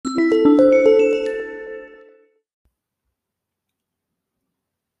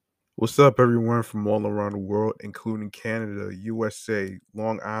What's up, everyone from all around the world, including Canada, USA,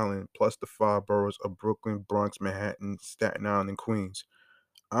 Long Island, plus the five boroughs of Brooklyn, Bronx, Manhattan, Staten Island, and Queens?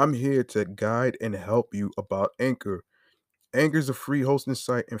 I'm here to guide and help you about Anchor. Anchor is a free hosting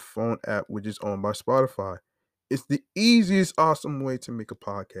site and phone app which is owned by Spotify. It's the easiest, awesome way to make a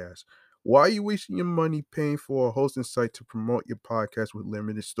podcast. Why are you wasting your money paying for a hosting site to promote your podcast with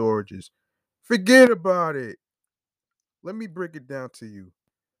limited storages? Forget about it. Let me break it down to you.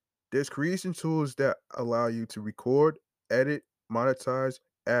 There's creation tools that allow you to record, edit, monetize,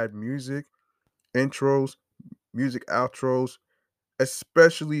 add music, intros, music outros,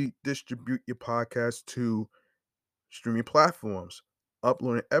 especially distribute your podcast to streaming platforms.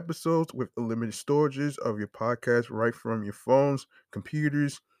 Uploading episodes with unlimited storages of your podcast right from your phones,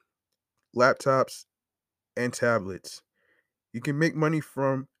 computers, laptops, and tablets. You can make money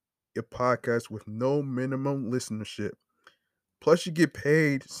from your podcast with no minimum listenership. Plus, you get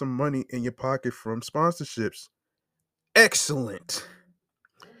paid some money in your pocket from sponsorships. Excellent.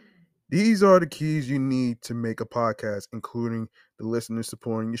 These are the keys you need to make a podcast, including the listeners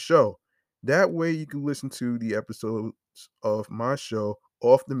supporting your show. That way, you can listen to the episodes of my show,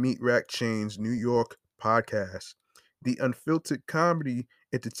 Off the Meat Rack Chains New York podcast, the unfiltered comedy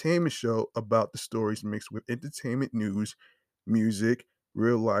entertainment show about the stories mixed with entertainment news, music,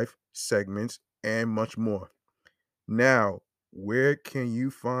 real life segments, and much more. Now, where can you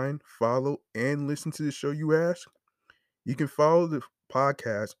find, follow, and listen to the show, you ask? You can follow the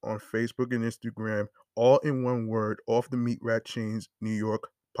podcast on Facebook and Instagram, all in one word, Off the Meat Rat Chains New York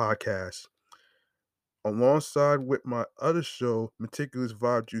podcast. Alongside with my other show, Meticulous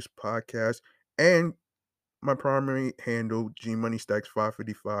Vibe Juice podcast, and my primary handle, G Money Stacks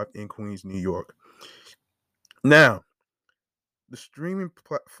 555 in Queens, New York. Now, the streaming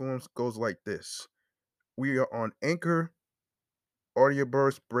platforms goes like this. We are on Anchor,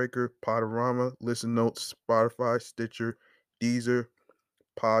 Audioburst, Breaker, Podorama, Listen Notes, Spotify, Stitcher, Deezer,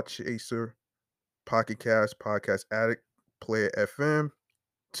 Podchaser, Pocket Cast, Podcast Addict, Player FM,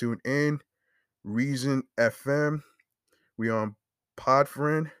 Tune In, Reason FM. We on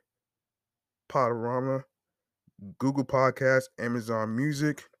Podfriend, Podorama, Google Podcasts, Amazon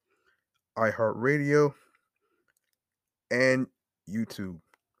Music, iHeartRadio, and YouTube.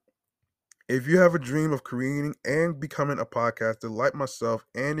 If you have a dream of creating and becoming a podcaster like myself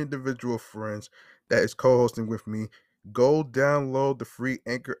and individual friends that is co-hosting with me, go download the free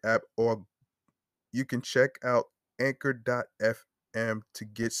Anchor app, or you can check out anchor.fm to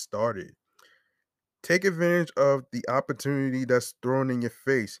get started. Take advantage of the opportunity that's thrown in your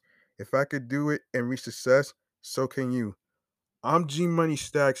face. If I could do it and reach success, so can you. I'm G Money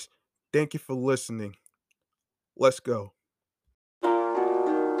Stacks. Thank you for listening. Let's go.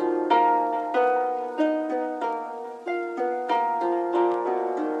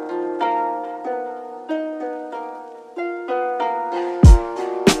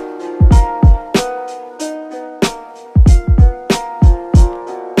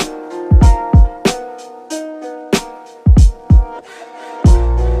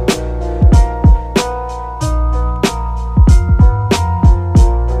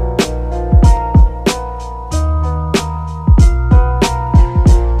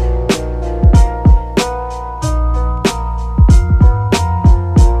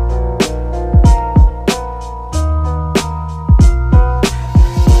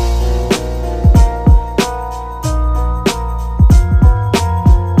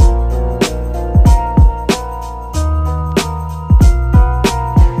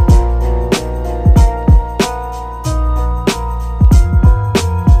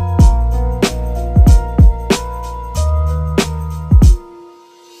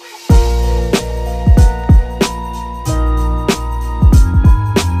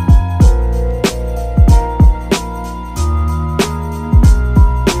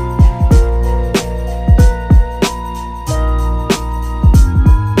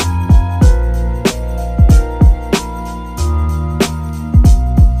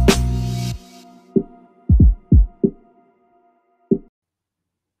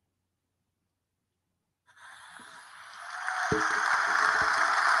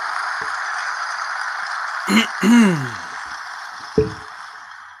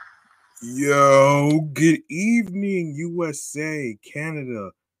 Yo, good evening, USA,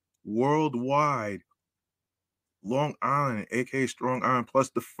 Canada, worldwide, Long Island, aka Strong Island, plus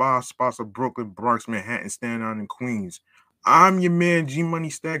the five spots of Brooklyn, Bronx, Manhattan, Staten Island, and Queens. I'm your man, G Money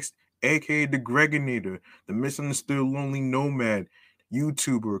Stacks, aka the Greginator, the misunderstood lonely nomad,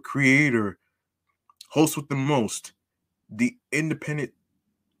 YouTuber, creator, host with the most, the independent,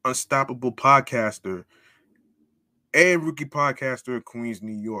 unstoppable podcaster, and rookie podcaster in Queens,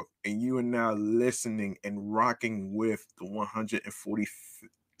 New York. And you are now listening and rocking with the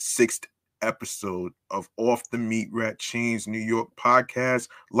 146th episode of Off the Meat Rat Chains New York podcast,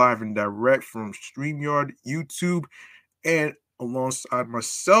 live and direct from StreamYard, YouTube, and alongside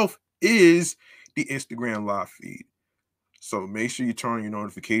myself is the Instagram live feed. So make sure you turn on your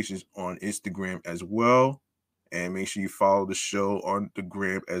notifications on Instagram as well. And make sure you follow the show on the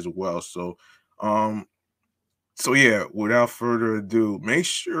gram as well. So yeah, without further ado, make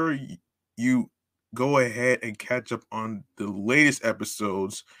sure you go ahead and catch up on the latest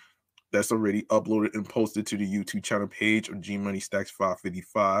episodes that's already uploaded and posted to the YouTube channel page of G Money Stacks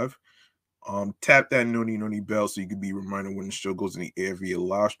 555. Tap that noni bell so you can be reminded when the show goes in the air via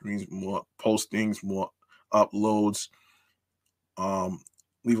live streams, more postings, more uploads.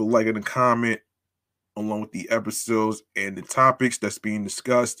 Leave a like and a comment along with the episodes and the topics that's being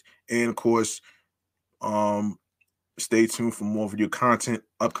discussed, and of course, stay tuned for more video content,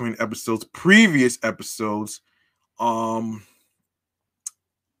 upcoming episodes, previous episodes. Tell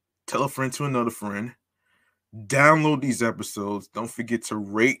a friend to another friend. Download these episodes. Don't forget to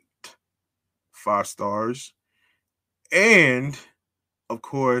rate 5 stars. And of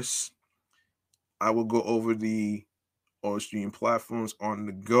course, I will go over the all streaming platforms on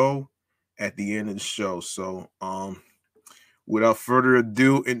the go at the end of the show. So, without further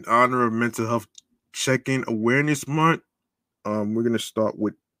ado, in honor of Mental Health Check-in Awareness Month, we're gonna start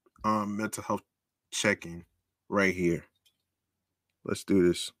with mental health check-in right here. Let's do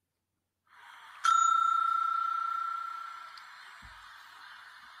this.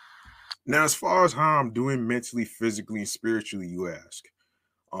 Now, as far as how I'm doing mentally, physically, and spiritually, you ask.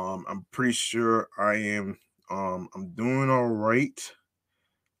 I'm pretty sure I am. I'm doing all right.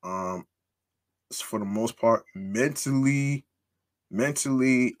 For the most part, mentally,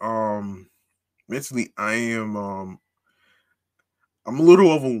 I am. I'm a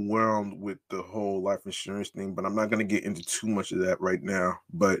little overwhelmed with the whole life insurance thing, but I'm not gonna get into too much of that right now.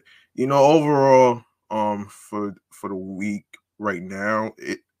 But overall, for the week right now,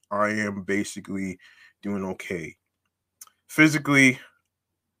 I am basically doing okay, physically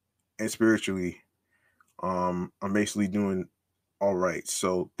and spiritually. I'm basically doing all right.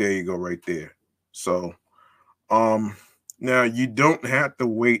 So there you go, right there. So, now you don't have to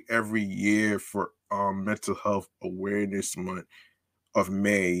wait every year for Mental Health Awareness Month of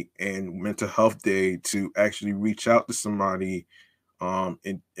May and Mental Health Day to actually reach out to somebody, and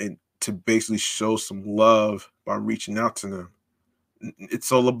to basically show some love by reaching out to them.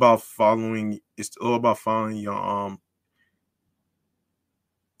 It's all about following. It's all about following your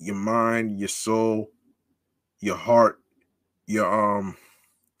mind, your soul, your heart, your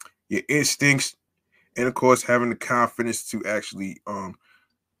instincts, and of course having the confidence to actually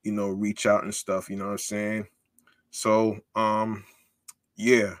reach out and stuff. You know what I'm saying? So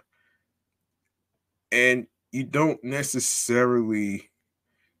yeah, and you don't necessarily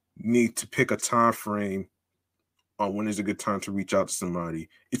need to pick a time frame on when is a good time to reach out to somebody.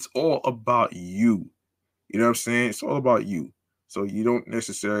 It's all about you. You know what I'm saying? It's all about you. So you don't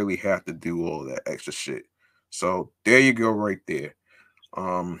necessarily have to do all that extra shit. So there you go, right there.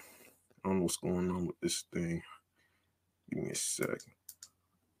 I don't know what's going on with this thing. Give me a sec.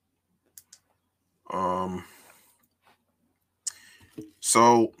 Um,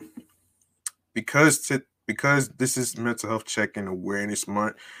 so because this is Mental Health Check-in Awareness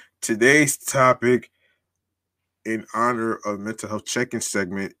Month, today's topic in honor of Mental Health Check-in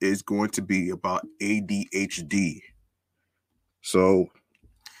segment is going to be about ADHD. So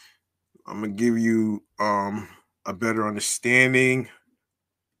I'm gonna give you a better understanding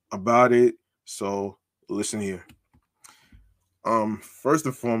about it. So listen here. First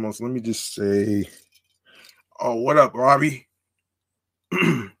and foremost, let me just say, oh, what up, Robbie?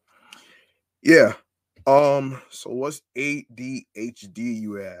 Yeah. So what's ADHD,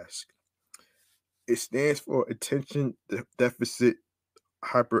 you ask? It stands for Attention Deficit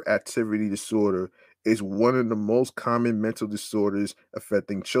Hyperactivity Disorder. Is one of the most common mental disorders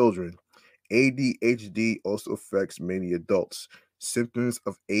affecting children. ADHD also affects many adults. Symptoms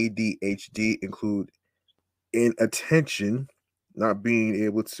of ADHD include inattention, not being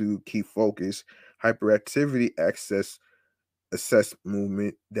able to keep focus, hyperactivity, assess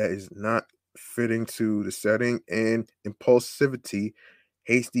movement that is not fitting to the setting, and impulsivity,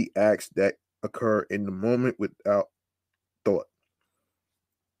 hasty acts that occur in the moment without thought.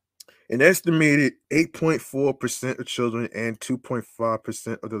 An estimated 8.4% of children and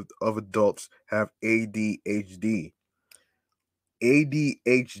 2.5% of adults have ADHD.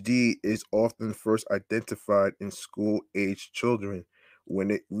 ADHD is often first identified in school age children,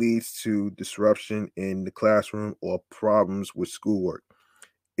 when it leads to disruption in the classroom or problems with schoolwork.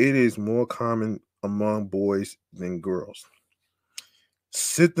 It is more common among boys than girls.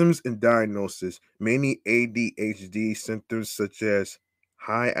 Symptoms and diagnosis. Many ADHD symptoms, such as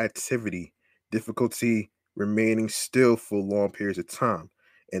high activity, difficulty remaining still for long periods of time,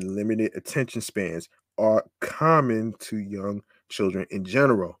 and limited attention spans, are common to young children in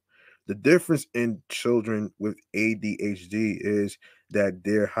general. The difference in children with ADHD is that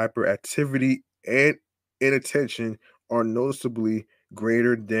their hyperactivity and inattention are noticeably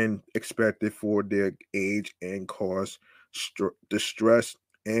greater than expected for their age and cause distress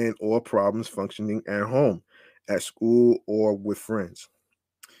and or problems functioning at home, at school, or with friends.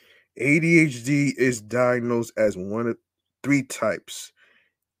 ADHD is diagnosed as one of three types: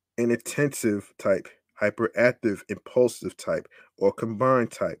 inattentive type, hyperactive impulsive type, or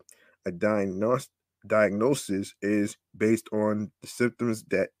combined type. A diagnosis is based on the symptoms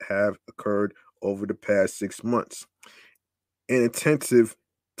that have occurred over the past 6 months. Inattentive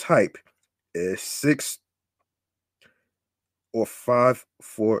type is 6 or 5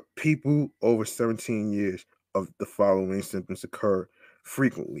 for people over 17 years. Of the following symptoms occur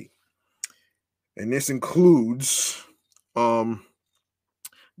frequently, and this includes um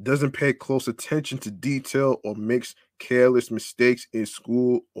doesn't pay close attention to detail or makes careless mistakes in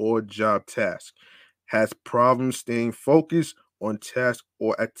school or job tasks, has problems staying focused on tasks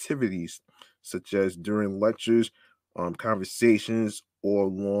or activities, such as during lectures, conversations, or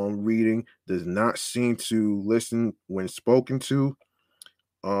long reading, does not seem to listen when spoken to,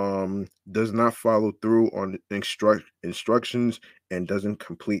 does not follow through on instructions, and doesn't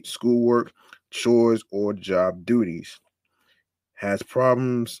complete schoolwork, chores, or job duties, has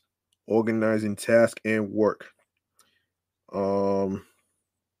problems organizing tasks and work. Um,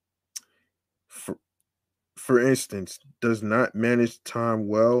 for, for instance, does not manage time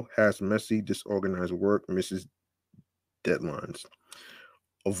well, has messy, disorganized work, misses deadlines,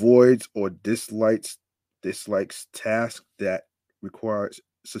 avoids or dislikes tasks that requires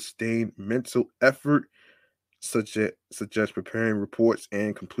sustained mental effort, such as preparing reports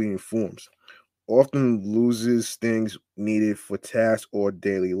and completing forms, often loses things needed for tasks or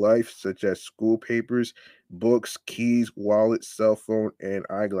daily life, such as school papers, books, keys, wallet, cell phone, and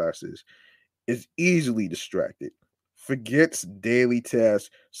eyeglasses, is easily distracted, forgets daily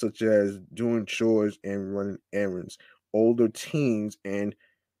tasks such as doing chores and running errands. Older teens and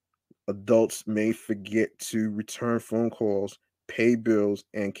adults may forget to return phone calls, pay bills,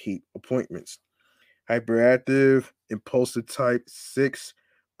 and keep appointments. Hyperactive, impulsive type, 6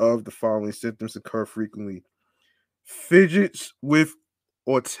 of the following symptoms occur frequently: fidgets with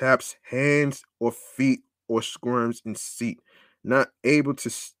or taps hands or feet or squirms in seat, not able to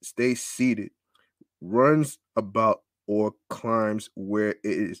stay seated, runs about or climbs where it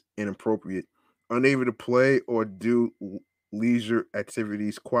is inappropriate, unable to play or do leisure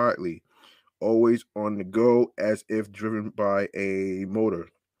activities quietly, always on the go as if driven by a motor,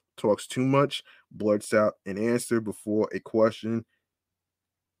 talks too much, blurts out an answer before a question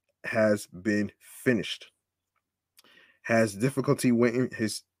has been finished, has difficulty waiting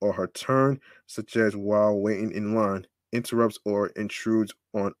his or her turn, such as while waiting in line, interrupts or intrudes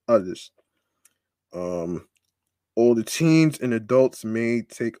on others. Um, Older teens and adults may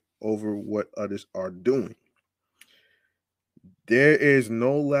take over what others are doing. There is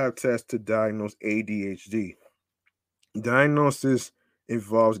no lab test to diagnose ADHD. Diagnosis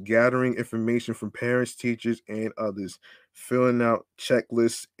involves gathering information from parents, teachers, and others, filling out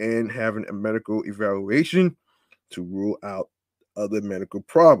checklists, and having a medical evaluation to rule out other medical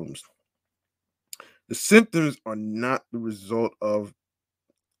problems. The symptoms are not the result of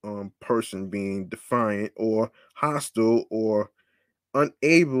person being defiant or hostile or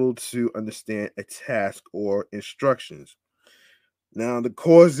unable to understand a task or instructions. Now, the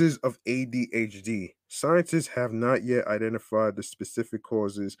causes of ADHD. Scientists have not yet identified the specific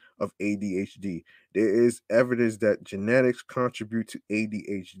causes of ADHD. There is evidence that genetics contribute to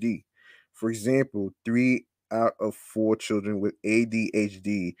ADHD. For example, 3 out of 4 children with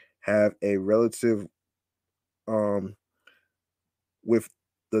ADHD have a relative um, with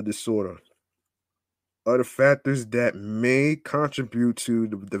the disorder. Other factors that may contribute to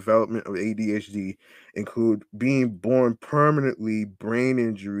the development of ADHD include being born permanently, brain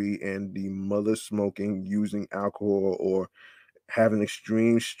injury, and the mother smoking, using alcohol, or having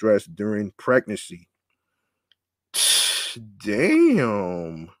extreme stress during pregnancy.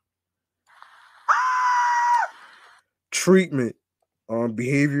 Damn. Treatment.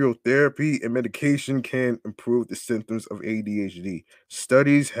 Behavioral therapy and medication can improve the symptoms of ADHD.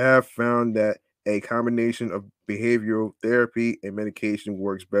 Studies have found that A combination of behavioral therapy and medication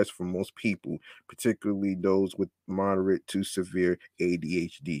works best for most people, particularly those with moderate to severe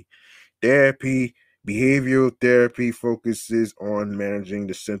ADHD. Therapy, behavioral therapy focuses on managing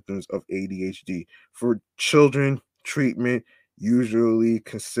the symptoms of ADHD. For children, treatment usually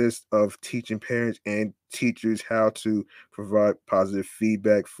consists of teaching parents and teachers how to provide positive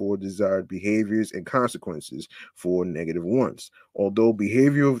feedback for desired behaviors and consequences for negative ones. Although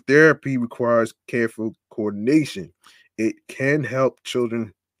behavioral therapy requires careful coordination, it can help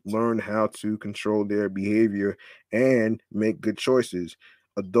children learn how to control their behavior and make good choices.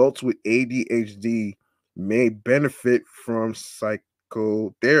 Adults with ADHD may benefit from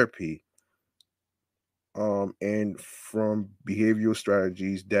psychotherapy and from behavioral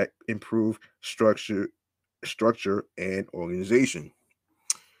strategies that improve structure and organization.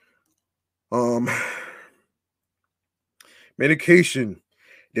 Um, Medication.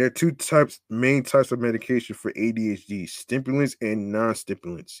 There are main types of medication for ADHD: stimulants and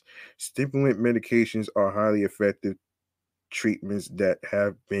non-stimulants. Stimulant medications are highly effective treatments that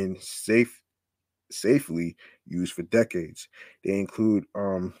have been safely used for decades. They include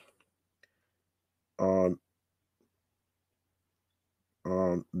um,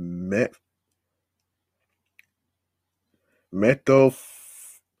 met, methyl,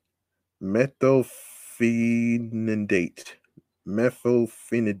 methylphenidate,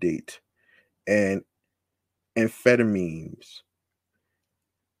 methylphenidate, and amphetamines.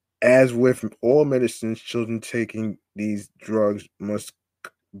 As with all medicines, children taking these drugs must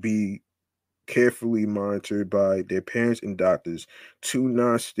be carefully monitored by their parents and doctors. Two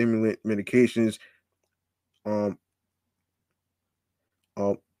non-stimulant medications, um,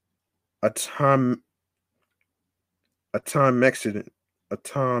 um, atom, atomexidine,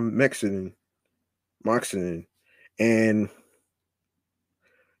 atomexidine, moxidine, and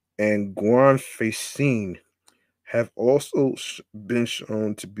guanfacine have also been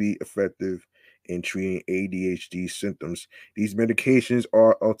shown to be effective in treating ADHD symptoms. These medications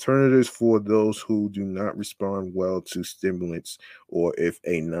are alternatives for those who do not respond well to stimulants, or if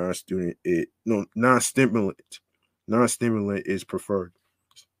a non-stimulant is preferred.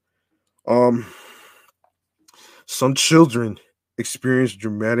 Um, some children experience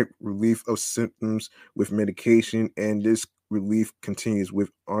dramatic relief of symptoms with medication, and this relief continues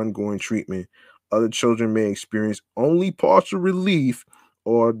with ongoing treatment. Other children may experience only partial relief,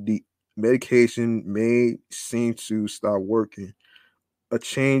 or the medication may seem to stop working. A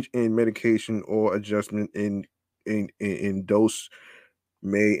change in medication or adjustment in dose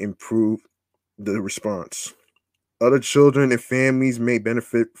may improve the response. Other children and families may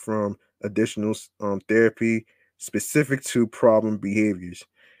benefit from additional therapy specific to problem behaviors.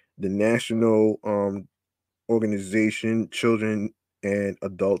 The National Organization Children and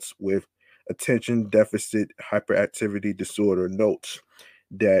Adults with Attention Deficit Hyperactivity Disorder notes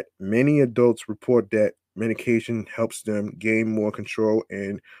that many adults report that medication helps them gain more control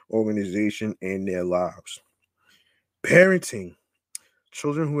and organization in their lives. Parenting.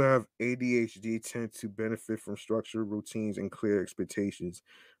 Children who have ADHD tend to benefit from structured routines and clear expectations.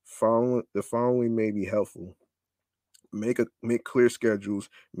 The following may be helpful. Make clear schedules,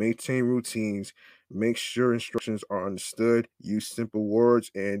 maintain routines, make sure instructions are understood, use simple words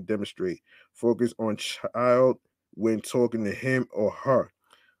and demonstrate. Focus on child when talking to him or her.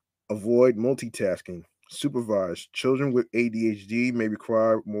 Avoid multitasking. Supervise. Children with ADHD may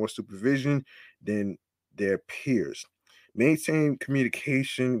require more supervision than their peers. Maintain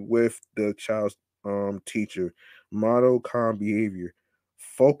communication with the child's teacher. Model calm behavior.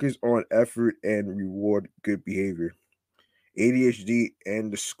 Focus on effort and reward good behavior. ADHD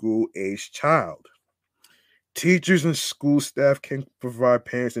and the school age child. Teachers and school staff can provide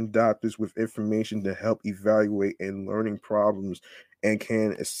parents and doctors with information to help evaluate and learning problems, and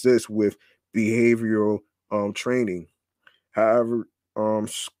can assist with behavioral training. However,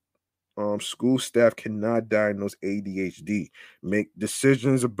 school staff cannot diagnose ADHD, make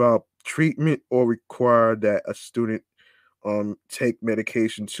decisions about treatment, or require that a student take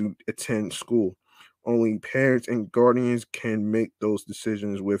medication to attend school. Only parents and guardians can make those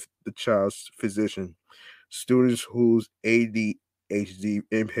decisions with the child's physician. Students whose ADHD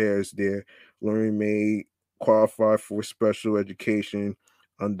impairs their learning may qualify for special education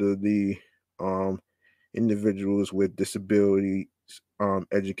under the um, Individuals with Disabilities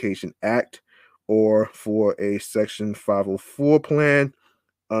Education Act, or for a Section 504 plan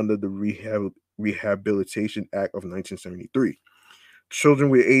under the Rehabilitation Act of 1973. Children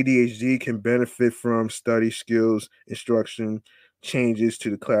with ADHD can benefit from study skills, instruction, changes to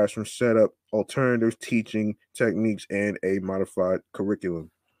the classroom setup, alternative teaching techniques, and a modified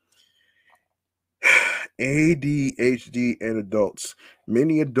curriculum. ADHD and adults.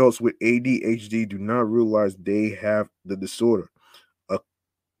 Many adults with ADHD do not realize they have the disorder. A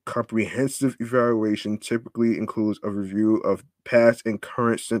comprehensive evaluation typically includes a review of past and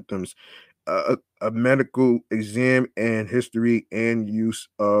current symptoms, a medical exam and history, and use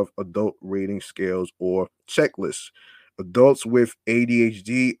of adult rating scales or checklists. Adults with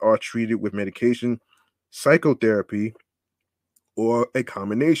ADHD are treated with medication, psychotherapy, or a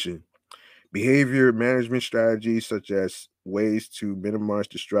combination. Behavior management strategies, such as ways to minimize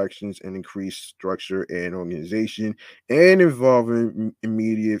distractions and increase structure and organization, and involving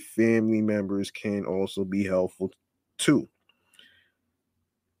immediate family members, can also be helpful too.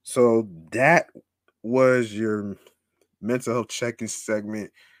 So that was your mental health check-in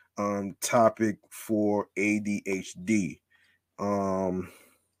segment topic for ADHD. Um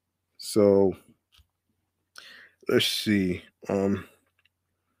so let's see.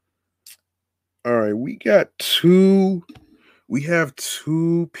 All right, we have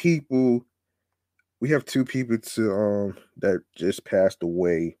two people to that just passed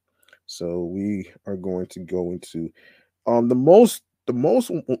away. So we are going to go into the most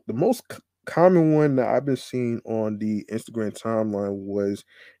common one that I've been seeing on the Instagram timeline was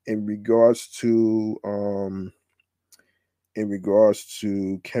in regards to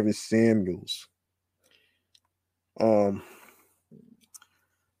Kevin Samuels. Um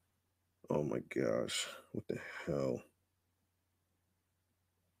oh my gosh, what the hell?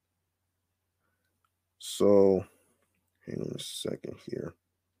 So hang on a second here.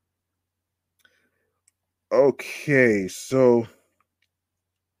 Okay, so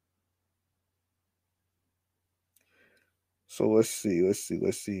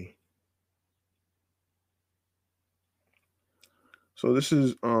let's see. So this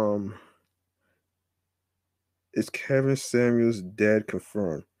is Kevin Samuels dead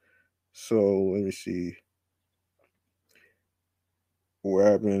confirmed? So let me see what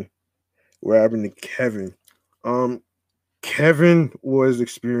happened. What happened to Kevin? Um, Kevin was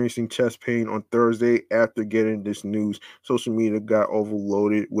experiencing chest pain on Thursday after getting this news. Social media got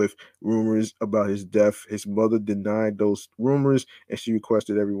overloaded with rumors about his death. His mother denied those rumors and she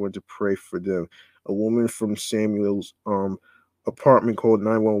requested everyone to pray for them. A woman from Samuel's apartment called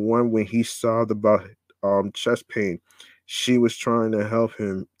 911 when he sobbed about chest pain. She was trying to help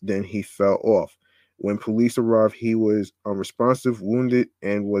him, then he fell off. When police arrived, he was unresponsive, wounded,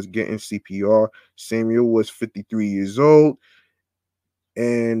 and was getting CPR. Samuel was 53 years old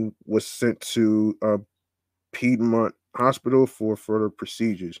and was sent to Piedmont Hospital for further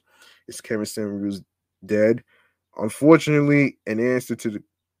procedures. Is Kevin Samuels dead? Unfortunately, an answer to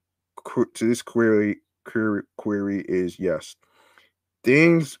this query is yes.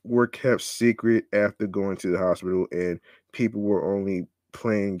 Things were kept secret after going to the hospital, and people were only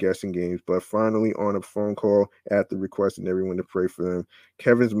playing guessing games. But finally, on a phone call after requesting everyone to pray for them,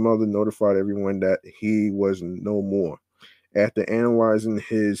 Kevin's mother notified everyone that he was no more. After analyzing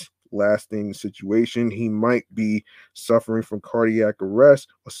his lasting situation, he might be suffering from cardiac arrest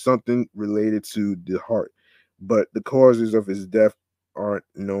or something related to the heart. But the causes of his death aren't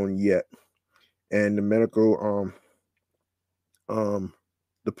known yet. And the medical um,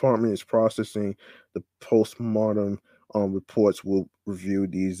 department is processing the postmortem reports. Will review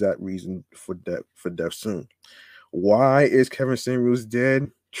the exact reason for death soon. Why is Kevin Samuels dead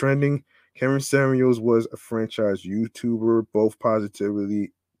trending? Kevin Samuels was a franchise YouTuber, both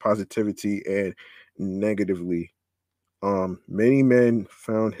positivity and negatively. Many men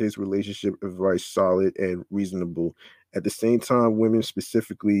found his relationship advice solid and reasonable. At the same time, women,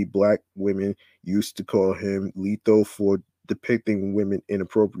 specifically black women, used to call him lethal for depicting women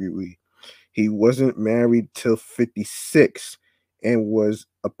inappropriately. He wasn't married till 56 and was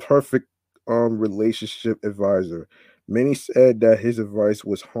a perfect relationship advisor. Many said that his advice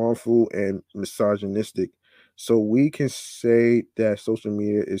was harmful and misogynistic. So we can say that social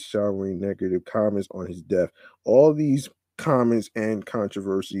media is showering negative comments on his death. All these comments and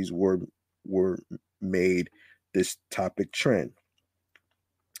controversies were made this topic trend.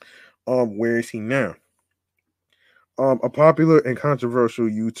 Where is he now? A popular and controversial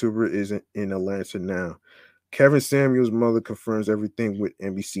YouTuber is in Atlanta now. Kevin Samuels' mother confirms everything with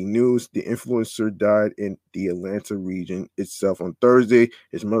NBC News. The influencer died in the Atlanta region itself on Thursday.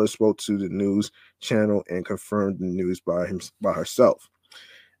 His mother spoke to the news channel and confirmed the news by herself.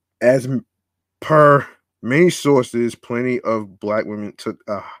 As per many sources, plenty of black women took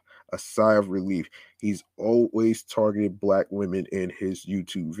a sigh of relief. He's always targeted black women in his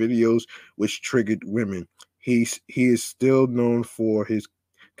YouTube videos, which triggered women. He is still known for his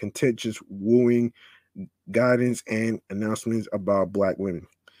contentious wooing, guidance, and announcements about black women.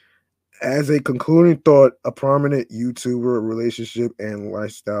 As a concluding thought, a prominent YouTuber, relationship, and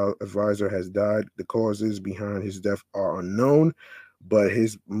lifestyle advisor has died. The causes behind his death are unknown, but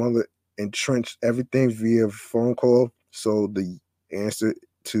his mother entrenched everything via phone call. So the answer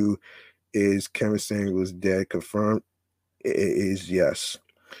to is Kevin Samuels dead confirmed? It is yes.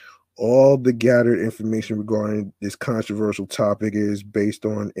 All the gathered information regarding this controversial topic is based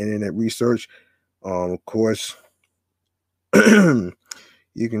on internet research. Of course, you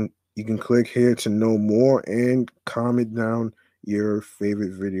can click here to know more and comment down your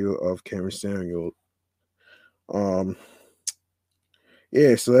favorite video of Kevin Samuel. Um,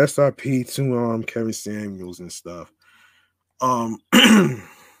 yeah, so that's our P to Kevin Samuels and stuff.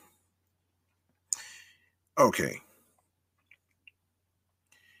 Okay.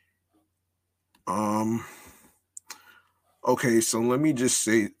 Okay, so let me just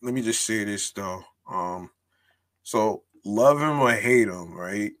say this though. So love him or hate him,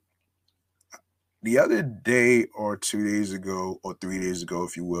 right? The other day or 2 days ago, or 3 days ago,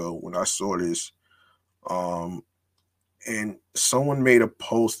 if you will, when I saw this, um, and someone made a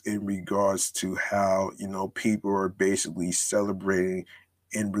post in regards to how, people are basically celebrating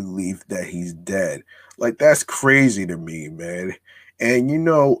in belief that he's dead. Like, that's crazy to me, man. And and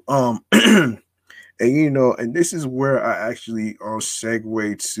this is where I actually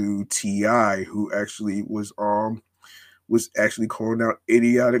segue to Ti, who actually was actually calling out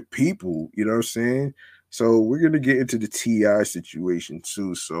idiotic people. You know what I'm saying? So we're gonna get into the Ti situation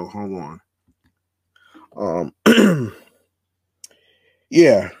too. So hold on.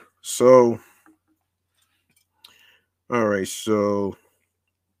 Yeah. So all right. So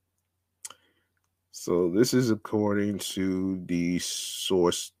this is according to the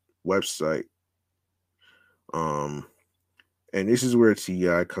source website. And this is where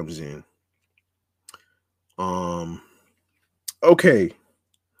Ti comes in. Okay.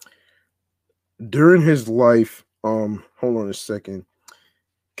 During his life, hold on a second.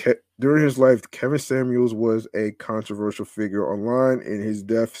 During his life, Kevin Samuels was a controversial figure online. In his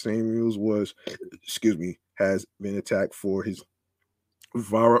death, Samuels has been attacked for his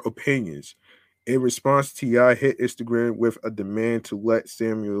viral opinions. In response, Ti hit Instagram with a demand to let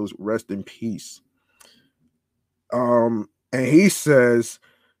Samuels rest in peace. And he says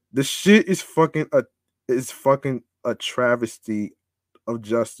the shit is fucking a travesty of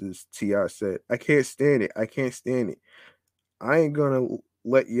justice. Ti said, "I can't stand it. I can't stand it. I ain't gonna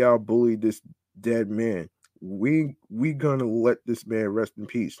let y'all bully this dead man. We gonna let this man rest in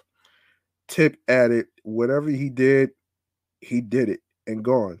peace." Tip added, "Whatever he did it and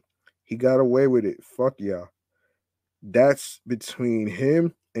gone. He got away with it. Fuck y'all. That's between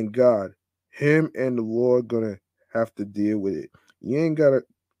him and God. Him and the Lord gonna have to deal with it. You ain't gotta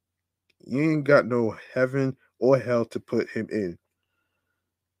you ain't got no heaven or hell to put him in."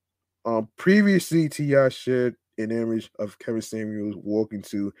 Previously, Ti shared an image of Kevin Samuels walking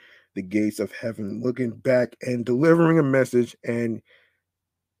to the gates of heaven, looking back and delivering a message and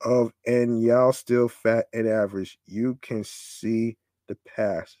y'all still fat and average. You can see the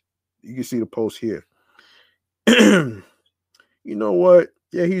past. You can see the post here. You know what?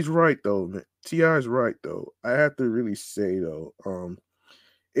 Yeah, he's right though, man. Ti is right though. I have to really say though,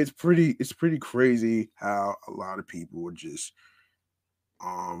 it's pretty crazy how a lot of people are just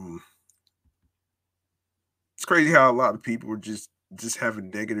um it's crazy how a lot of people are just having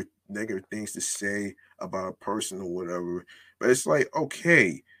negative things to say about a person or whatever. But it's like,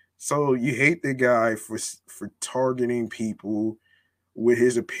 okay, so you hate the guy for targeting people with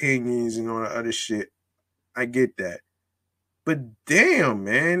his opinions and all the other shit. I get that. But damn,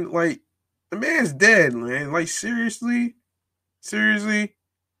 man, like the man's dead, man. Like seriously,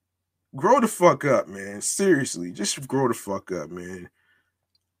 grow the fuck up, man. Seriously, just grow the fuck up, man.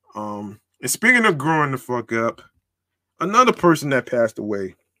 And speaking of growing the fuck up, another person that passed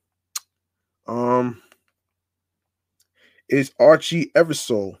away, um, is Archie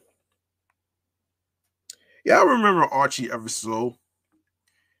Eversole. Yeah, I remember Archie Eversole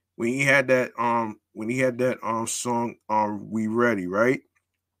when he had that song We Ready, right?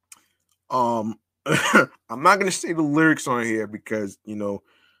 Um I'm not gonna say the lyrics on here because I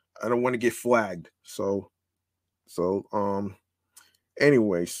don't want to get flagged. So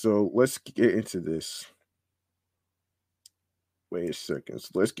anyway, so let's get into this. Wait a second. So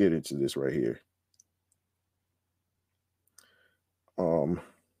let's get into this right here. Um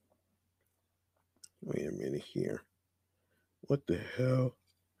Wait a minute here. What the hell?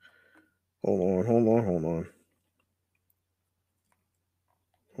 Hold on. Hold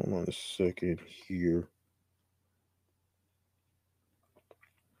on a second here.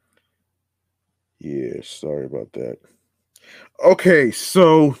 Yeah, sorry about that. Okay,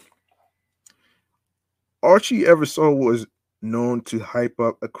 so Archie Eversole was known to hype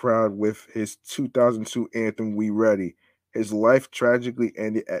up a crowd with his 2002 anthem "We Ready." His life tragically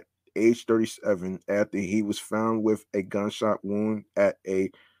ended at age 37 after he was found with a gunshot wound at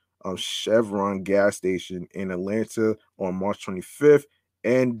a Chevron gas station in Atlanta on March 25th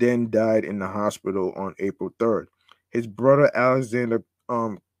and then died in the hospital on April 3rd. His brother Alexander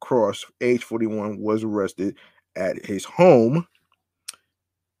Cross, age 41, was arrested at his home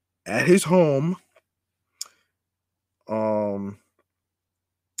at his home um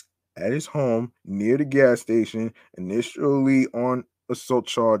at his home near the gas station, initially on assault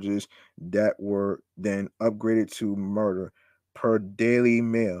charges that were then upgraded to murder, per Daily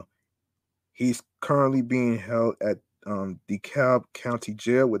Mail. He's currently being held at DeKalb County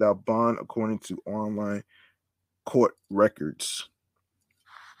Jail without bond, according to online court records.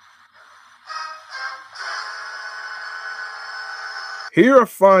 Here are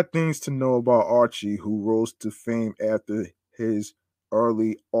 5 things to know about Archie, who rose to fame after his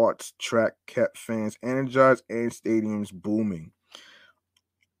early arts track kept fans energized and stadiums booming.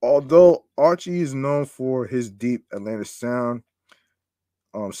 Although Archie is known for his deep Atlanta sound,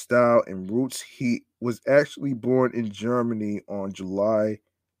 style, and roots, he was actually born in Germany on July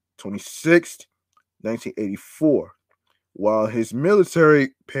 26th, 1984. While his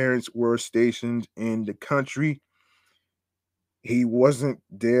military parents were stationed in the country, he wasn't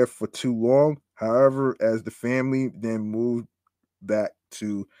there for too long. However, as the family then moved back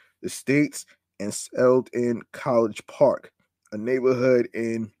to the States and settled in College Park, a neighborhood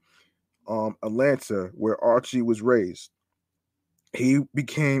in Atlanta where Archie was raised. He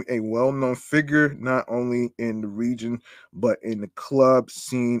became a well-known figure not only in the region but in the club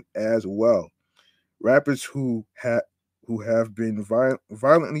scene as well. Rappers who have been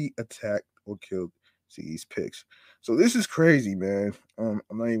violently attacked or killed. See these pics. So this is crazy, man. I'm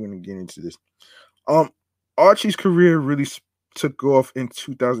not even gonna get into this. Um, Archie's career really took off in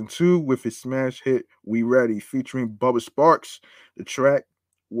 2002 with his smash hit "We Ready" featuring Bubba Sparks. The track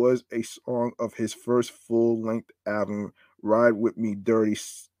was a song of his first full-length album, "Ride with Me, Dirty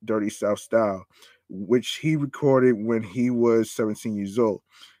South Style," which he recorded when he was 17 years old.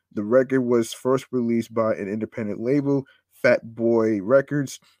 The record was first released by an independent label, Fat Boy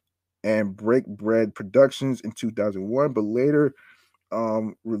Records, and Break Bread Productions in 2001, but later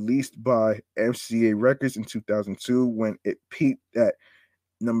released by MCA Records in 2002 when it peaked at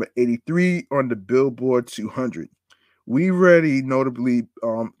number 83 on the Billboard 200. We Ready notably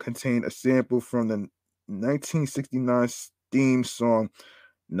contained a sample from the 1969 theme song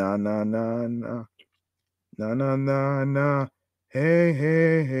 "Na Na Na Na Na Na Na Na Hey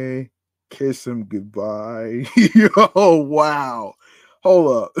Hey Hey Kiss Him Goodbye." Yo, wow.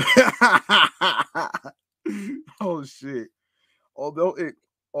 Hold up. Oh shit. Although it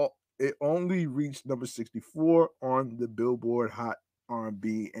only reached number 64 on the Billboard Hot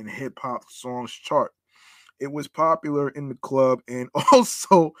R&B and Hip Hop Songs chart. It was popular in the club and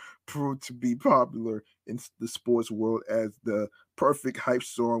also proved to be popular in the sports world as the perfect hype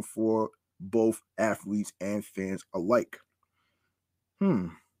song for both athletes and fans alike. Hmm.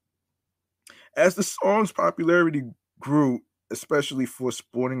 As the song's popularity grew, especially for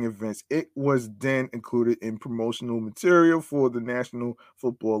sporting events, it was then included in promotional material for the National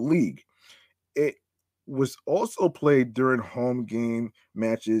Football League. It was also played during home game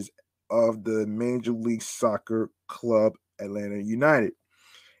matches of the Major League Soccer club Atlanta United.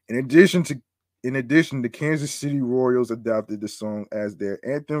 In addition to the Kansas City Royals adopted the song as their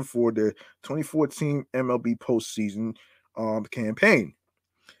anthem for their 2014 MLB postseason campaign.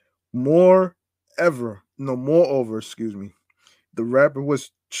 Moreover, excuse me, the rapper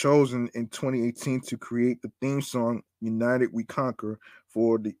was chosen in 2018 to create the theme song "United We Conquer"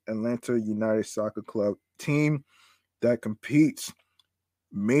 for the Atlanta United Soccer Club team that competes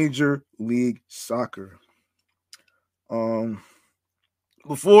Major League Soccer. Um,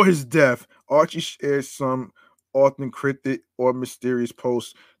 Before his death, Archie shared some often cryptic or mysterious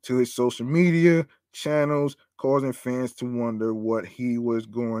posts to his social media channels, causing fans to wonder what he was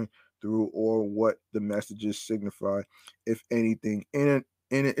going through or what the messages signify, if anything. In an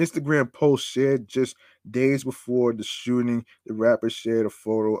Instagram post shared just days before the shooting, the rapper shared a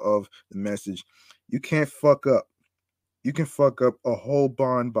photo of the message. You can't fuck up. You can fuck up a whole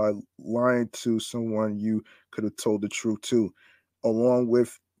bond by lying to someone you could have told the truth to, along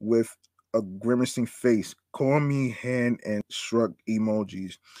with a grimacing face. Call me hand and shrug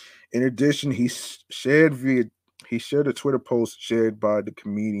emojis. In addition, he shared a Twitter post shared by the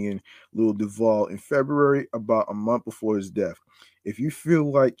comedian Lil Duval in February, about a month before his death. If you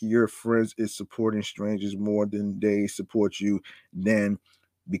feel like your friends is supporting strangers more than they support you, then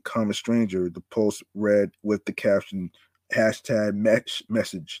become a stranger. The post read with the caption hashtag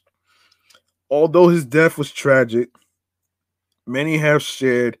message. Although his death was tragic, many have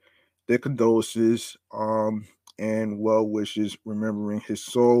shared their condolences and well wishes, remembering his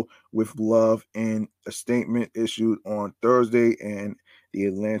soul with love in a statement issued on Thursday. And the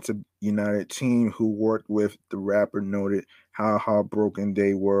Atlanta United team who worked with the rapper noted how heartbroken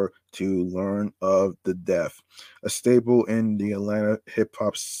they were to learn of the death. A staple in the Atlanta hip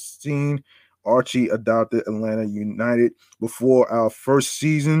hop scene, Archie adopted Atlanta United before our first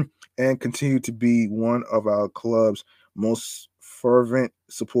season and continued to be one of our club's most fervent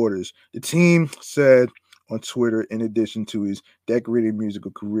supporters. The team said on Twitter, in addition to his decorated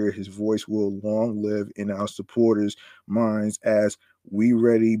musical career, his voice will long live in our supporters' minds as We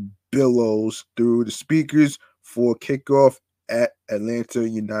Ready billows through the speakers for kickoff at Atlanta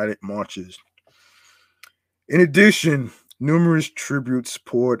United marches. In addition, numerous tributes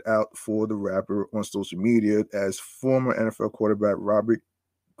poured out for the rapper on social media as former NFL quarterback Robert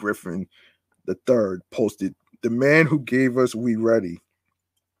Griffin III posted, "The man who gave us We Ready,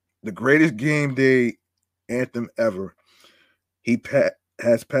 the greatest game day anthem ever. He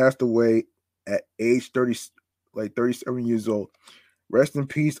has passed away at age 30, like 37 years old. Rest in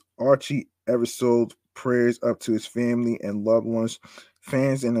peace, Archie Eversole. Prayers up to his family and loved ones."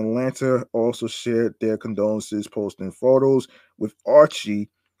 Fans in Atlanta also shared their condolences, posting photos with Archie,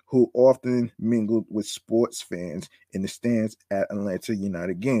 who often mingled with sports fans in the stands at Atlanta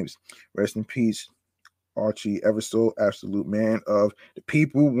United games. Rest in peace, Archie Eversole, absolute man of the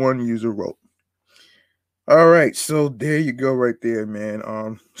people, one user wrote. All right, so there you go, right there, man.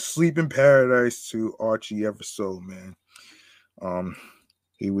 Sleep in paradise to Archie Eversole, man. Um,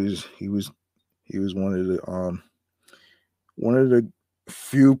 he was one of the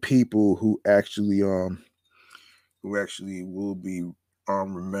few people who actually will be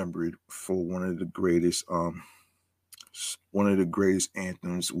remembered for one of the greatest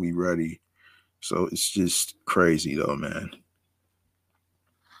anthems, We Ready. So it's just crazy though, man.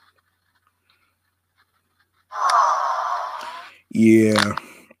 Yeah,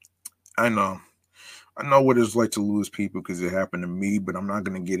 I know. I know what it's like to lose people because it happened to me, but I'm not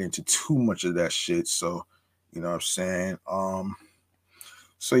gonna get into too much of that shit. So, you know what I'm saying?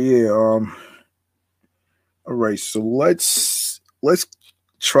 So yeah, all right, so let's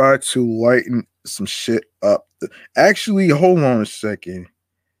try to lighten some shit up. Actually, hold on a second.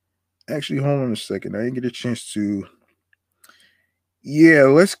 Actually, hold on a second. I didn't get a chance to. Yeah,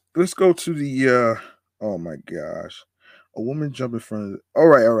 let's go to the oh my gosh. A woman jump in front of all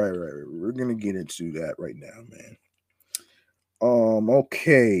right. We're gonna get into that right now, man.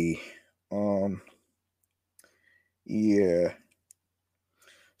 Okay. Um, yeah.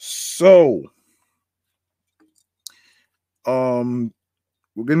 So, um,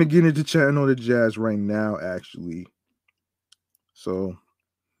 we're gonna get into chatting on the jazz right now, actually. So,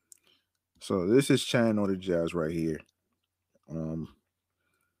 so this is chatting on the jazz right here. Um,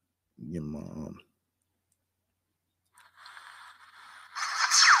 your mom.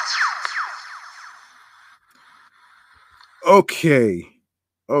 Okay,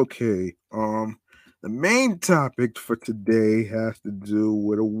 okay. The main topic for today has to do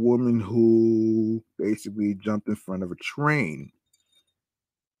with a woman who basically jumped in front of a train.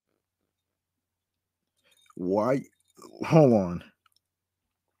 Why? Hold on.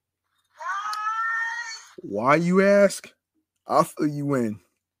 Why, you ask? I'll fill you in.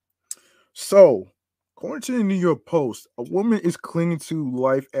 So, according to the New York Post, a woman is clinging to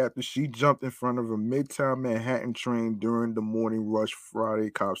life after she jumped in front of a Midtown Manhattan train during the morning rush Friday,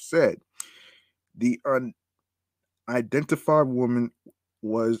 cops said. The unidentified woman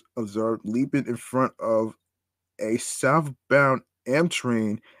was observed leaping in front of a southbound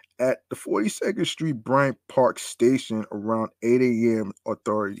Amtrak at the 42nd Street Bryant Park station around 8 a.m.,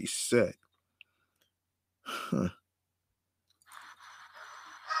 authorities said. Huh.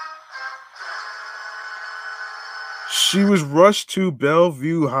 She was rushed to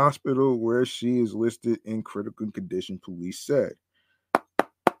Bellevue Hospital where she is listed in critical condition, police said.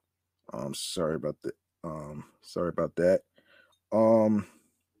 Sorry about that. Sorry about that. Um,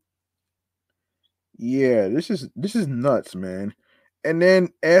 yeah, this is nuts, man. And then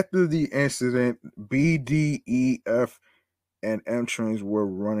after the incident, BDEF and M trains were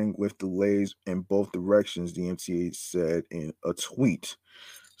running with delays in both directions, the MTA said in a tweet.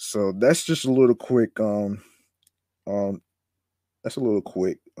 So that's just a little quick um that's a little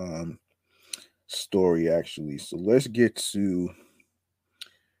quick story actually. So let's get to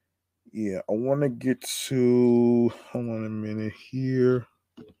I want to get to hold on a minute here.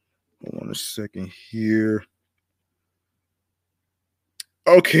 Hold on a second here.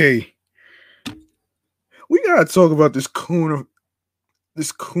 Okay, we gotta talk about this coonery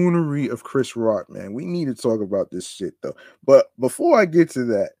of Chris Rock, man. We need to talk about this shit though. But before I get to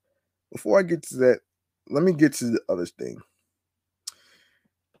that, let me get to the other thing.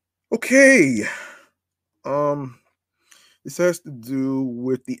 Okay. Um, this has to do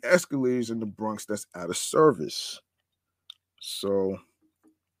with the escalators in the Bronx that's out of service. So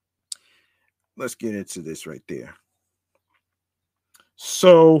let's get into this right there.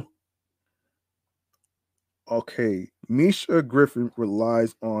 So, okay, Misha Griffin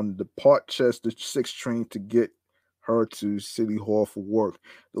relies on the Parkchester 6 train to get her to City Hall for work,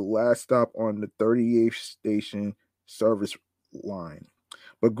 the last stop on the 38th station service line.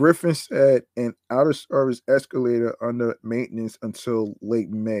 But Griffin said an out of service escalator under maintenance until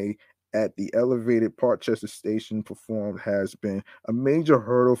late May at the elevated Parkchester station performed has been a major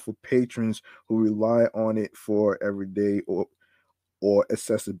hurdle for patrons who rely on it for everyday or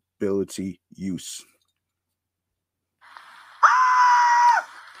accessibility use.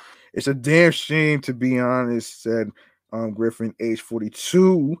 It's a damn shame, to be honest, said Griffin, age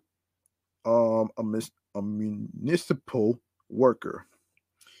 42, a municipal worker.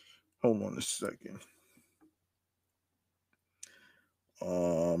 Hold on a second.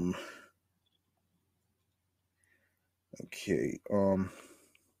 Um, okay.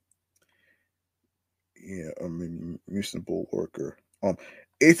 Yeah, a municipal worker.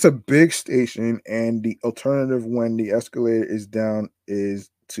 It's a big station, and the alternative when the escalator is down is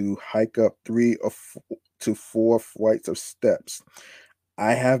to hike up to four flights of steps.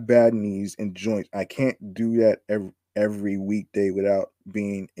 I have bad knees and joints. I can't do that every weekday without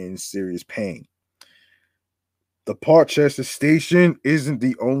being in serious pain. The Parkchester station isn't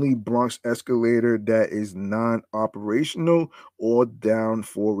the only Bronx escalator that is non operational or down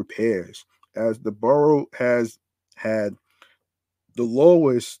for repairs, as the borough has had the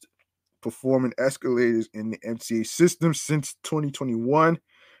lowest performing escalators in the MTA system since 2021,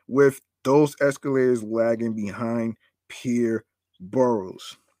 with those escalators lagging behind peer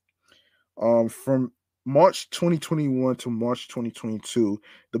boroughs. From March 2021 to March 2022,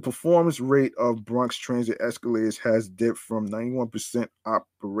 the performance rate of Bronx Transit escalators has dipped from 91%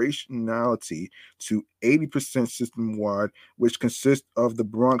 operationality to 80% system wide, which consists of the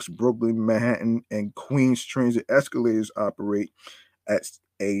Bronx, Brooklyn, Manhattan, and Queens Transit escalators operate at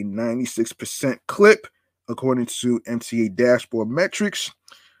a 96% clip, according to MTA dashboard metrics.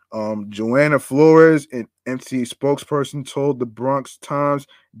 Joanna Flores, an MTA spokesperson, told the Bronx Times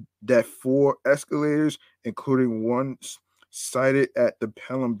that four escalators, including one sited at the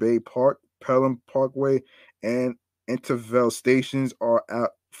Pelham Parkway, and Intervale stations, are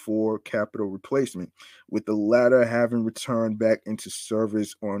out for capital replacement, with the latter having returned back into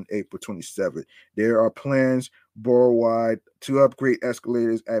service on April 27th. There are plans borough-wide to upgrade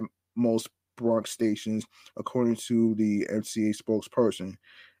escalators at most Bronx stations, according to the MTA spokesperson.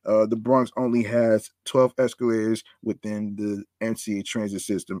 The Bronx only has 12 escalators within the MTA transit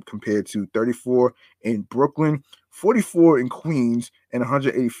system compared to 34 in Brooklyn, 44 in Queens, and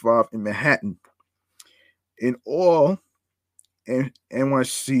 185 in Manhattan. In all,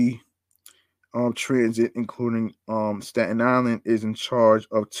 NYC Transit, including Staten Island, is in charge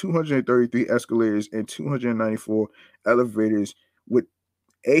of 233 escalators and 294 elevators, with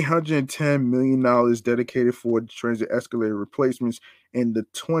 $810 million dedicated for transit escalator replacements in the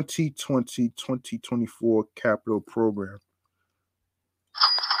 2020-2024 capital program.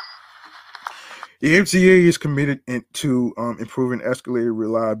 The MTA is committed to improving escalator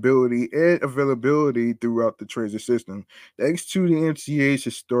reliability and availability throughout the transit system. Thanks to the MTA's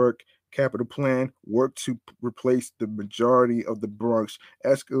historic capital plan, work to replace the majority of the Bronx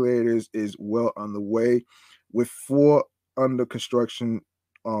escalators is well on the way, with four under construction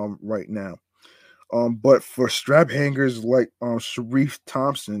right now. But for strap hangers like Sharif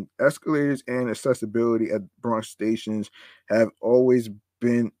Thompson, escalators and accessibility at Bronx stations have always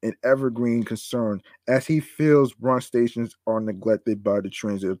been an evergreen concern, as he feels Bronx stations are neglected by the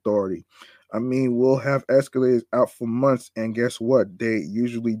transit authority. I mean, we'll have escalators out for months, and guess what? They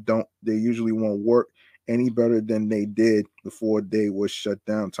usually won't work any better than they did before they were shut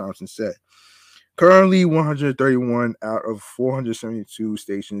down, Thompson said. Currently, 131 out of 472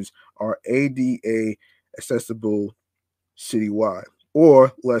 stations are ADA accessible citywide,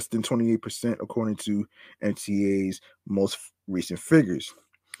 or less than 28%, according to MTA's most recent figures.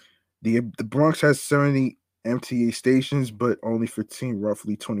 The Bronx has 70 MTA stations, but only 15,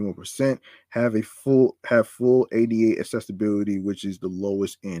 roughly 21%, have full ADA accessibility, which is the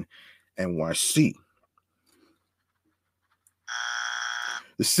lowest in NYC.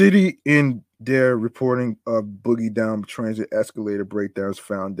 The city in Their reporting of Boogie Down Transit escalator breakdowns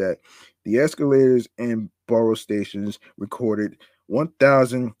found that the escalators and borough stations recorded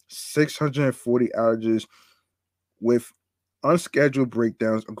 1,640 outages with unscheduled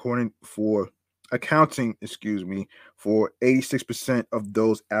breakdowns accounting, for 86% of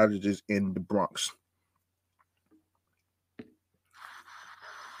those outages in the Bronx.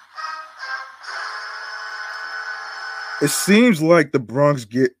 It seems like the Bronx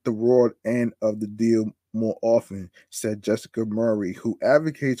get the raw end of the deal more often, said Jessica Murray, who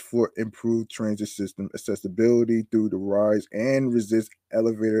advocates for improved transit system accessibility through the Rise and Resist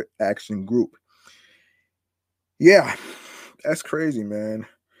Elevator Action Group. Yeah, that's crazy, man.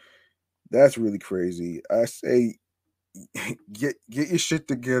 That's really crazy. I say get your shit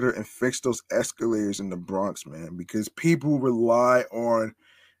together and fix those escalators in the Bronx, man, because people rely on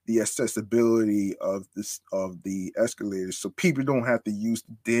the accessibility of the escalators so people don't have to use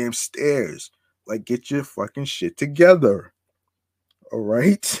the damn stairs. Like, get your fucking shit together. All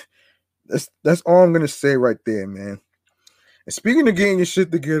right? That's all I'm gonna say right there, man. And speaking of getting your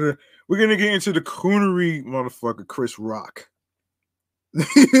shit together, we're gonna get into the coonery motherfucker Chris Rock.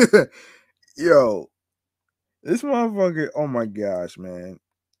 Yo, this motherfucker, oh my gosh, man.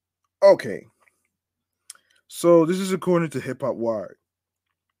 Okay. So this is according to Hip Hop Wired.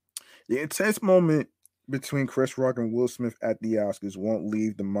 The intense moment between Chris Rock and Will Smith at the Oscars won't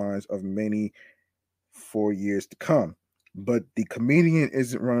leave the minds of many for years to come. But the comedian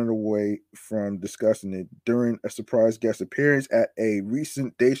isn't running away from discussing it. During a surprise guest appearance at a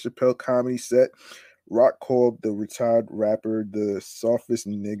recent Dave Chappelle comedy set, Rock called the retired rapper the softest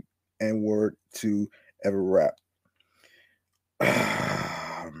N word to ever rap.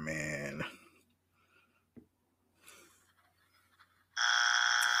 Ah, man.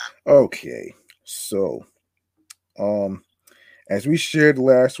 Okay, so um, as we shared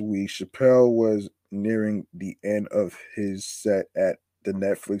last week, Chappelle was nearing the end of his set at the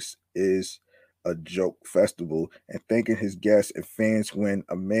Netflix is a Joke Festival and thanking his guests and fans when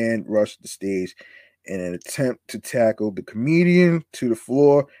a man rushed the stage in an attempt to tackle the comedian to the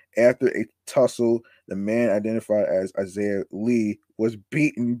floor. After a tussle, the man identified as Isaiah Lee was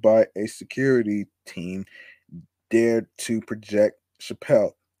beaten by a security team dared to project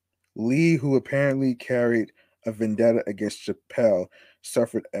Chappelle. Lee, who apparently carried a vendetta against Chappelle,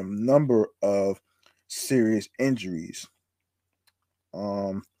 suffered a number of serious injuries.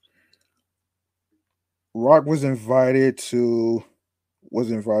 Um, Rock was invited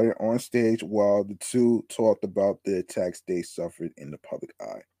on stage while the two talked about the attacks they suffered in the public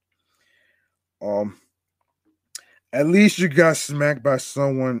eye. Um, at least you got smacked by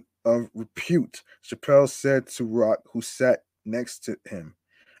someone of repute, Chappelle said to Rock, who sat next to him.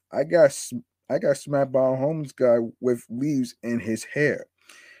 I got I got smacked by a homeless guy with leaves in his hair.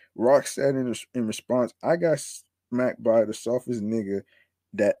 Rock said in response, I got smacked by the softest nigga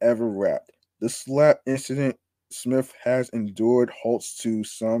that ever rapped. The slap incident, Smith has endured halts to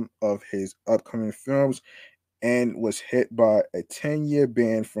some of his upcoming films and was hit by a 10-year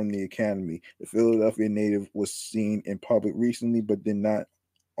ban from the Academy. The Philadelphia native was seen in public recently but did not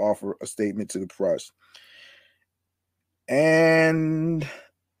offer a statement to the press. And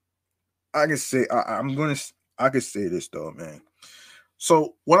I can say I can say this though, man.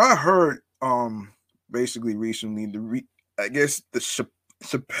 So what I heard, basically recently, I guess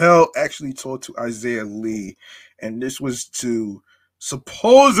Chappelle actually talked to Isaiah Lee, and this was to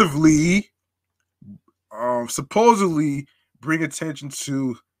supposedly, supposedly bring attention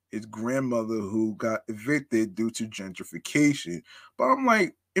to his grandmother who got evicted due to gentrification. But I'm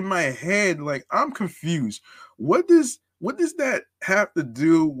like, in my head, like I'm confused. What does that have to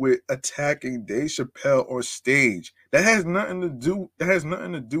do with attacking Dave Chappelle on stage? That has nothing to do. That has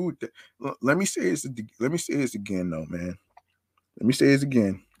nothing to do with that. Let me say this. Let me say this again, though, man. Let me say this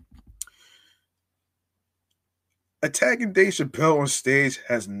again. Attacking Dave Chappelle on stage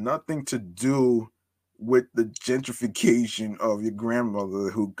has nothing to do with the gentrification of your grandmother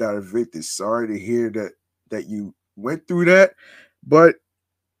who got evicted. Sorry to hear that you went through that, but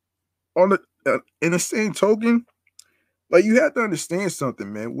on the in the same token, like you have to understand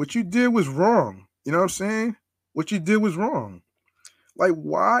something, man. What you did was wrong. You know what I'm saying? What you did was wrong. Like,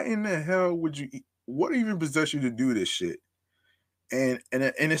 why in the hell would you? What even possessed you to do this shit? And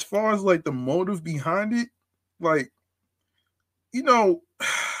as far as like the motive behind it, like you know,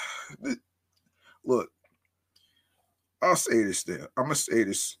 look, I'll say this there. I'm gonna say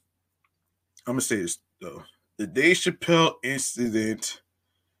this. I'm gonna say this though. The Dave Chappelle incident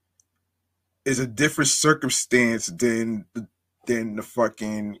is a different circumstance than the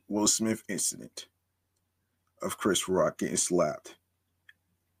fucking Will Smith incident of Chris Rock getting slapped.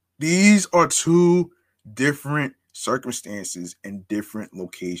 These are two different circumstances and different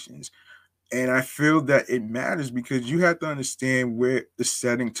locations. And I feel that it matters because you have to understand where the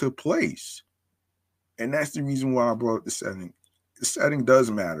setting took place. And that's the reason why I brought up the setting. The setting does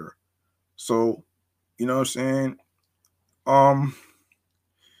matter. So, you know what I'm saying? Um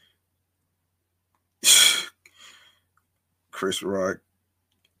Chris Rock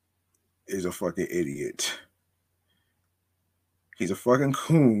is a fucking idiot. He's a fucking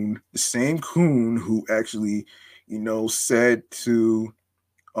coon, the same coon who actually, said to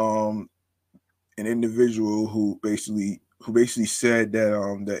um an individual who basically said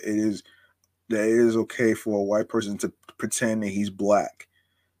that it is okay for a white person to pretend that he's black,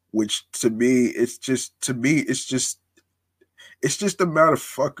 which to me it's just the amount of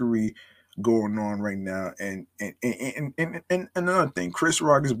fuckery going on right now. And another thing, Chris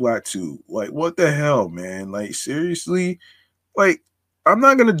Rock is black too. Like, what the hell, man? Like, seriously? Like, I'm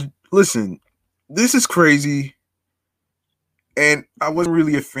not gonna listen. This is crazy. And I wasn't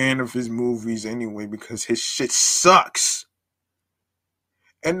really a fan of his movies anyway because his shit sucks.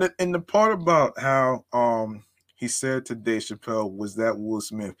 And the part about how he said to Dave Chappelle was that Will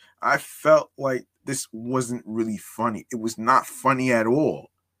Smith, I felt like this wasn't really funny. It was not funny at all.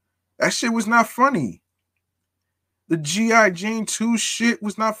 That shit was not funny. The G.I. Jane 2 shit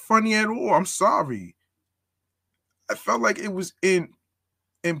was not funny at all. I'm sorry. I felt like it was in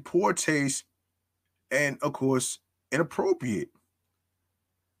poor taste and of course inappropriate.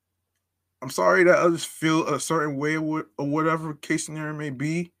 I'm sorry that others feel a certain way or whatever case scenario may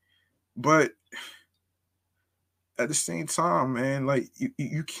be, but at the same time, man, like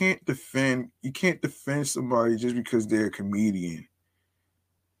you can't defend somebody just because they're a comedian.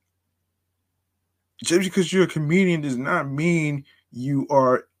 Just because you're a comedian does not mean you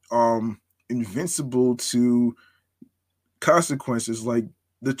are invincible to consequences like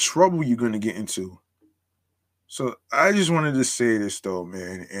the trouble you're gonna get into. So I just wanted to say this though,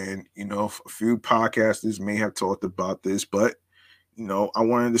 man, and a few podcasters may have talked about this, but I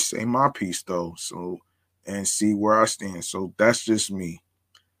wanted to say my piece though, so and see where I stand. So that's just me.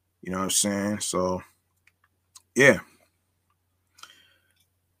 You know what I'm saying? So yeah,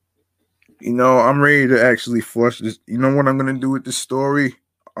 I'm ready to actually flush this. You know what I'm gonna do with this story?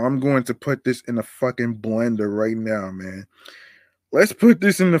 I'm going to put this in a fucking blender right now, man. Let's put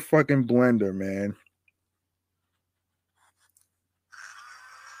this in the fucking blender, man.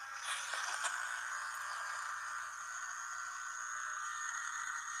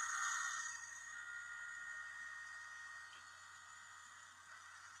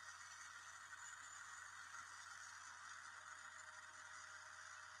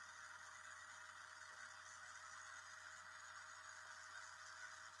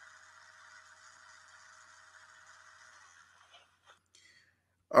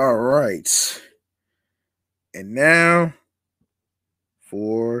 All right. And now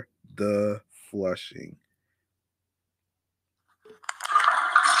for the flushing.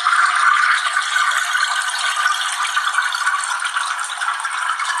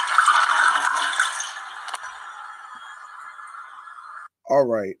 All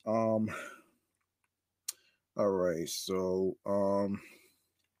right. All right. So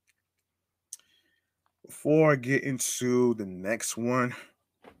before I get into the next one,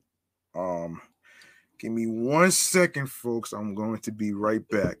 um give me 1 second, folks. I'm going to be right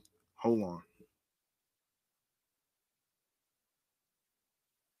back. Hold on.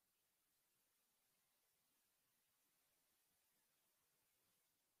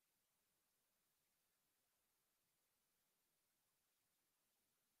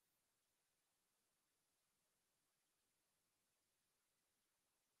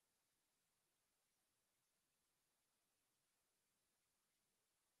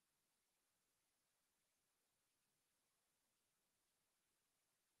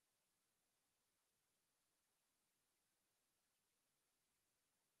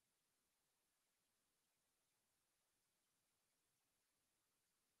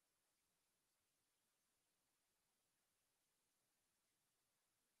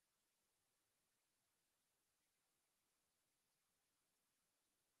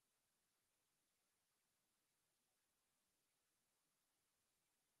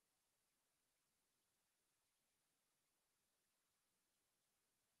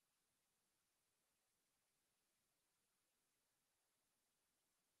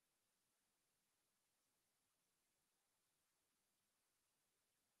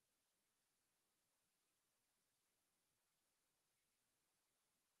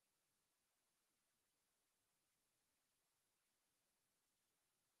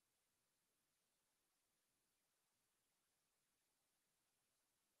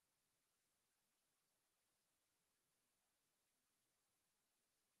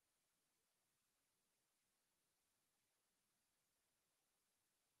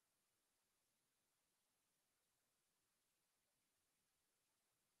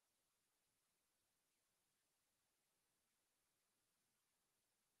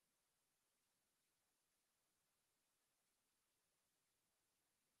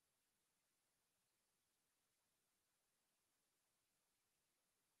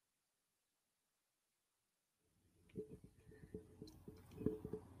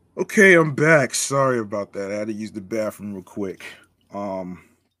 Okay, I'm back. Sorry about that. I had to use the bathroom real quick. Um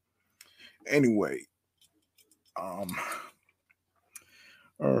anyway, um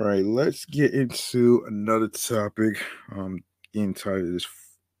all right, let's get into another topic. Getting tired of this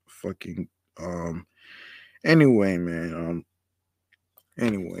fucking anyway, man.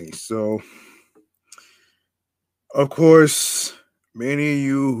 So of course, many of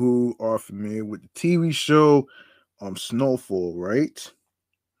you who are familiar with the TV show Snowfall, right?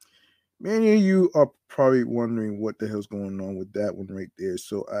 Many of you are probably wondering what the hell's going on with that one right there.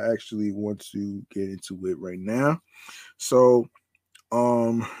 So I actually want to get into it right now. So,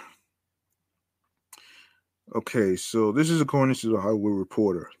 um, okay, so this is according to the Hollywood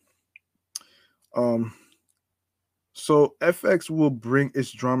Reporter. Um, so FX will bring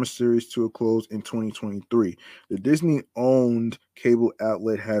its drama series to a close in 2023. The Disney-owned cable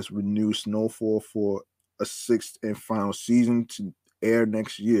outlet has renewed Snowfall for a sixth and final season to air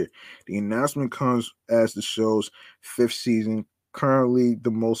next year. The announcement comes as the show's fifth season, currently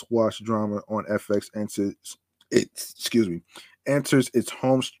the most watched drama on FX, enters its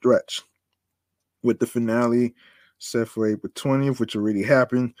home stretch with the finale set for April 20th, which already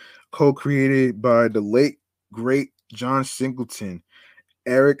happened, co-created by the late great John Singleton,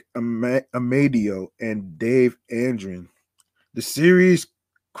 Eric Amadio, and Dave Andron. The series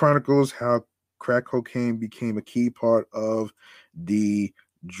chronicles how crack cocaine became a key part of the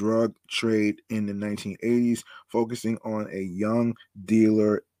drug trade in the 1980s, focusing on a young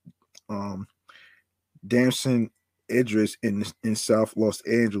dealer, um, Damson Idris in South Los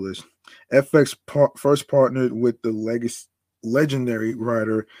Angeles. FX first partnered with the legendary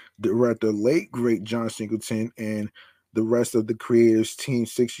writer, director, late great John Singleton, and the rest of the creators team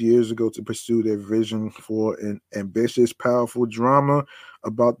 6 years ago to pursue their vision for an ambitious, powerful drama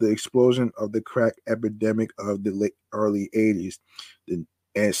about the explosion of the crack epidemic of the early 80s.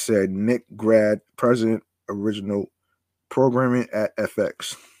 And said Nick Grad, president, original programming at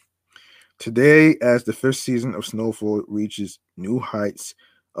FX. Today, as the fifth season of Snowfall reaches new heights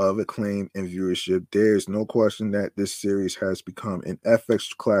of acclaim and viewership, there is no question that this series has become an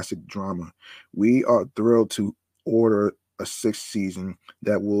FX classic drama. We are thrilled to order a sixth season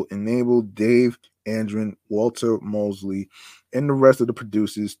that will enable Dave Andron, Walter Mosley, and the rest of the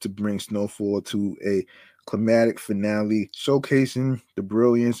producers to bring Snowfall to a climatic finale, showcasing the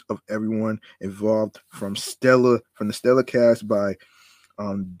brilliance of everyone involved from the stellar cast by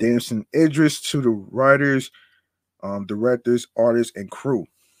Damson Idris to the writers, directors, artists, and crew.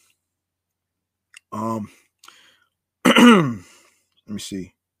 Um, let me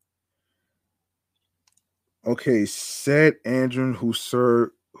see. Okay, said Andrew, who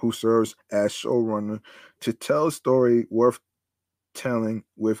serves as showrunner, to tell a story worth telling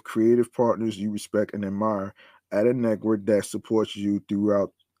with creative partners you respect and admire at a network that supports you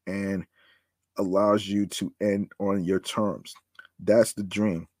throughout and allows you to end on your terms. That's the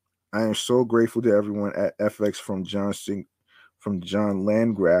dream. I am so grateful to everyone at FX from John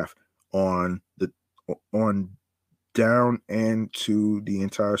Landgraf on the on down and to the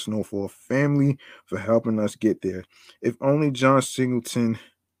entire Snowfall family for helping us get there. If only John Singleton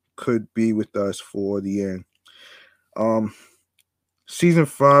could be with us for the end. Um Season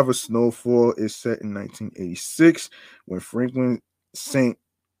 5 of Snowfall is set in 1986 when Franklin Saint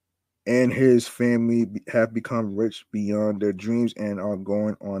and his family have become rich beyond their dreams and are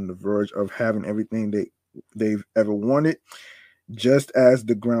going on the verge of having everything they've ever wanted. Just as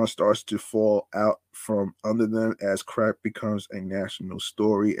the ground starts to fall out from under them as crack becomes a national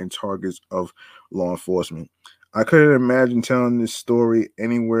story and targets of law enforcement. I couldn't imagine telling this story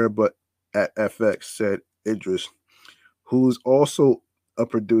anywhere but at FX, said Idris, who's also a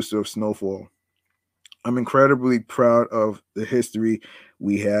producer of Snowfall. I'm incredibly proud of the history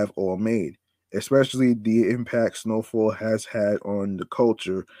we have all made, especially the impact Snowfall has had on the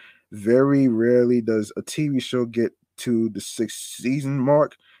culture. Very rarely does a TV show get to the sixth season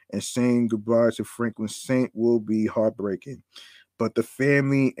mark, and saying goodbye to Franklin Saint will be heartbreaking. But the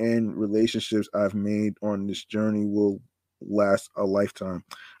family and relationships I've made on this journey will last a lifetime.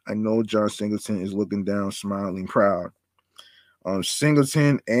 I know John Singleton is looking down, smiling proud.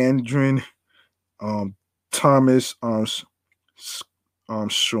 Singleton, Andrin, um, Thomas, Sh- um,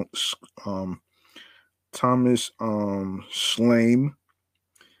 Thomas, Schlame,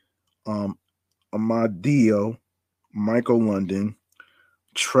 um, Amadio, Michael London,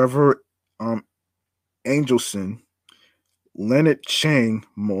 Trevor, Angelson, Leonard Chang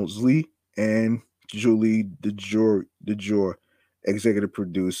Mosley, and Julie DeJour executive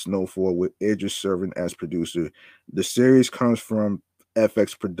produced Snowfall with Idris serving as producer. The series comes from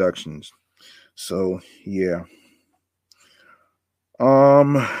FX Productions. So yeah.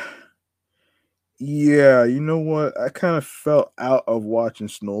 Um, yeah, you know what? I kind of felt out of watching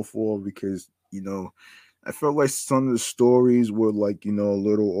Snowfall because, I felt like some of the stories were like, a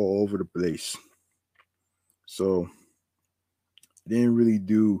little all over the place. So they didn't really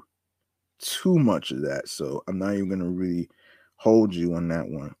do too much of that. So I'm not even gonna really hold you on that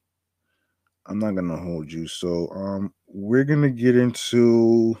one. I'm not gonna hold you. So we're gonna get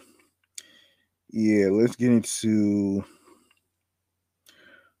into, yeah, let's get into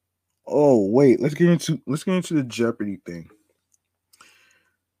the Jeopardy thing.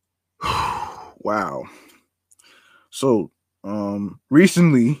 Wow. So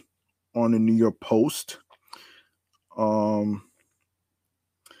recently on the New York Post, um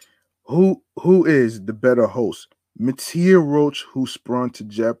who is the better host? Mattia Roach, who sprung to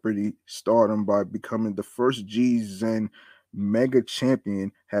Jeopardy stardom by becoming the first G Zen mega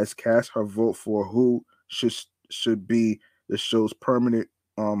champion, has cast her vote for who should be the show's permanent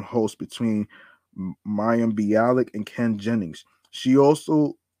host between Mayim Bialik and Ken Jennings. She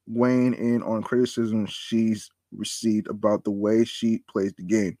also weighing in on criticism she's received about the way she plays the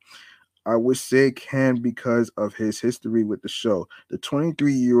game. I would say Ken because of his history with the show. The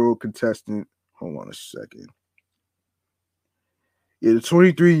 23-year-old contestant, hold on a second. Yeah, the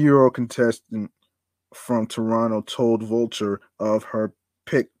 23-year-old contestant from Toronto told Vulture of her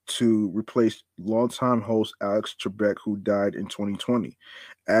pick to replace longtime host Alex Trebek, who died in 2020.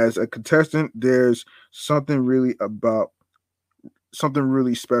 As a contestant, there's something really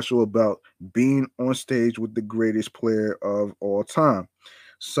special about being on stage with the greatest player of all time.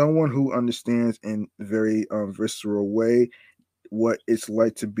 Someone who understands in a very visceral way what it's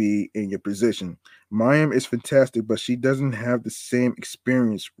like to be in your position. Mayim is fantastic, but she doesn't have the same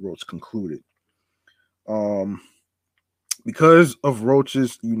experience, Roach concluded. Um, because of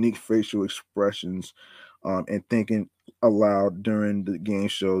Roach's unique facial expressions and thinking aloud during the game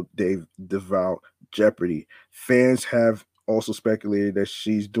show Dave Devout Jeopardy, fans have also speculated that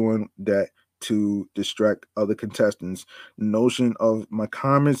she's doing that to distract other contestants. The notion of my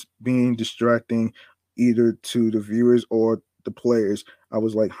comments being distracting either to the viewers or the players, I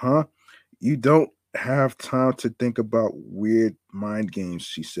was like, huh? You don't have time to think about weird mind games,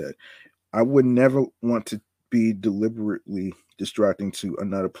 she said. I would never want to be deliberately distracting to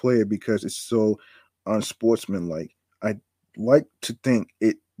another player because it's so unsportsmanlike. I like to think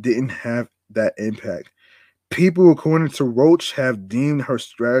it didn't have that impact. People, according to Roach, have deemed her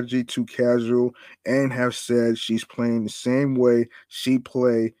strategy too casual and have said she's playing the same way she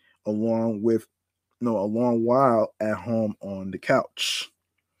played along with no a long while at home on the couch.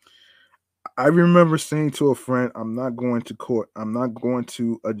 I remember saying to a friend, I'm not going to court. I'm not going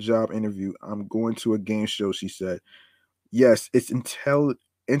to a job interview. I'm going to a game show, she said. Yes, it's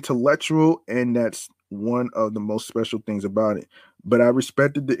intellectual, and that's one of the most special things about it. But I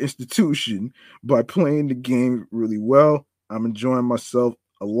respected the institution by playing the game really well. I'm enjoying myself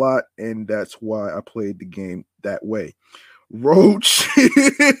a lot, and that's why I played the game that way. Roach.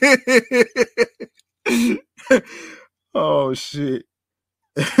 Oh, shit.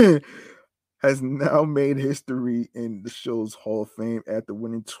 Has now made history in the show's Hall of Fame after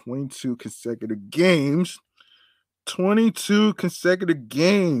winning 22 consecutive games. 22 consecutive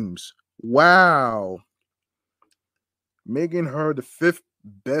games. Wow. Making her the fifth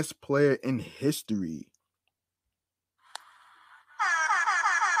best player in history.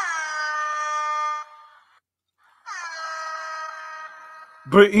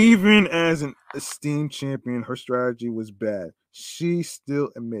 But even as an esteemed champion, her strategy was bad. She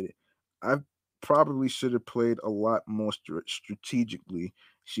still admitted, I probably should have played a lot more strategically,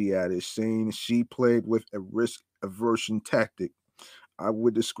 she added, saying she played with a risk aversion tactic. I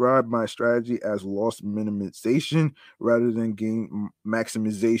would describe my strategy as loss minimization rather than gain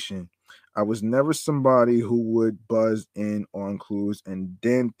maximization. I was never somebody who would buzz in on clues and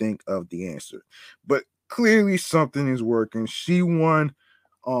then think of the answer. But clearly something is working. She won.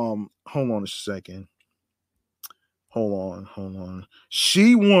 Hold on a second. Hold on.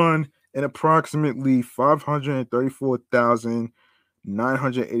 She won an approximately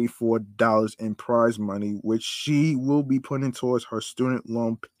 $534,984 in prize money, which she will be putting towards her student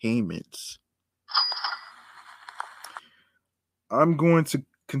loan payments. I'm going to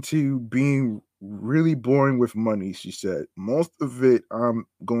continue being really boring with money, she said. Most of it I'm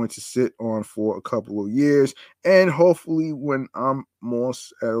going to sit on for a couple of years, and hopefully, when I'm more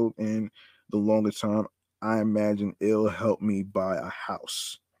settled in the longer term, I imagine it'll help me buy a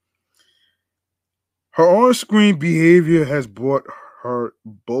house. Her on screen behavior has brought her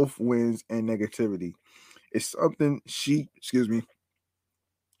both wins and negativity. It's something she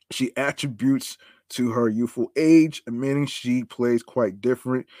attributes to her youthful age, admitting she plays quite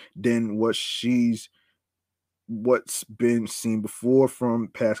different than what's been seen before from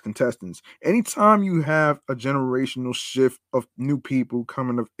past contestants. Anytime you have a generational shift of new people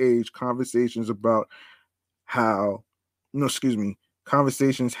coming of age, how, no, excuse me,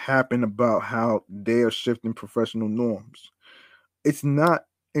 conversations happen about how they are shifting professional norms. It's not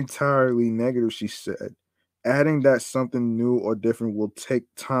entirely negative, she said. Adding that something new or different will take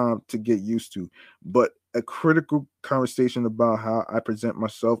time to get used to, but a critical conversation about how I present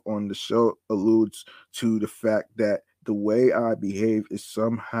myself on the show alludes to the fact that the way I behave is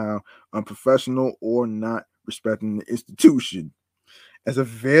somehow unprofessional or not respecting the institution. As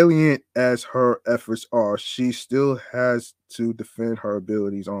valiant as her efforts are, she still has to defend her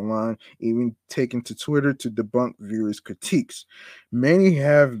abilities online, even taking to Twitter to debunk viewers' critiques. Many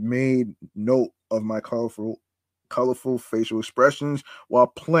have made note of my colorful facial expressions while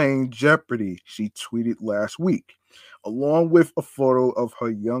playing Jeopardy, she tweeted last week, along with a photo of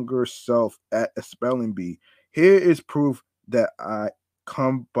her younger self at a spelling bee. Here is proof that I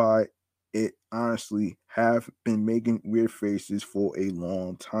come by it honestly have been making weird faces for a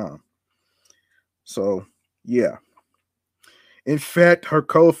long time. So, yeah. In fact, her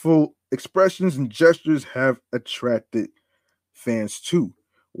colorful expressions and gestures have attracted fans too.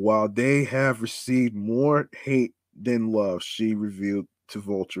 While they have received more hate than love, she revealed to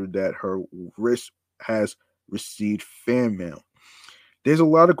Vulture that her wrist has received fan mail. There's a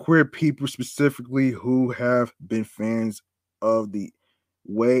lot of queer people specifically who have been fans of the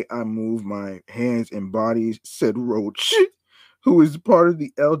way I move my hands and bodies, said Roach, who is part of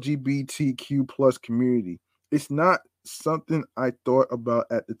the LGBTQ plus community. It's not something I thought about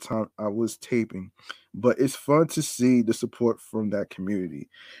at the time I was taping, but it's fun to see the support from that community.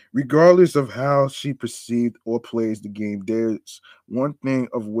 Regardless of how she perceived or plays the game, there's one thing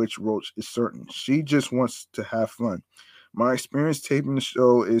of which Roach is certain. She just wants to have fun. My experience taping the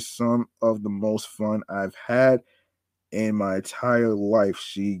show is some of the most fun I've had in my entire life,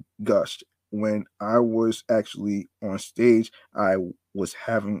 she gushed. When I was actually on stage, I was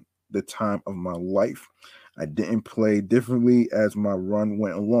having the time of my life. I didn't play differently as my run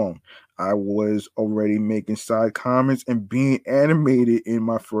went along. I was already making side comments and being animated in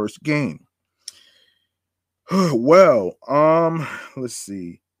my first game. Well, let's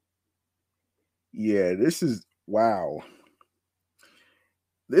see. Yeah, this is wow.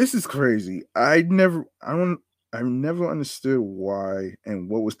 This is crazy. I never understood why and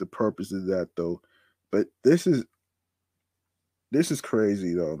what was the purpose of that though. But this is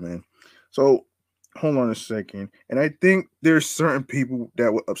crazy though, man. So hold on a second. And I think there's certain people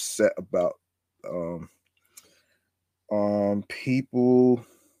that were upset about um people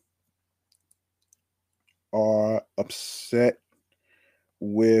are upset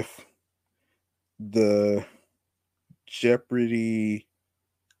with the Jeopardy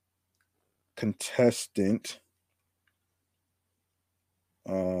contestant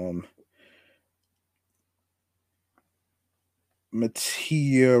um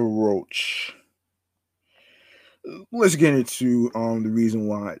Mattia Roach. Let's get into the reason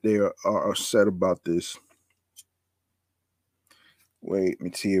why they are upset about this. Wait,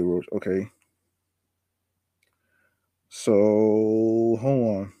 Mattia Roach. Okay. So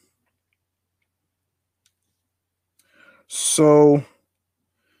hold on. So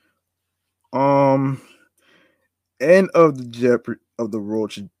um end of the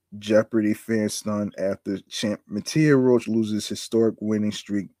Roach Jeopardy fan stunned after champ Mattia Roach loses historic winning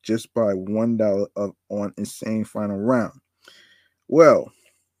streak just by $1 on insane final round. Well,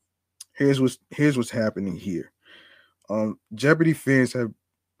 here's what's happening here. Jeopardy fans have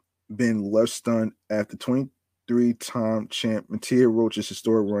been left stunned after 23-time champ Mattia Roach's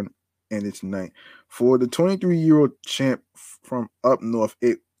historic run ended tonight. For the 23-year-old champ from up north,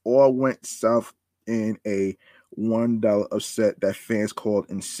 it all went south in a $1 upset that fans called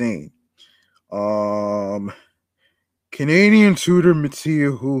insane. Um, Canadian tutor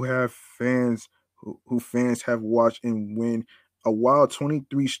Mattia, who fans have watched and win a wild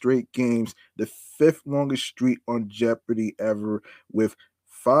 23 straight games, the fifth longest streak on Jeopardy ever, with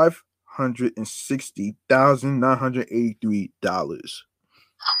 $560,983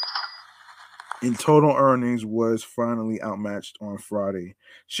 in total earnings, was finally outmatched on Friday.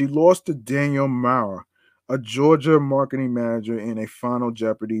 She lost to Daniel Maurer, a Georgia marketing manager, in a final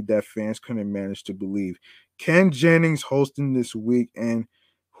Jeopardy that fans couldn't manage to believe. Ken Jennings, hosting this week, and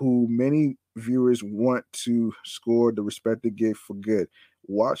who many viewers want to score the respected gift for good,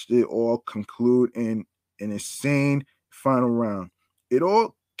 watched it all conclude in an insane final round. It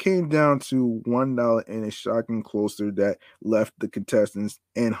all came down to $1 in a shocking closer that left the contestants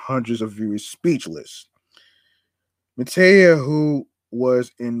and hundreds of viewers speechless. Matea, who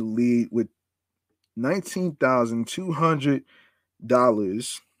was in the lead with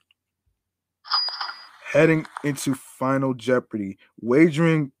 $19,200 heading into Final Jeopardy,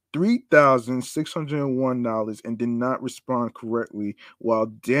 wagering $3,601 and did not respond correctly, while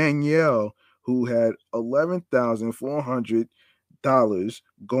Danielle, who had $11,400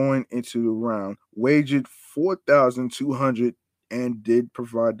 going into the round, wagered $4,200 and did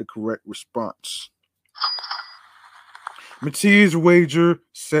provide the correct response. Matea's wager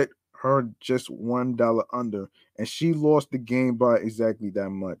set her just $1 under, and she lost the game by exactly that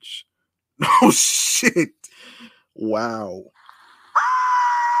much. Oh shit! Wow.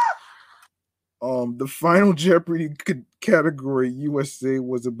 The final Jeopardy category USA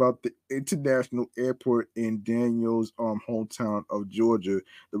was about the international airport in Daniel's hometown of Georgia.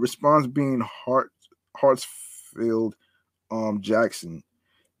 The response being Hartsfield Jackson.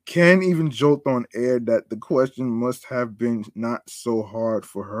 Ken even joked on air that the question must have been not so hard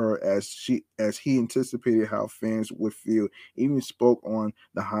for her as he anticipated how fans would feel. Even spoke on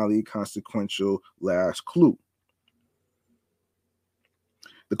the highly consequential last clue.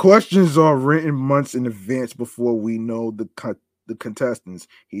 The questions are written months in advance before we know the contestants,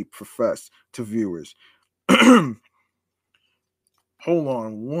 he professed to viewers. Hold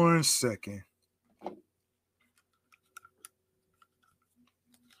on one second.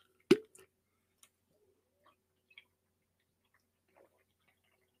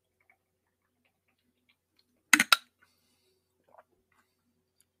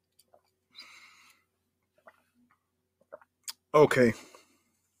 Okay.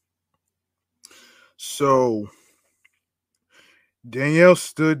 So Danielle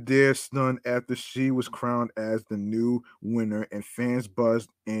stood there stunned after she was crowned as the new winner, and fans buzzed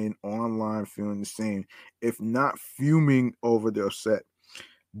in online feeling the same, if not fuming over the upset.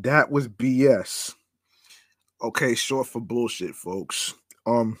 That was BS. Okay, short for bullshit, folks.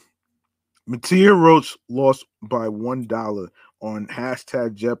 Matea Roach lost by $1 on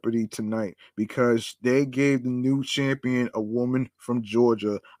hashtag Jeopardy tonight because they gave the new champion, a woman from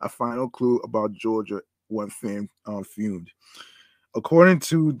Georgia, a final clue about Georgia. One fan fumed. According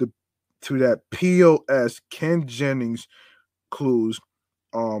to that POS, Ken Jennings clues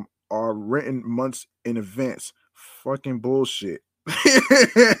are written months in advance. Fucking bullshit.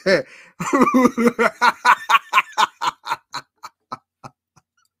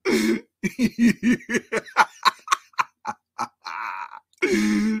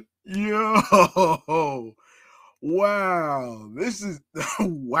 Yo, wow, this is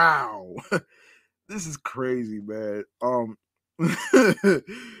wow. This is crazy, man.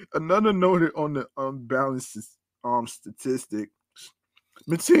 Another noted on the unbalanced statistic.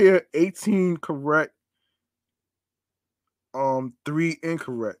 Matea 18 correct, 3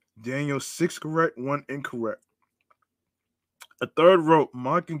 incorrect. Daniel 6 correct, 1 incorrect. A third wrote,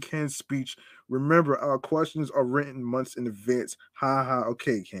 mocking Ken's speech. Remember, our questions are written months in advance. Ha ha.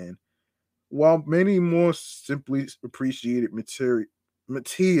 Okay, Ken. While many more simply appreciated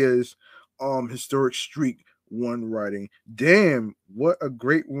Matea's historic streak, one writing, damn, what a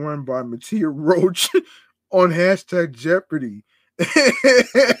great run by Matea Roach on hashtag Jeopardy.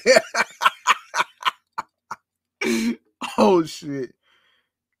 Oh shit.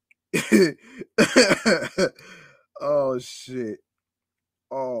 Oh shit.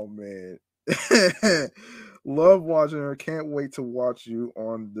 Oh man. Love watching her. Can't wait to watch you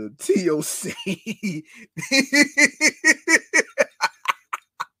on the TOC.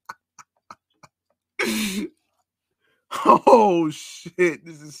 Oh shit.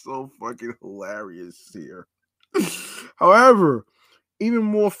 This is so fucking hilarious here. However, even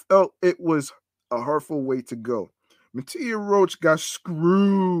more felt it was a hurtful way to go. Matea Roach got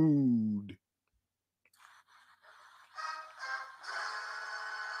screwed.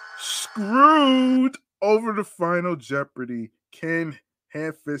 Screwed over the final Jeopardy. Ken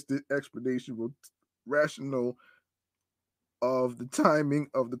hand-fisted explanation rational of the timing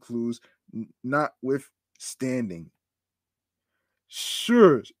of the clues, notwithstanding.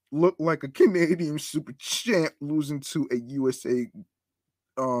 Sure, looked like a Canadian super champ losing to a USA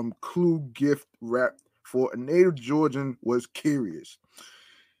clue gift wrap for a native Georgian was curious.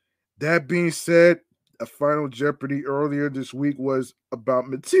 That being said, a final Jeopardy earlier this week was about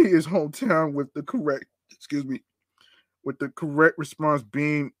Matea's hometown with the correct response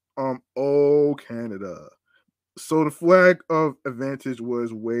being oh Canada. So the flag of advantage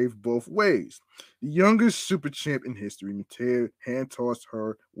was waved both ways. The youngest super champ in history, Matea hand tossed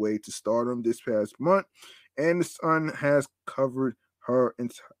her way to stardom this past month, and the sun has covered her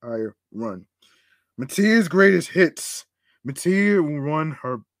entire run. Matea's greatest hits. Matea won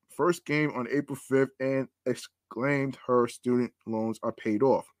her first game on April 5th and exclaimed her student loans are paid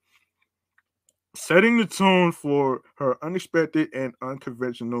off, setting the tone for her unexpected and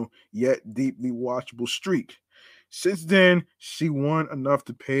unconventional yet deeply watchable streak. Since then, she won enough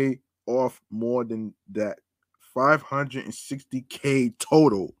to pay off more than that 560K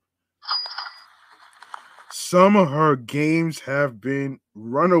total. Some of her games have been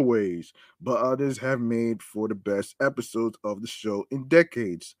runaways, but others have made for the best episodes of the show in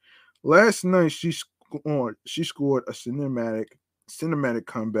decades. Last night she scored a cinematic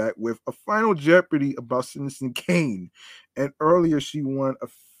comeback with a final Jeopardy about Citizen Kane, and earlier she won a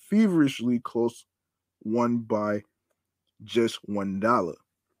feverishly close one by just $1.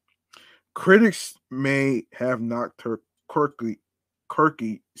 Critics may have knocked her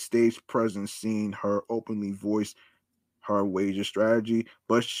quirky stage presence, seeing her openly voice her wager strategy,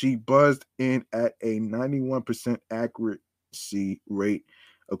 but she buzzed in at a 91% accuracy rate,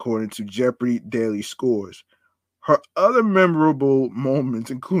 according to Jeopardy Daily Scores. Her other memorable moments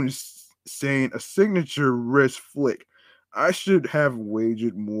included saying a signature wrist flick. I should have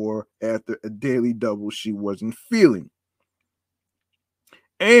wagered more after a daily double she wasn't feeling.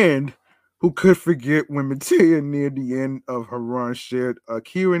 And who could forget when Matea, near the end of her run, shared a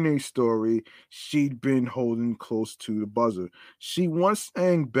Q&A story she'd been holding close to the buzzer. She once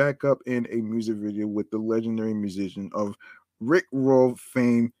sang back up in a music video with the legendary musician of Rick Roll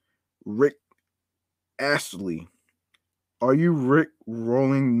fame, Rick Astley. Are you Rick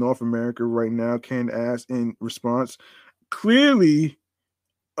rolling North America right now? Ken asked in response. Clearly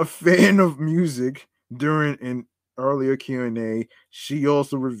a fan of music. During an earlier Q&A, she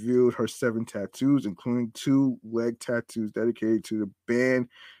also revealed her 7 tattoos, including 2 leg tattoos dedicated to the band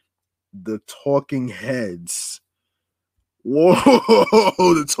The Talking Heads. Whoa,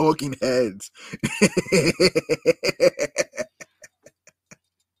 the Talking Heads.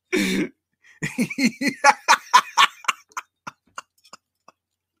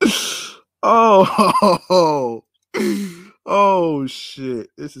 Oh, oh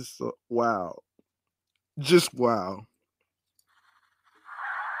shit. This is so wow. Just wow.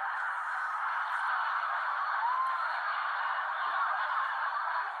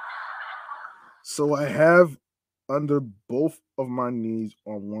 So I have under both of my knees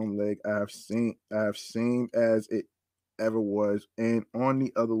on one leg. I have same as it ever was, and on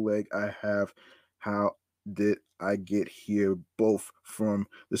the other leg I have how did I get here both from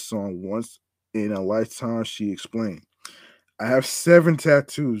the song Once in a Lifetime, she explained. I have 7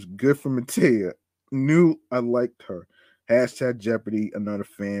 tattoos. Good for Matea. Knew I liked her. Hashtag Jeopardy, another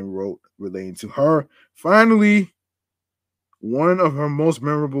fan wrote relating to her. Finally, one of her most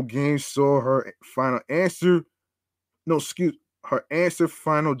memorable games saw her final answer. No, excuse her answer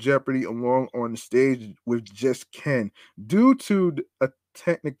final Jeopardy along on the stage with just Ken. Due to a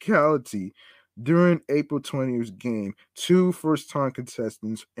technicality during April 20th game, 2 first-time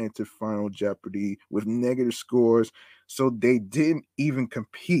contestants entered Final Jeopardy with negative scores, so they didn't even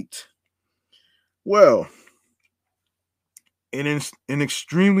compete. Well, in an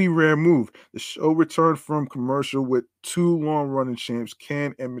extremely rare move, the show returned from commercial with 2 long-running champs,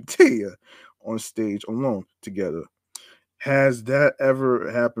 Ken and Matea, on stage alone together. Has that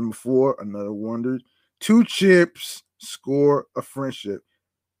ever happened before? Another wondered. 2 chips score a friendship.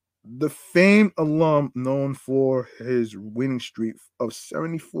 The famed alum, known for his winning streak of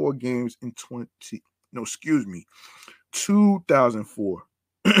 74 games in 2004,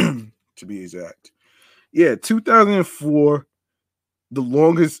 to be exact. Yeah, 2004, the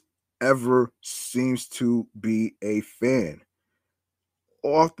longest ever seems to be a fan.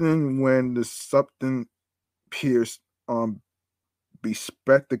 Often when the something Pierce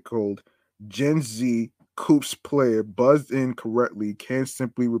bespectacled Gen Z Coops player buzzed in correctly, Ken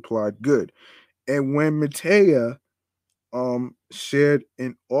simply replied, good. And when Matea shared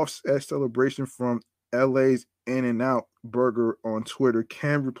an offset celebration from LA's In and Out Burger on Twitter,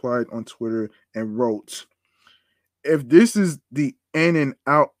 Ken replied on Twitter and wrote, if this is the In and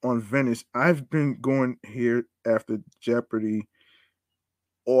Out on Venice, I've been going here after Jeopardy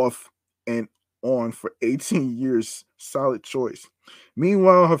off and on for 18 years. Solid choice.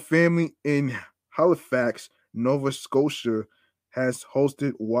 Meanwhile, her family in Halifax, Nova Scotia, has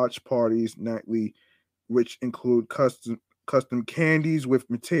hosted watch parties nightly, which include custom candies with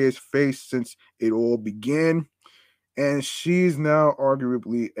Matea's face since it all began. And she's now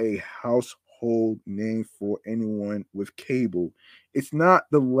arguably a household name for anyone with cable. It's not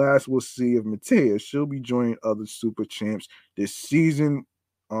the last we'll see of Matea. She'll be joining other super champs this season.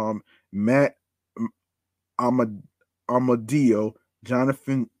 Matt Amad- Amadio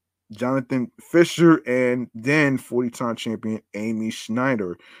Jonathan Jonathan Fisher, and then 40-time champion Amy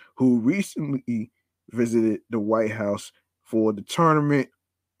Schneider, who recently visited the White House for the Tournament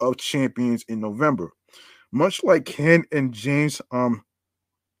of Champions in November. Much like Ken and James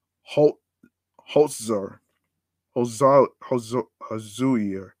Holt, Holzer,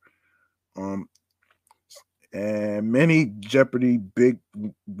 Hozuier, um, and many Jeopardy big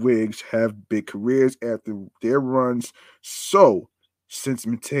wigs have big careers after their runs. So, since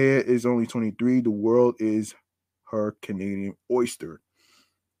Matea is only 23, the world is her Canadian oyster.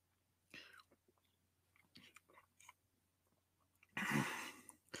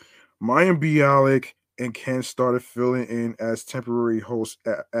 Mayim Bialik and Ken started filling in as temporary hosts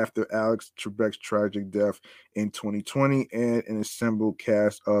after Alex Trebek's tragic death in 2020, and an assembled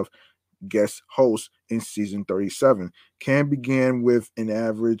cast of guest hosts in season 37. Can began with an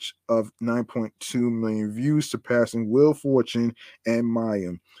average of 9.2 million views, surpassing Will Fortune and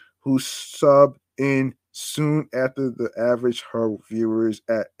Mayim, who subbed in soon after the average her viewers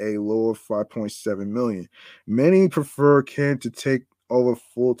at a low of 5.7 million. Many prefer Ken to take over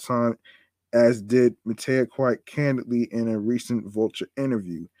full time, as did Matea quite candidly in a recent Vulture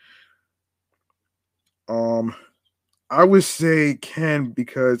interview. Um, I would say Ken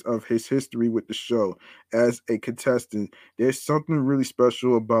because of his history with the show as a contestant. There's something really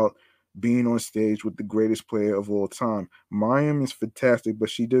special about being on stage with the greatest player of all time. Mayim is fantastic, but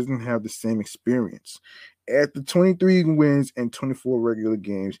she doesn't have the same experience. After 23 wins and 24 regular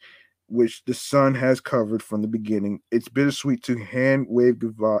games, which the Sun has covered from the beginning, it's bittersweet to hand wave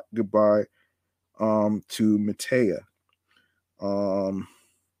goodbye to Matea. Um,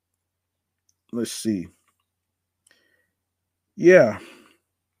 let's see. Yeah,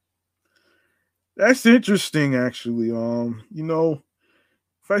 that's interesting actually.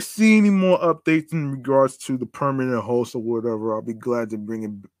 If I see any more updates in regards to the permanent host or whatever, I'll be glad to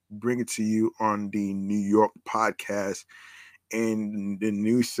bring it to you on the New York podcast and the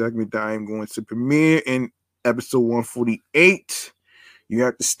new segment that I am going to premiere in episode 148. You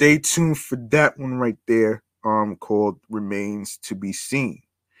have to stay tuned for that one right there, called Remains to Be Seen.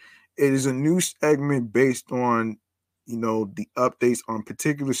 It is a new segment based on, the updates on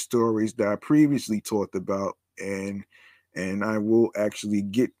particular stories that I previously talked about, and I will actually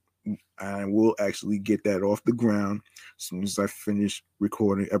get that off the ground as soon as I finish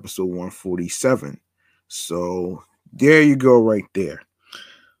recording episode 147. So there you go, right there.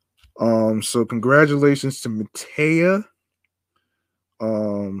 So congratulations to Matea.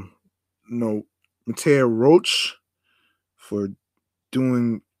 Um, no, Matea Roach for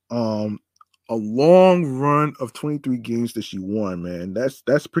doing a long run of 23 games that she won, man.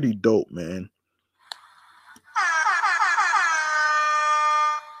 That's pretty dope, man.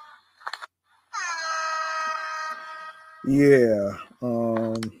 Yeah.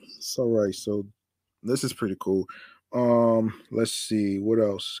 It's all right. So this is pretty cool. Let's see what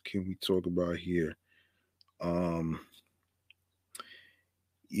else can we talk about here. Um,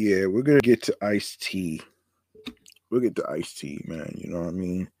 yeah, we're gonna get to Ice T. We'll get to Ice T, man. You know what I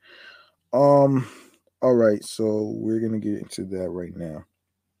mean? Um, all right, so we're gonna get into that right now.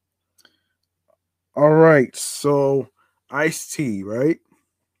 All right, so Ice T, right?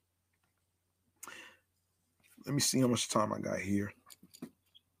 Let me see how much time I got here.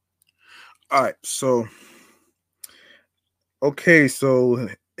 All right, so so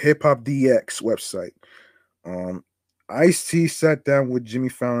Hip Hop DX website. Um, Ice T sat down with Jimmy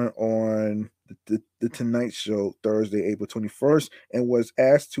Fallon on the Tonight Show Thursday, April 21st, and was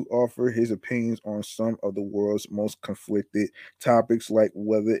asked to offer his opinions on some of the world's most conflicted topics, like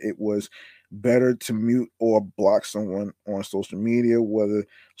whether it was better to mute or block someone on social media, whether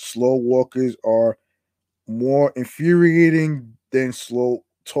slow walkers are more infuriating than slow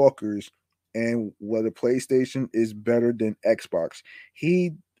talkers, and whether PlayStation is better than Xbox.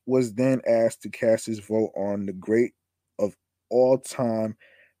 He was then asked to cast his vote on the great of all time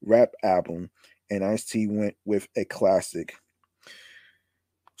rap album, and Ice T went with a classic.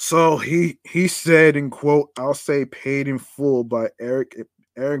 So he said in quote, "I'll say Paid in Full" by Eric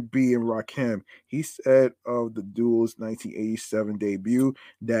B and Rakim. He said of the duo's 1987 debut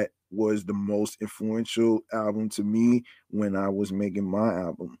that was the most influential album to me when I was making my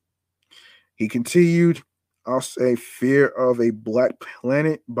album. He continued, "I'll say Fear of a Black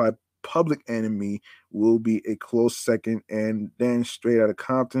Planet by Public Enemy will be a close second, and then Straight Outta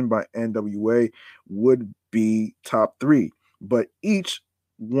Compton by NWA would be top three. But each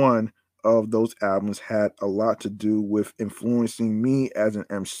one of those albums had a lot to do with influencing me as an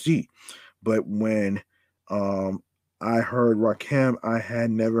MC. But when I heard Rakim, I had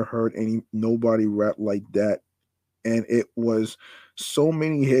never heard nobody rap like that and it was so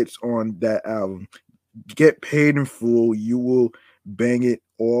many hits on that album. Get Paid in Full, You Will Bang It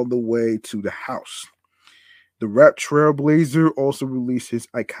All the Way to the House. The rap trailblazer also released his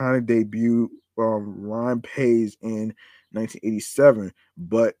iconic debut, Rhyme Pays, in 1987,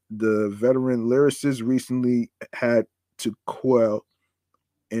 but the veteran lyricist recently had to quell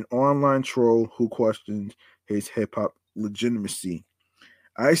an online troll who questioned his hip hop legitimacy.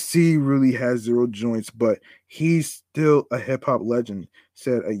 IC really has zero joints, but he's still a hip hop legend,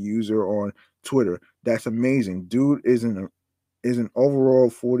 said a user on Twitter. That's amazing. Dude is an overall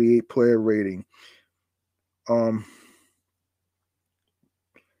 48 player rating. Um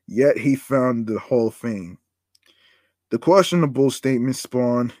Yet he found the Hall of Fame. The questionable statement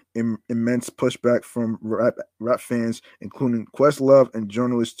spawned immense pushback from rap fans, including Questlove and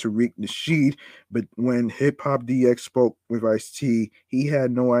journalist Tariq Nasheed. But when Hip Hop DX spoke with Ice T, he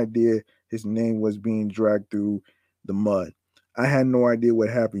had no idea his name was being dragged through the mud. I had no idea what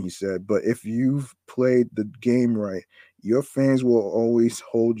happened, he said. But if you've played the game right, your fans will always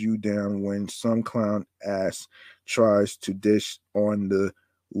hold you down when some clown ass tries to dish on the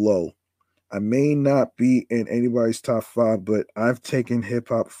low. I may not be in anybody's top five, but I've taken hip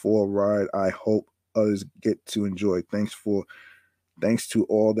hop for a ride. I hope others get to enjoy. Thanks to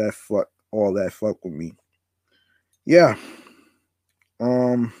all that fuck with me. Yeah.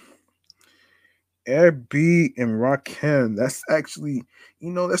 Um Air B and Rakim. That's actually,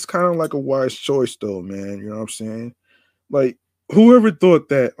 that's kind of like a wise choice though, man. You know what I'm saying? Like whoever thought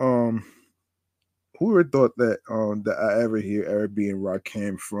that that I ever hear Eric B and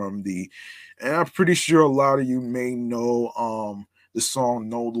Rakim from and I'm pretty sure a lot of you may know the song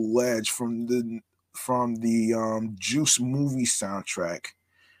 "Know the Ledge" from the Juice movie soundtrack.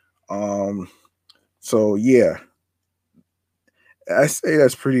 Um, so yeah, I say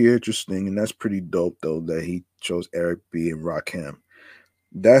that's pretty interesting and that's pretty dope though that he chose Eric B and Rakim.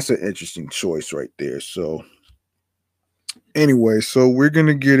 That's an interesting choice right there. So anyway, so we're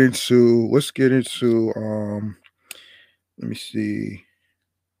gonna let's get into let me see.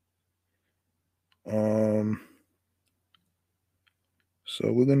 Um,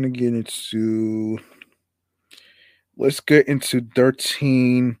 so we're gonna get into let's get into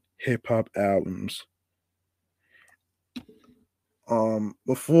 13 hip hop albums.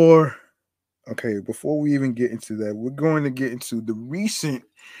 Before before we even get into that, we're going to get into the recent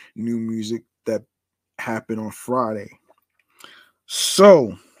new music that happened on Friday.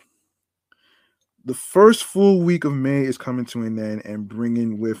 So the first full week of May is coming to an end and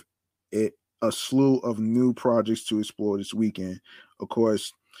bringing with it a slew of new projects to explore this weekend. Of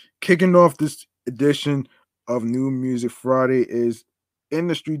course, kicking off this edition of New Music Friday is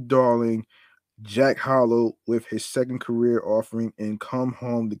industry darling Jack Harlow with his second career offering in Come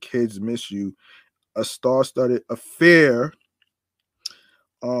Home, The Kids Miss You, a star-studded affair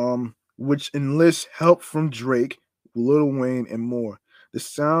which enlists help from Drake, Lil Wayne, and more. The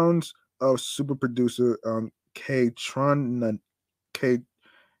sounds of super producer K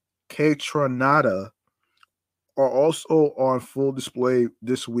Tronada are also on full display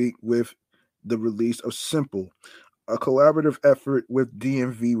this week with the release of Simple, a collaborative effort with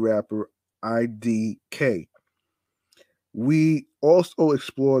DMV rapper IDK. We also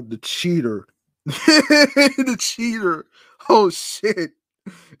explored the cheater. The cheater. Oh shit.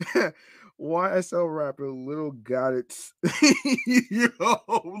 YSL rapper Little Got It.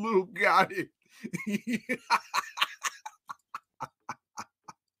 Yo, Little Got It.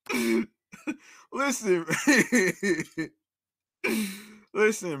 Listen,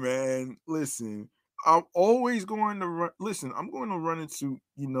 listen, man. Listen. I'm always going to run. Listen, I'm going to run into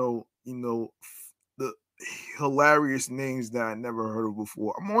the hilarious names that I never heard of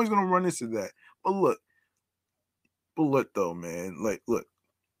before. I'm always going to run into that. But look though, man. Like, look.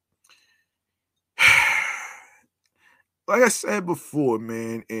 Like I said before,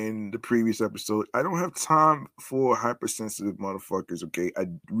 man, in the previous episode, I don't have time for hypersensitive motherfuckers. Okay, I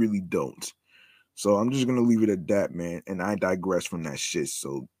really don't. So I'm just gonna leave it at that, man. And I digress from that shit.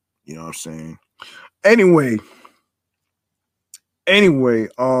 So you know what I'm saying. Anyway,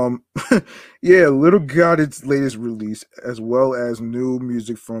 yeah, Little got its latest release, as well as new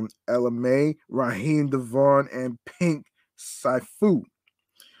music from LMA, Raheem Devon, and Pink Saifu.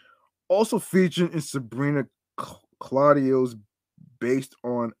 Also featured in Sabrina Claudio's Based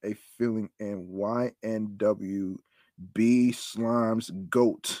on a Feeling and YNW B Slime's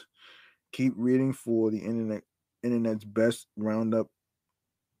Goat. Keep reading for the internet's best roundup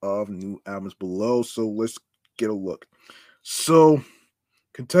of new albums below. So let's get a look. So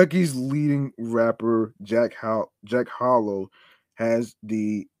Kentucky's leading rapper Jack Harlow has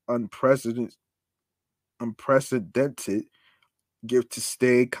the unprecedented unprecedented gift to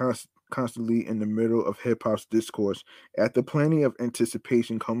stay constantly in the middle of hip hop's discourse. After plenty of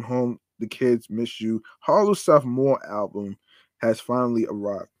anticipation, Come Home, The Kids Miss You, Harlow's sophomore album has finally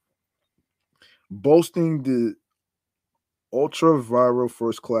arrived, boasting the ultra viral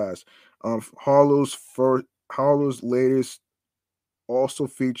first class. Harlow's latest also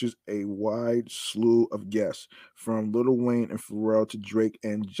features a wide slew of guests, from Lil Wayne and Pharrell to Drake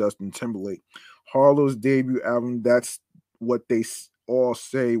and Justin Timberlake. Harlow's debut album, that's what they all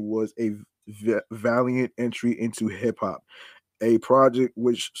say, was a valiant entry into hip hop, a project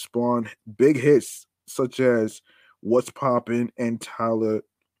which spawned big hits such as What's Poppin' and Tyler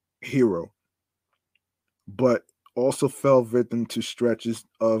Hero, but also fell victim to stretches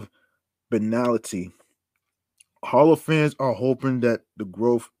of banality. Harlow fans are hoping that the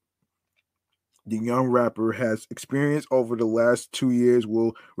growth the young rapper has experienced over the last 2 years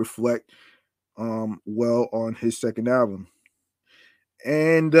will reflect well on his second album.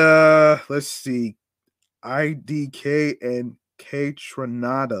 And let's see, IDK and K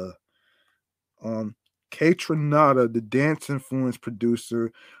Tronada. K Tronada, the dance influence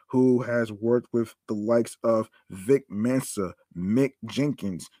producer who has worked with the likes of Vic Mensa, Mick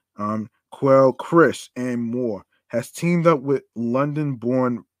Jenkins, Quell Chris, and more, has teamed up with London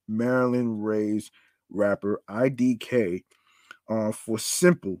born Maryland raised rapper IDK for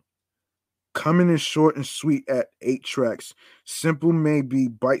Simple. Coming in short and sweet at 8 tracks, Simple may be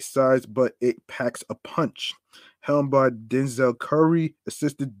bite sized, but it packs a punch. Helmed by Denzel Curry,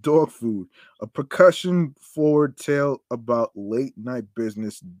 assisted Dog Food, a percussion forward tale about late night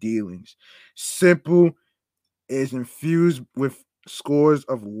business dealings. Simple is infused with scores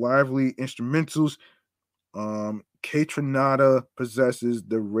of lively instrumentals. K Tronada possesses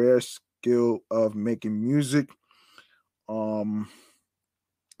the rare skill of making music. Um,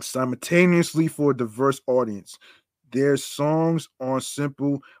 Simultaneously for a diverse audience. There's songs on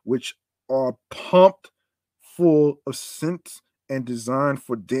Simple which are pumped full of synths and designed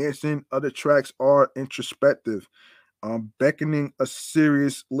for dancing. Other tracks are introspective, beckoning a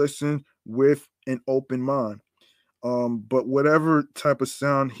serious listen with an open mind. But whatever type of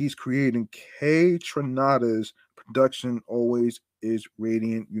sound he's creating, K Tronada's production always is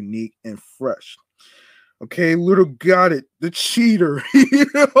radiant, unique, and fresh. Okay, Little Got It, the cheater.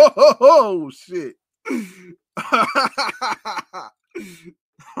 Oh shit.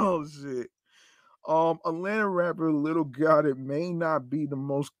 Oh shit. Atlanta rapper Little Got It may not be the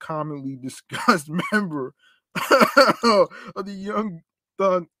most commonly discussed member of the Young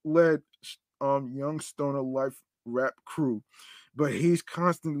Thug led Young Stoner Life rap crew, but he's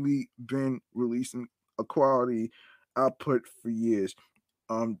constantly been releasing a quality output for years.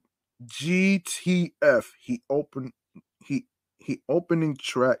 Um, GTF. He he opening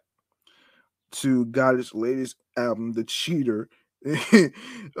track to Goddard's latest album, The Cheater,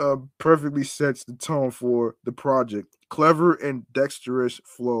 perfectly sets the tone for the project. Clever and dexterous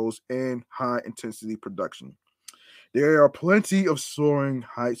flows and high intensity production. There are plenty of soaring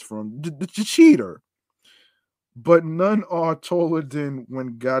heights from the Cheater, but none are taller than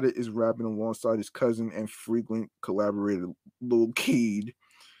when Goddard is rapping alongside his cousin and frequent collaborator Lil Keed,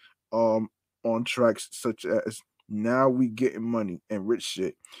 um, on tracks such as Now We Getting Money and Rich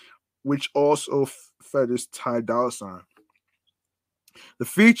Shit, which also feathers Ty Dolla Sign. The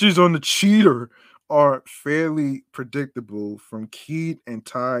features on the Cheater are fairly predictable, from Keed and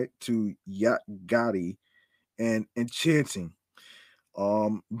Ty to Yacht Gotti and Enchanting.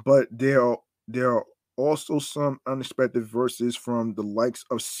 But there are also some unexpected verses from the likes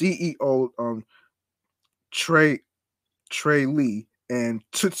of CEO Trey Trey Lee and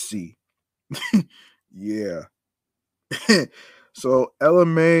Tootsie. Yeah. So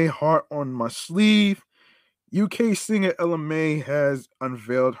LMA, Heart on My Sleeve. UK singer LMA has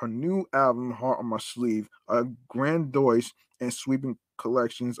unveiled her new album, Heart on My Sleeve, a grandiose and sweeping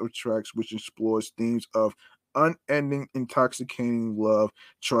collections of tracks which explores themes of unending, intoxicating love,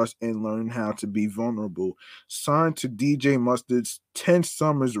 trust, and learning how to be vulnerable. Signed to DJ Mustard's 10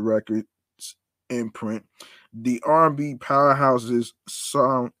 Summers Records imprint, the R&B powerhouse's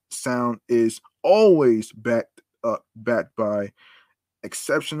sound is always backed by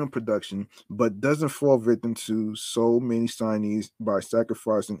exceptional production, but doesn't fall victim to so many signees by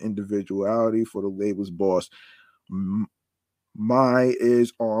sacrificing individuality for the label's boss. Mai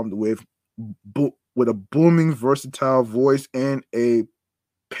is armed with a booming, versatile voice and a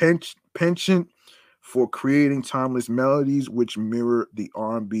penchant for creating timeless melodies which mirror the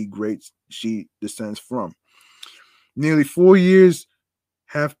R&B greats she descends from. Nearly 4 years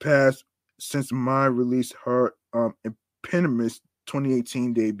have passed since Mai released her eponymous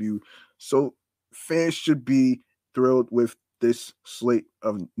 2018 debut. So fans should be thrilled with this slate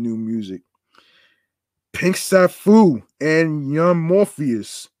of new music. Pink Safu and Young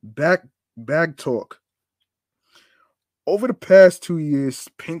Morpheus bag talk. Over the past 2 years,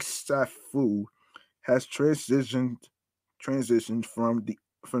 Pink Safu has transitioned from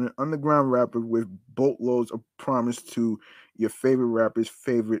an underground rapper with boatloads of promise to your favorite rapper's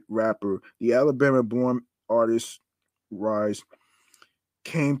favorite rapper. The Alabama-born artist rise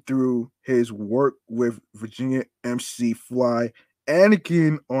came through his work with Virginia MC Fly,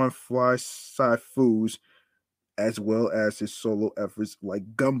 Anakin on Fly Sci-Foods, as well as his solo efforts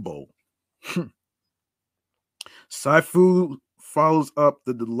like Gumbo. Sci-Fu follows up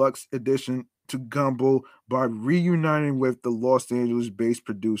the deluxe edition to Gumbo by reuniting with the Los Angeles-based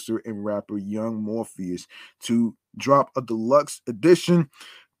producer and rapper Young Morpheus to drop a deluxe edition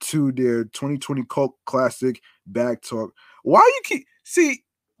to their 2020 cult classic Bag Talk. Why you keep see?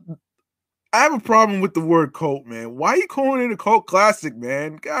 I have a problem with the word cult, man. Why you calling it a cult classic,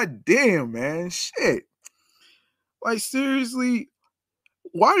 man? God damn, man. Shit. Like, seriously,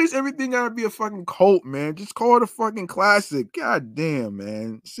 why does everything gotta be a fucking cult, man? Just call it a fucking classic. God damn,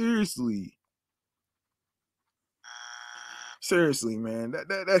 man. Seriously. Seriously, man.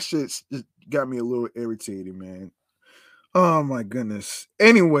 That shit just got me a little irritated, man. Oh my goodness.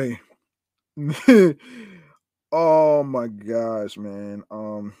 Anyway. Oh my gosh, man.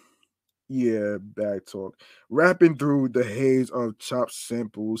 Yeah, back talk. Rapping through the haze of chopped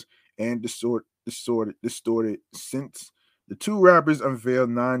samples and distorted synths, the two rappers unveiled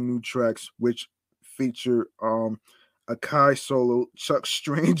 9 new tracks, which feature Akai solo, Chuck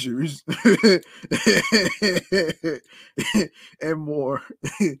Strangers, and more.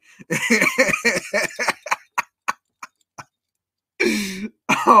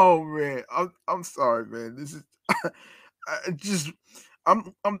 Oh man, I'm sorry, man. This is I just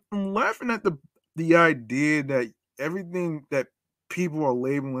I'm laughing at the idea that everything that people are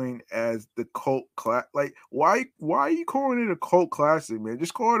labeling as the cult class, like why are you calling it a cult classic, man?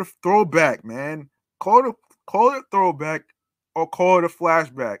 Just call it a throwback, man. Call it a throwback or call it a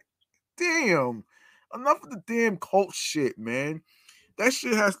flashback. Damn, enough of the damn cult shit, man. That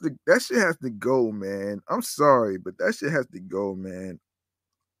shit has to go, man. I'm sorry, but that shit has to go, man.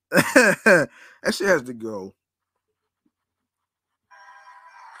 That shit has to go.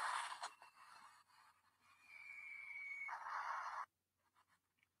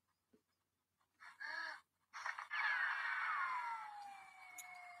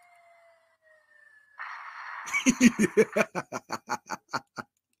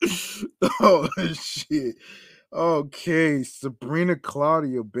 Oh shit. Okay, Sabrina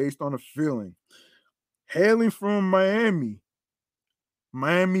Claudio, based on a feeling. Hailing from Miami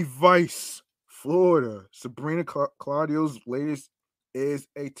Vice, Florida. Sabrina Claudio's latest is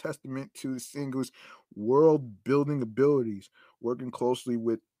a testament to the single's world building abilities, working closely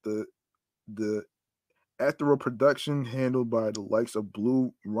with the ethereal production handled by the likes of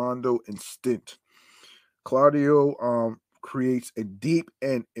Blue, Rondo, and Stint. Claudio creates a deep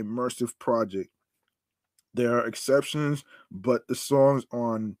and immersive project. There are exceptions, but the songs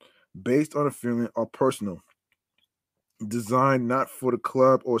on based on a feeling are personal, designed not for the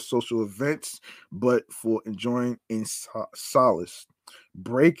club or social events, but for enjoying in solace,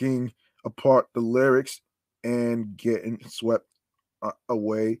 breaking apart the lyrics and getting swept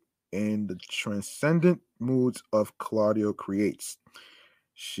away in the transcendent moods of Claudio creates.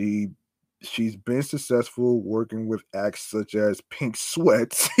 She she's been successful working with acts such as Pink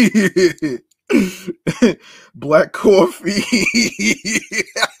Sweats, Black Coffee.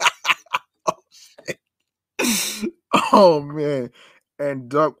 Oh man, and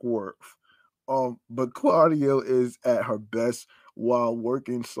Duckworth. But Claudio is at her best while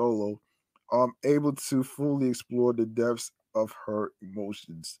working solo, able to fully explore the depths of her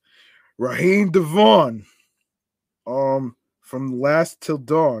emotions. Raheem Devon, from Last Till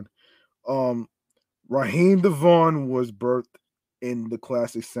Dawn. Um, Raheem Devon was birthed in the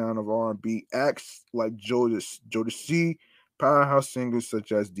classic sound of R&B acts like Jodeci, powerhouse singers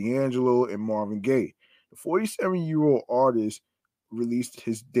such as D'Angelo and Marvin Gaye. The 47-year-old artist released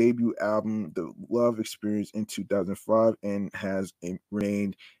his debut album, The Love Experience, in 2005 and has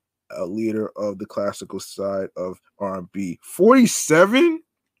remained a leader of the classical side of R&B. 47?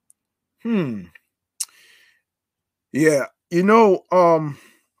 Hmm. Yeah. You know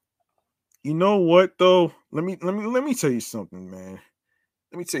what though? Let me tell you something, man.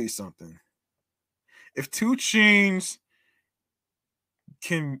 Let me tell you something. If Two Chains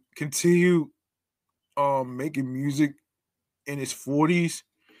can continue making music in his 40s,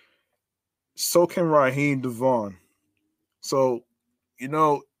 so can Raheem Devon. So, you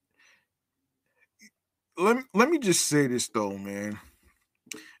know, let me just say this though, man.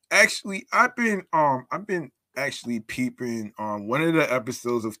 Actually, I've been actually peeping on one of the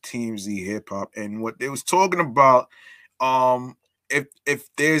episodes of Team Z Hip Hop, and what they was talking about, um, if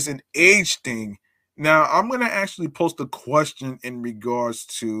there's an age thing. Now, I'm gonna actually post a question in regards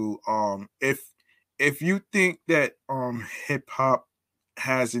to if you think that hip hop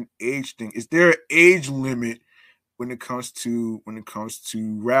has an age thing. Is there an age limit when it comes to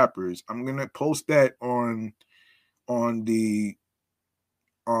rappers? I'm gonna post that on the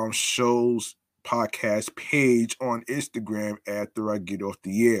show's podcast page on Instagram after I get off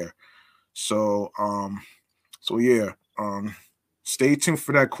the air. So so yeah, stay tuned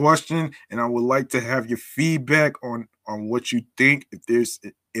for that question, and I would like to have your feedback on what you think,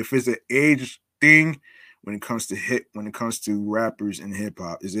 if it's an age thing when it comes to rappers and hip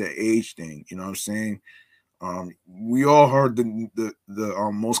hop. Is it an age thing? You know what I'm saying? We all heard the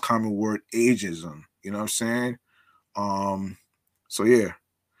most common word, ageism. You know what I'm saying? Um, so yeah,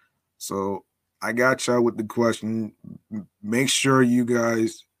 so I got y'all with the question. Make sure you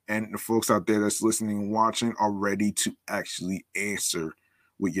guys and the folks out there that's listening and watching are ready to actually answer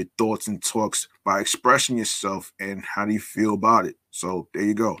with your thoughts and talks by expressing yourself and how do you feel about it. So there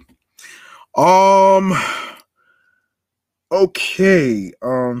you go. Um okay.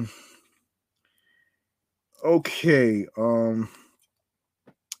 Okay. All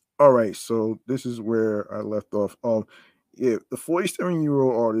right, so this is where I left off. Yeah, the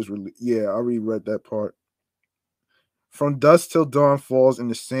 47-year-old artist yeah, I already read that part. From Dusk Till Dawn falls in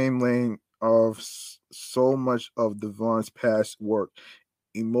the same lane of so much of Devon's past work,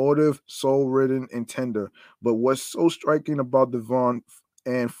 emotive, soul ridden, and tender. But what's so striking about Devon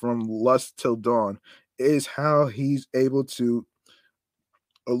and From Lust Till Dawn is how he's able to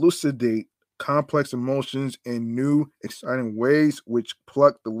elucidate complex emotions in new, exciting ways, which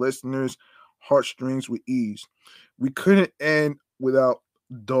pluck the listener's heartstrings with ease. We couldn't end without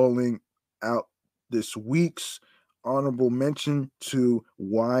doling out this week's honorable mention to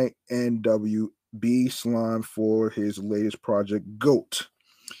YNWB Slime for his latest project, Goat.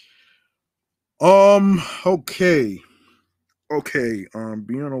 Okay. Okay.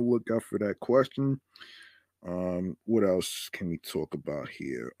 Be on the lookout for that question. What else can we talk about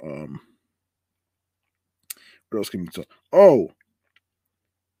here? What else can we talk? Oh,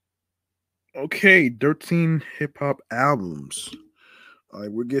 okay. 13 hip hop albums. All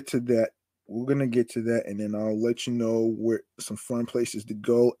right, we'll get to that. We're gonna get to that, and then I'll let you know where some fun places to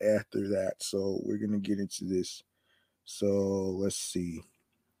go after that. So we're gonna get into this. So let's see.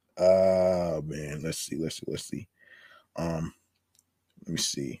 Man, let's see. Um, let me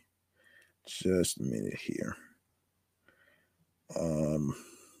see. Just a minute here. Um,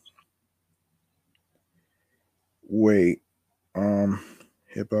 wait. Um,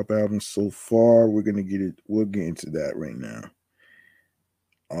 hip hop albums so far. We're gonna get it. We'll get into that right now.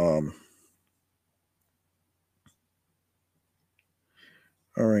 Um,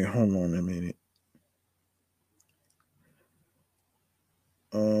 all right, hold on a minute.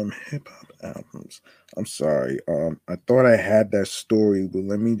 Hip hop albums. I'm sorry. I thought I had that story, but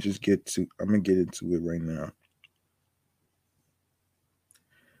let me just get to. I'm gonna get into it right now.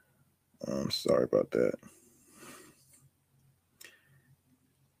 Sorry about that.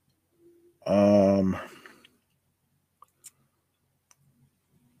 Um,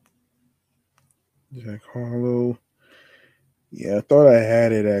 Jack Harlow. Yeah, I thought I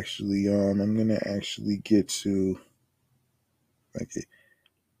had it actually. I'm gonna actually get to like it.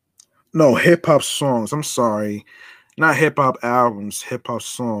 No, hip hop songs. I'm sorry, not hip hop albums. Hip hop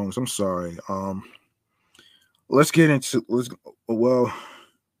songs. I'm sorry. Let's get into. Let's. Well,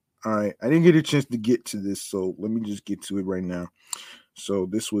 all right. I didn't get a chance to get to this, so let me just get to it right now. So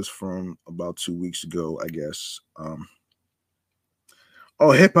this was from about 2 weeks ago, I guess.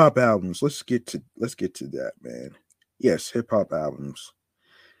 Oh, hip hop albums. Let's get to that, man. Yes, hip hop albums.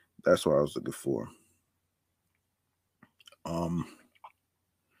 That's what I was looking for. Um,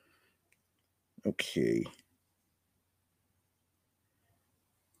 okay.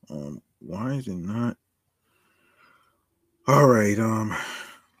 Why is it not? All right.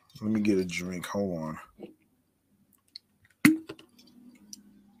 Let me get a drink. Hold on.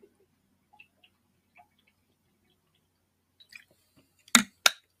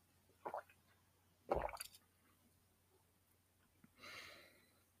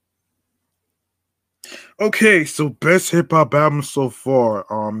 Okay, so best hip hop album so far.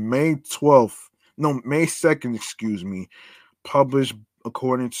 May 12th. No, May 2nd, excuse me. Published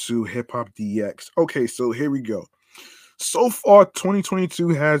according to Hip Hop DX. Okay, so here we go. So far, 2022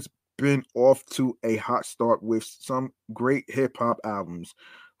 has been off to a hot start with some great hip hop albums.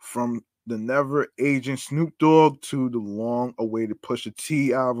 From the never aging Snoop Dogg to the long awaited Pusha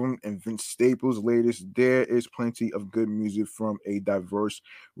T album and Vince Staples' latest, there is plenty of good music from a diverse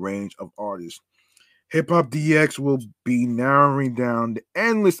range of artists. Hip Hop DX will be narrowing down the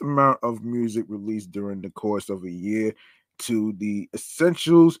endless amount of music released during the course of a year to the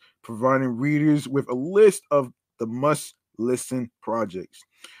essentials, providing readers with a list of the must listen projects.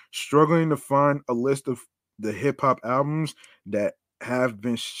 Struggling to find a list of the hip hop albums that have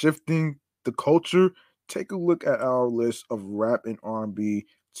been shifting the culture, take a look at our list of rap and R&B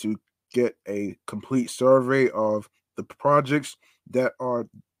to get a complete survey of the projects that are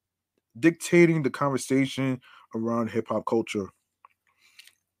dictating the conversation around hip hop culture.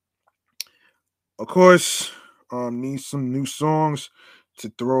 Of course, need some new songs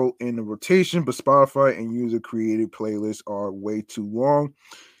to throw in the rotation, but Spotify and user created playlists are way too long.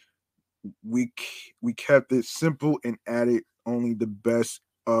 We kept it simple and added only the best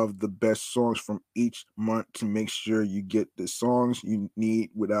of the best songs from each month to make sure you get the songs you need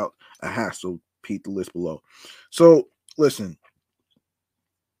without a hassle. Repeat the list below. So listen,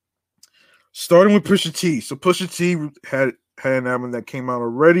 starting with Pusha T. So Pusha T had an album that came out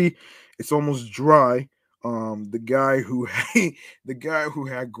already. It's almost dry. The guy who the guy who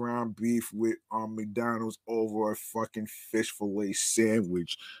had ground beef with McDonald's over a fucking fish fillet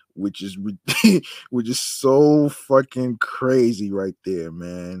sandwich, which is which is so fucking crazy right there,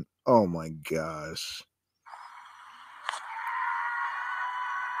 man. Oh my gosh.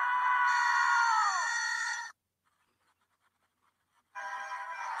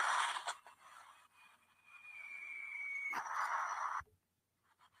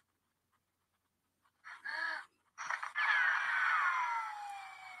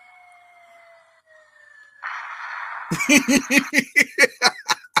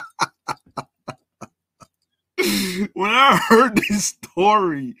 When I heard this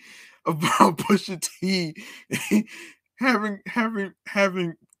story about Pusha T having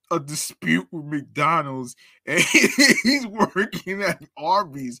a dispute with McDonald's and he's working at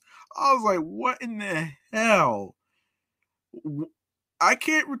Arby's, I was like, "What in the hell?" I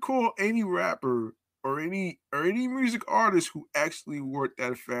can't recall any rapper or any music artist who actually worked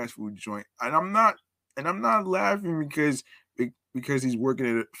at a fast food joint, and I'm not laughing because he's working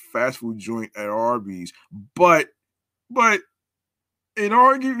at a fast food joint at Arby's, but an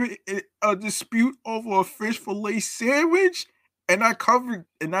argument, a dispute over a fish fillet sandwich, and I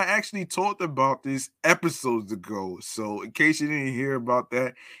actually talked about this episodes ago. So in case you didn't hear about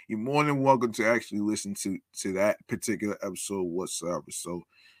that, you're more than welcome to actually listen to that particular episode whatsoever. So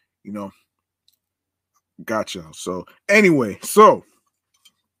you know, gotcha. So anyway, so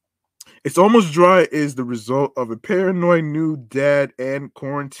it's almost dry is the result of a paranoid new dad and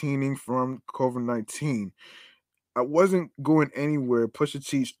quarantining from COVID-19. I wasn't going anywhere. Pusha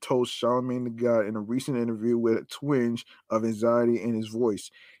T told Charlamagne the God in a recent interview with a twinge of anxiety in his voice.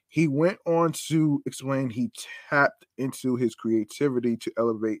 He went on to explain he tapped into his creativity to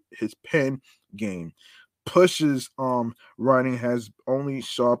elevate his pen game. Push's writing has only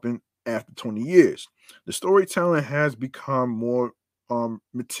sharpened after 20 years. The storytelling has become more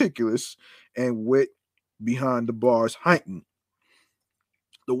meticulous and wit behind the bars heightened.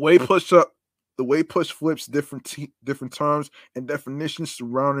 The way push up the way Push flips different terms and definitions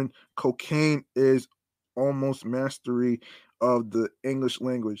surrounding cocaine is almost mastery of the English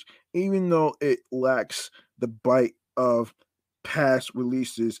language, even though it lacks the bite of past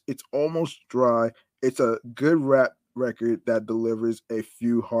releases. It's almost dry. It's a good rap record that delivers a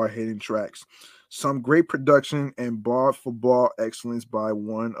few hard-hitting tracks. Some great production and bar for bar excellence by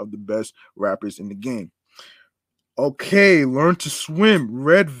one of the best rappers in the game. Okay, Learn to Swim,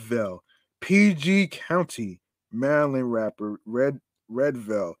 Redville, PG County, Maryland rapper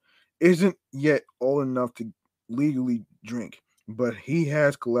Redville isn't yet old enough to legally drink, but he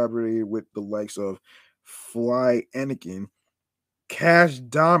has collaborated with the likes of Fly Anakin, Cash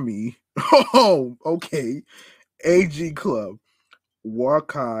Dami, oh, okay, AG Club,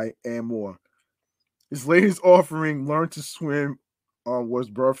 Wakai, and more. His latest offering, Learn to Swim, was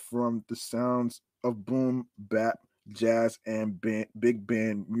birthed from the sounds of boom bap, jazz, and big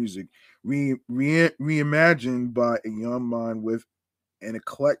band music, reimagined by a young mind with an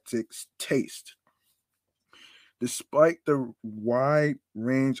eclectic taste. Despite the wide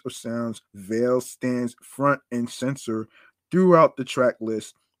range of sounds, Vale stands front and center throughout the track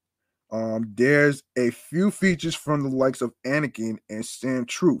list. There's a few features from the likes of Anakin and Sam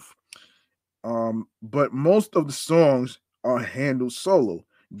Truth, but most of the songs are handled solo,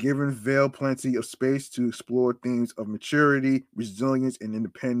 giving Vale plenty of space to explore themes of maturity, resilience, and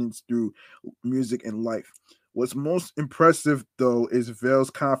independence through music and life. What's most impressive, though, is Vale's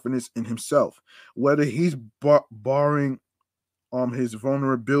confidence in himself. Whether he's barring his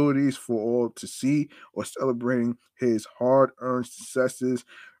vulnerabilities for all to see or celebrating his hard-earned successes,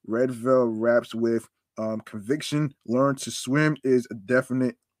 Red Veil raps with conviction. Learn to swim is a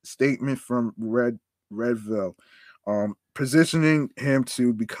definite statement from Red Veil, positioning him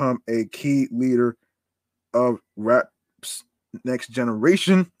to become a key leader of rap's next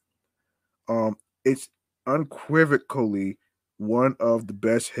generation. It's unequivocally one of the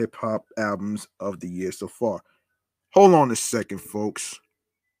best hip hop albums of the year so far. Hold on a second, folks.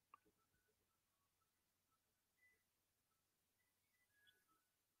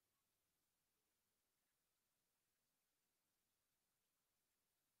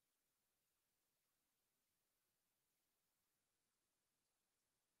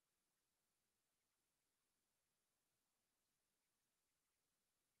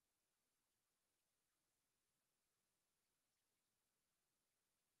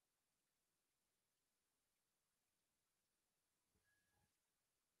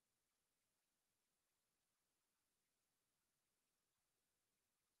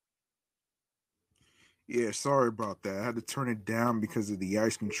 Yeah, sorry about that. I had to turn it down because of the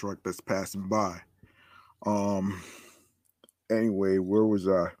ice cream truck that's passing by. Um. Anyway, where was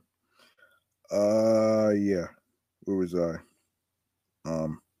I? Yeah. Where was I?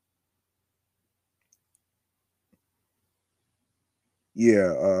 Um.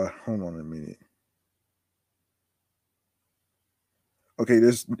 Yeah. Hold on a minute. Okay,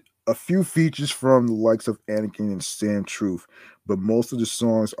 there's a few features from the likes of Anakin and Sam Truth, but most of the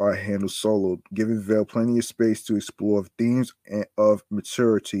songs are handled solo, giving Vale plenty of space to explore themes of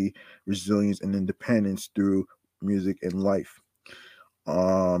maturity, resilience, and independence through music and life.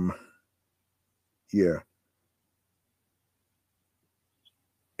 Um, yeah,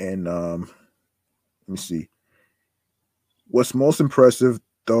 and let me see. What's most impressive,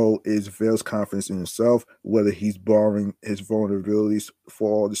 though, is Vale's confidence in himself, whether he's borrowing his vulnerabilities for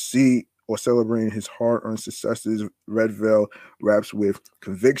all to see or celebrating his hard earned successes. Red Veil raps with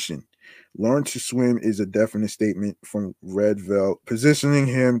conviction. Learn to swim is a definite statement from Red Veil, positioning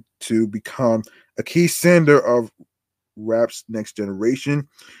him to become a key sender of rap's next generation.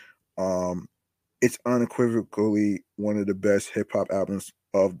 Um, it's unequivocally one of the best hip hop albums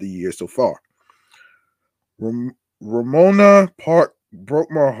of the year so far. Ramona Park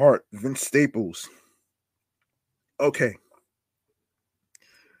broke my heart. Vince Staples. Okay.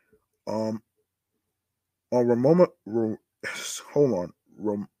 Um. On hold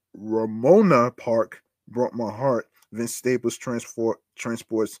on. Ramona Park broke my heart. Vince Staples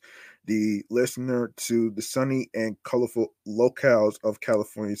transports the listener to the sunny and colorful locales of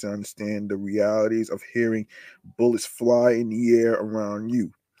California to understand the realities of hearing bullets fly in the air around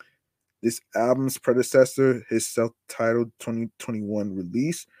you. This album's predecessor, his self titled 2021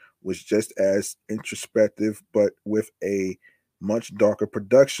 release, was just as introspective, but with a much darker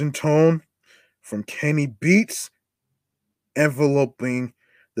production tone from Kenny Beats, enveloping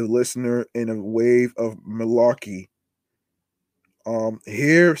the listener in a wave of malarkey.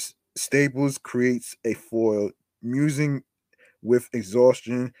 Here, Staples creates a foil, musing with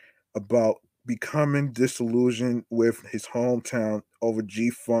exhaustion about becoming disillusioned with his hometown over G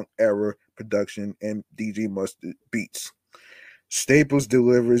Funk era production and DJ Mustard beats. Staples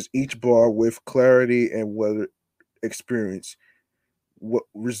delivers each bar with clarity and weather experience,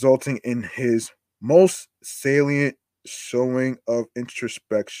 resulting in his most salient showing of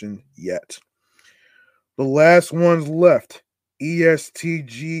introspection yet. The last ones left,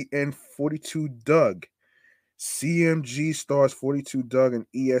 ESTG and 42 Doug. CMG stars 42 Doug and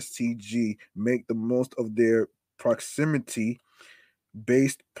ESTG make the most of their proximity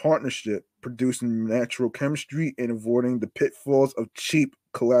based partnership, producing natural chemistry and avoiding the pitfalls of cheap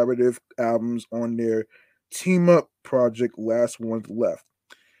collaborative albums on their team up project Last Ones Left.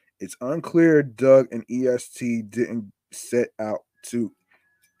 It's unclear Doug and EST didn't set out to.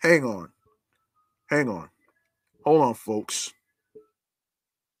 Hang on. Hang on. Hold on, folks.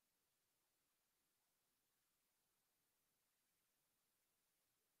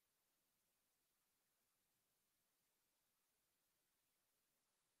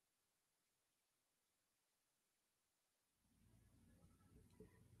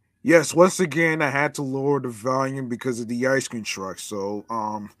 Yes, once again, I had to lower the volume because of the ice cream truck. So,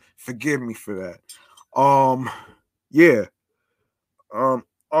 forgive me for that. Yeah.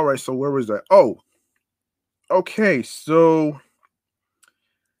 All right. So where was that? Oh, okay. So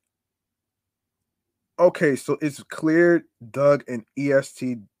it's clear Doug and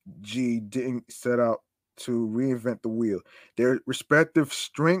ESTG didn't set out to reinvent the wheel. Their respective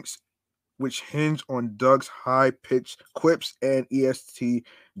strengths which hinge on Doug's high-pitched quips and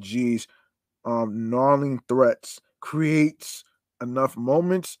ESTG's gnarling threats, creates enough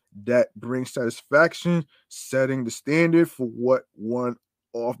moments that bring satisfaction, setting the standard for what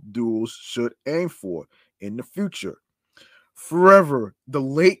one-off duels should aim for in the future. Forever, the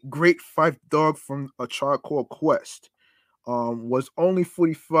late great Fife Dog from A Tribe Called Quest was only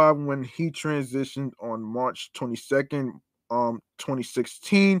 45 when he transitioned on March 22nd,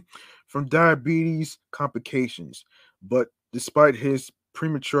 2016 from diabetes complications. But despite his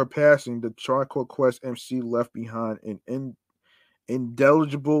premature passing, the Tribe Called Quest MC left behind an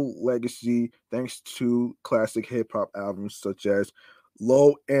indelible legacy thanks to classic hip hop albums such as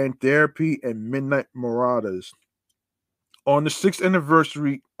Low End Therapy and Midnight Marauders. On the sixth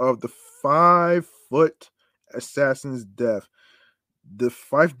anniversary of the 5 Foot Assassin's death, the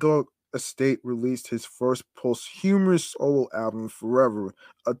Fife Dog Estate released his first posthumous solo album, Forever,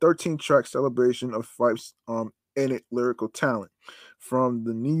 a 13-track celebration of Fife's innate lyrical talent. From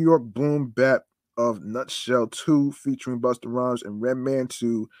the New York boom bap of Nutshell 2 featuring Busta Rhymes and Redman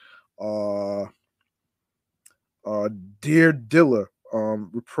to uh, Dear Dilla,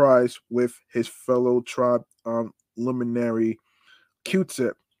 reprised with his fellow tribe luminary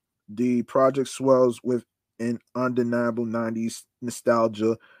Q-Tip. The project swells with an undeniable 90s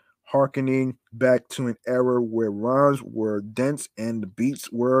nostalgia, harkening back to an era where rhymes were dense and the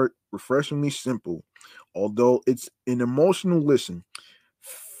beats were refreshingly simple. Although it's an emotional listen,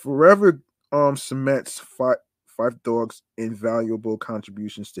 Forever cements Five Dog's invaluable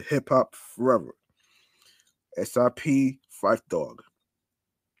contributions to hip hop forever. SIP Five Dog.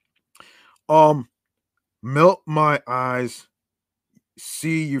 Melt My Eyes,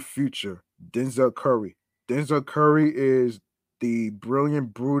 See Your Future, Denzel Curry. Denzel Curry is the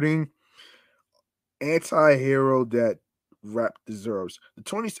brilliant, brooding anti hero that rap deserves. The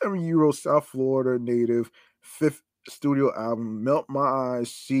 27-year-old South Florida native fifth studio album, Melt My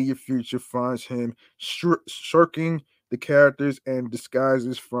Eyes, See Your Future, finds him shirking the characters and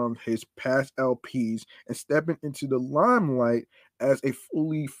disguises from his past LPs and stepping into the limelight as a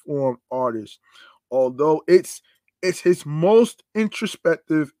fully formed artist. Although it's his most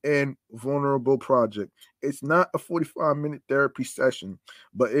introspective and vulnerable project. It's not a 45-minute therapy session,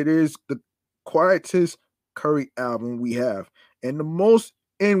 but it is the quietest Curry album we have and the most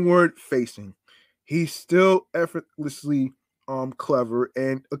inward facing. He's still effortlessly clever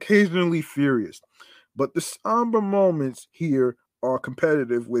and occasionally furious, but the somber moments here are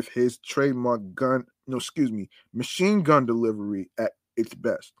competitive with his trademark machine gun delivery at its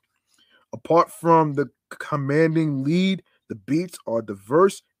best. Apart from the commanding lead, the beats are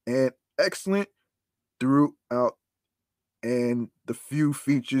diverse and excellent throughout, and the few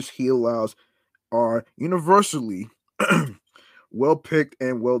features he allows are universally well picked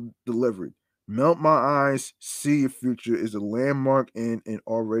and well delivered. Melt My Eyes, See Your Future is a landmark in an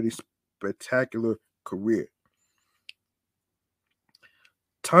already spectacular career.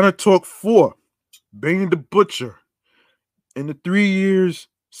 Tana Talk 4, Benny the Butcher. In the 3 years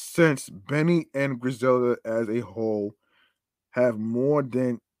since, Benny and Griselda as a whole have more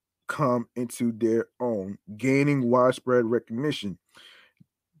than come into their own, gaining widespread recognition.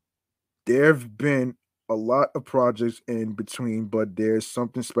 There have been a lot of projects in between, but there's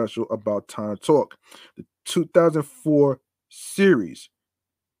something special about Time Talk. The 2004 series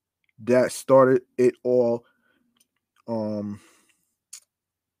that started it all. Um,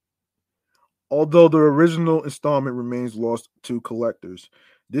 Although the original installment remains lost to collectors,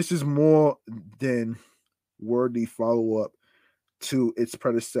 this is more than worthy follow up to its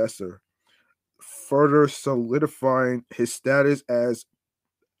predecessor, further solidifying his status as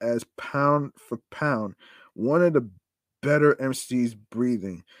pound for pound one of the better MCs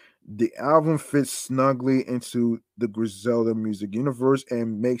breathing. The album fits snugly into the Griselda music universe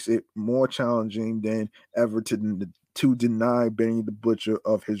and makes it more challenging than ever to deny Benny the Butcher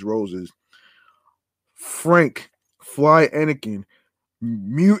of his roses. Frank Fly Anakin,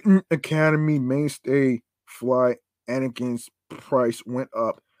 Mutant Academy mainstay Fly Anakin's price went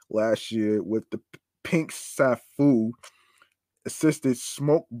up last year with the Pink Safu assisted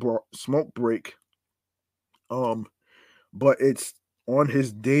smoke break. But it's on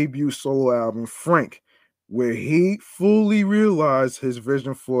his debut solo album, Frank, where he fully realized his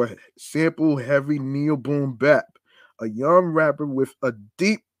vision for sample heavy neo boom bap, a young rapper with a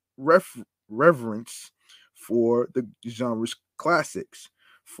deep reverence for the genre's classics.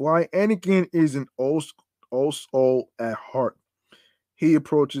 Fly Anakin is an old soul at heart. He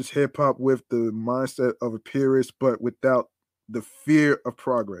approaches hip hop with the mindset of a purist, but without the fear of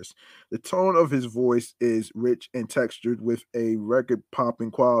progress. The tone of his voice is rich and textured with a record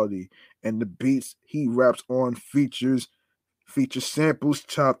popping quality, and the beats he raps on feature samples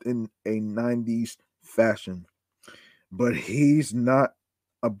chopped in a 90s fashion. But he's not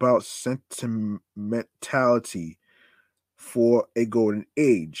about sentimentality for a golden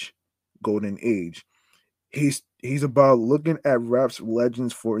age. He's about looking at rap's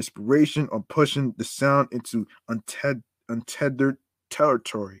legends for inspiration on pushing the sound into untethered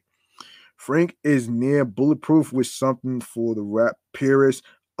territory. Frank is near bulletproof with something for the rap purists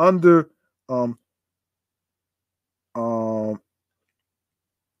under um um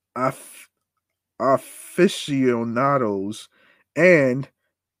aff- aficionados and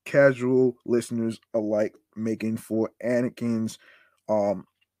casual listeners alike, making for Anakin's um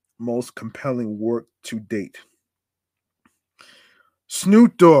most compelling work to date.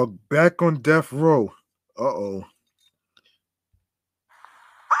 Snoop Dogg back on death row. Uh-oh.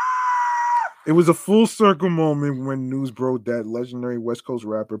 It was a full circle moment when news broke that legendary West Coast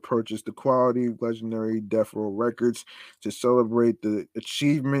rapper purchased the quality legendary Death Row Records to celebrate the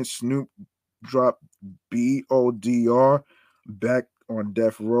achievement. Snoop dropped BODR back on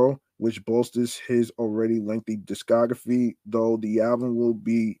Death Row, which bolsters his already lengthy discography. Though the album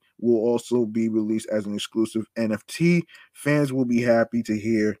will also be released as an exclusive NFT, fans will be happy to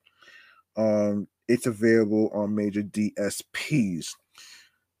hear it's available on major DSPs.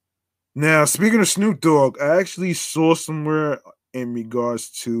 Now, speaking of Snoop Dogg, I actually saw somewhere in regards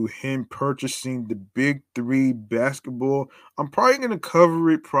to him purchasing the Big Three basketball. I'm probably gonna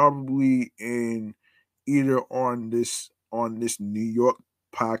cover it probably in either on this New York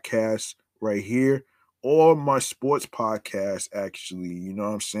podcast right here or my sports podcast. Actually, you know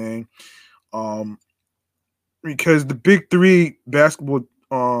what I'm saying? Um, because the Big Three basketball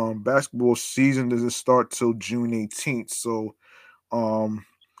season doesn't start till June 18th, so um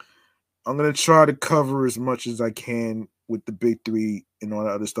I'm gonna try to cover as much as I can with the big three and all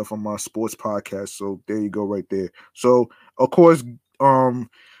that other stuff on my sports podcast. So there you go, right there. So of course,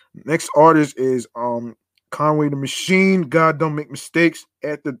 next artist is Conway the Machine. God don't make mistakes.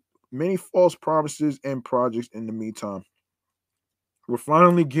 After many false promises and projects in the meantime, we're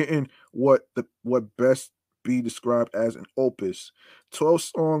finally getting what best be described as an opus. 12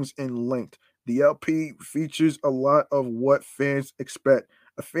 songs in length. The LP features a lot of what fans expect.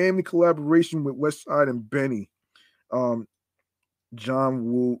 A family collaboration with Westside and Benny, um, John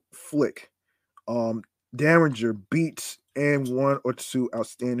Woo Flick, um, Derringer beats, and one or two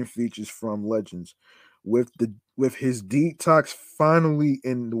outstanding features from legends. With his detox finally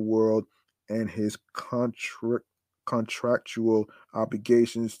in the world and his contractual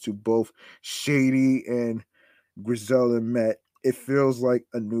obligations to both Shady and Griselda met, it feels like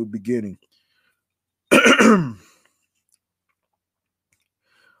a new beginning.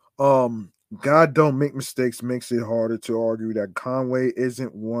 um God don't make mistakes makes it harder to argue that Conway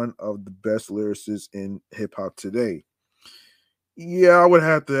isn't one of the best lyricists in hip hop today. Yeah, I would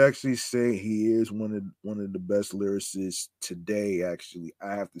have to actually say he is one of the best lyricists today. Actually,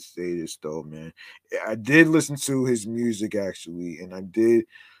 I have to say this though, man. I did listen to his music actually, and I did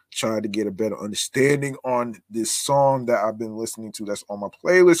try to get a better understanding on this song that I've been listening to that's on my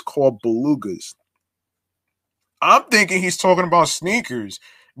playlist called Belugas. I'm thinking he's talking about sneakers,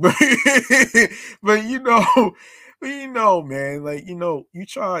 but but man, like you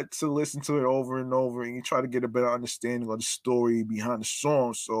try to listen to it over and over, and you try to get a better understanding of the story behind the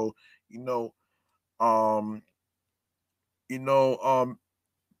song. So you know, um, you know, um,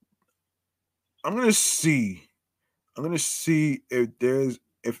 I'm gonna see. I'm gonna see if there's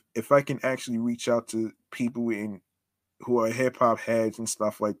if I can actually reach out to people in who are hip hop heads and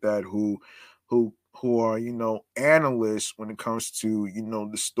stuff like that who are analysts when it comes to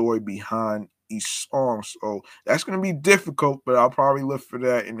the story behind each song. So that's gonna be difficult, but I'll probably look for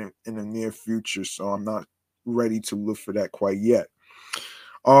that in the near future. So I'm not ready to look for that quite yet.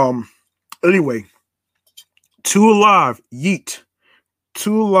 Um. Anyway, Two Alive, Yeet.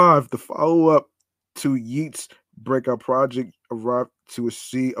 Two Alive, the follow up to Yeet's breakout project, arrived to a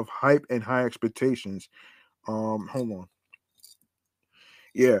sea of hype and high expectations. Hold on.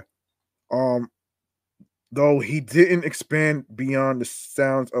 Yeah. Um, though he didn't expand beyond the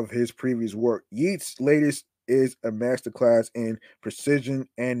sounds of his previous work. Yeats' latest is a masterclass in precision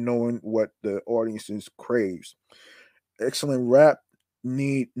and knowing what the audiences craves. Excellent rap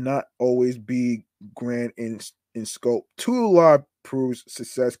need not always be grand in scope. Too Alive proves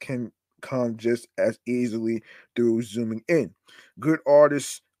success can come just as easily through zooming in. Good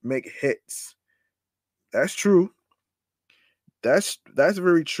artists make hits. That's true. That's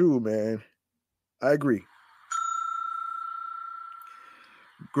very true, man. I agree.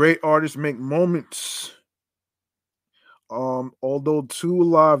 Great artists make moments. Although Two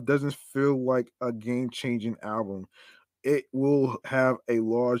Alive doesn't feel like a game-changing album, it will have a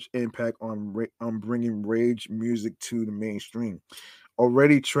large impact on bringing rage music to the mainstream.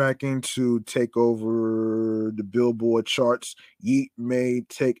 Already tracking to take over the Billboard charts, Yeat may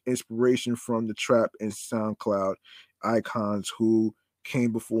take inspiration from the trap and SoundCloud icons who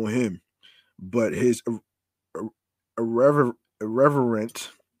came before him, but his irreverent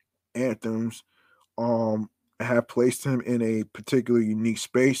anthems um have placed him in a particular unique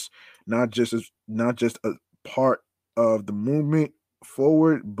space, not just a part of the movement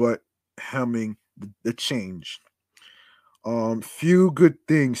forward, but helming the change. Few good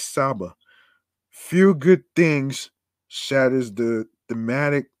things, Saba. Few good things shatters the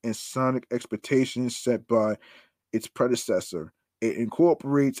thematic and sonic expectations set by its predecessor. It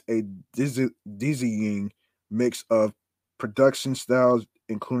incorporates a dizzying mix of production styles,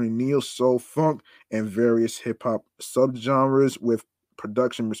 including neo soul, funk, and various hip hop subgenres, with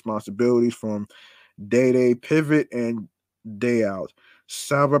production responsibilities from Day Day Pivot and Day Out.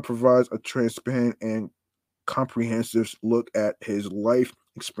 Saba provides a transparent and comprehensive look at his life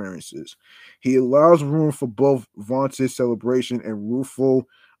experiences. He allows room for both vaunted celebration and rueful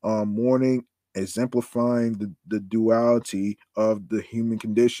mourning, exemplifying the duality of the human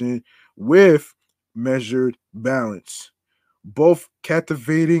condition with measured balance. Both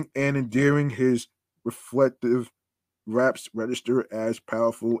captivating and endearing, his reflective raps register as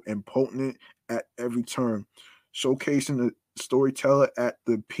powerful and potent at every turn, showcasing the storyteller at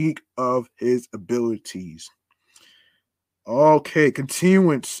the peak of his abilities. Okay,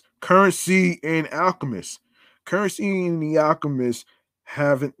 continuance. Currency and Alchemist. Currency and the Alchemist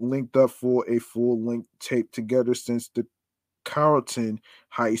haven't linked up for a full length tape together since the Carlton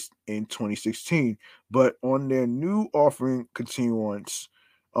heist in 2016. But on their new offering, Continuance,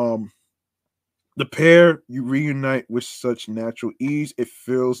 um, the pair you reunite with such natural ease, it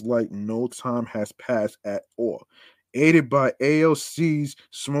feels like no time has passed at all. Aided by AOC's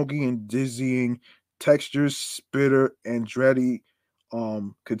smoky and dizzying textures, Spitter Andretti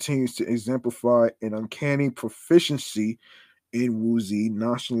continues to exemplify an uncanny proficiency in woozy,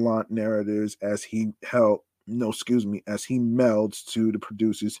 nonchalant narratives as he held no, excuse me, as he melds to the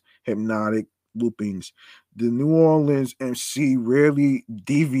producer's hypnotic loopings. The New Orleans MC rarely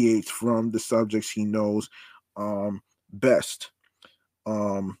deviates from the subjects he knows best.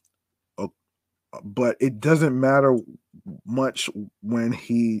 Um, uh, but it doesn't matter much when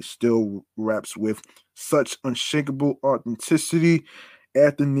he still raps with such unshakable authenticity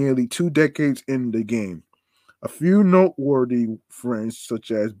after nearly 2 decades in the game. A few noteworthy friends,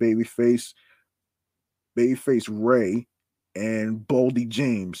 such as Babyface Ray, and Boldy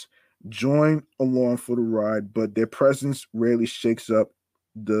James, join along for the ride, but their presence rarely shakes up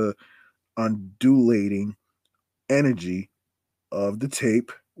the undulating energy of the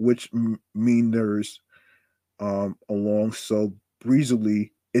tape, which meanders along so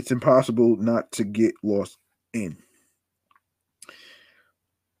breezily it's impossible not to get lost in.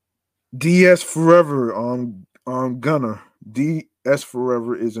 DS Forever on Gunner. DS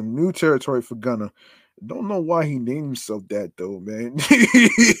Forever is a new territory for Gunner. Don't know why he named himself that though, man.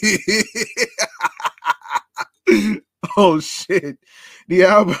 Oh shit. The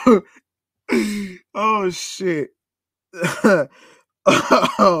album. Oh shit.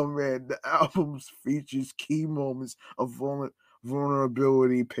 Oh man, the album features key moments of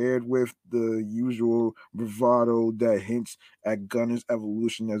vulnerability paired with the usual bravado that hints at Gunner's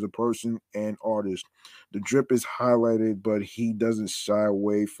evolution as a person and artist. The drip is highlighted, but he doesn't shy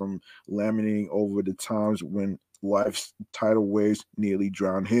away from laminating over the times when life's tidal waves nearly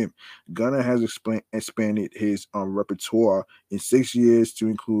drowned him. Gunner has expanded his repertoire in 6 years to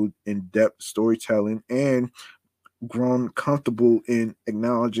include in-depth storytelling and grown comfortable in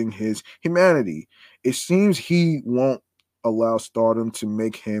acknowledging his humanity. It seems he won't allow stardom to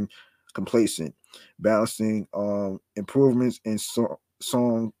make him complacent, balancing improvements in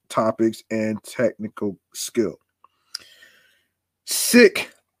song topics and technical skill.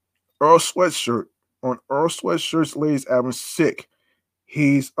 Sick, Earl Sweatshirt. On Earl Sweatshirt's latest album, Sick,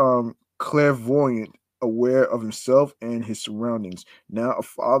 he's clairvoyant, aware of himself and his surroundings. Now a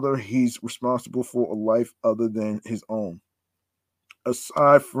father, he's responsible for a life other than his own.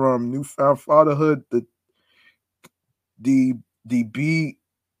 Aside from newfound fatherhood, the the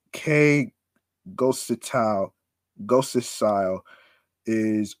BK Ghoststyle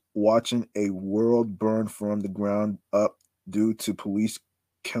is watching a world burn from the ground up due to police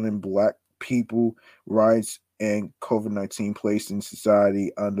killing black people, riots, and COVID-19 placing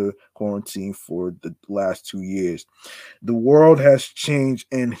society under quarantine for the last 2 years. The world has changed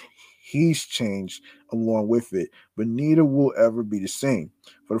and he's changed along with it, but neither will ever be the same.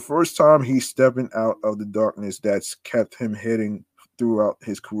 For the first time, he's stepping out of the darkness that's kept him hidden throughout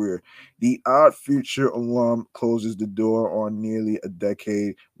his career. The Odd Future alum closes the door on nearly a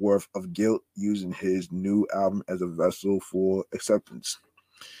decade worth of guilt using his new album as a vessel for acceptance.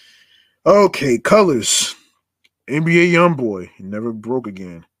 Okay, colors. NBA YoungBoy never broke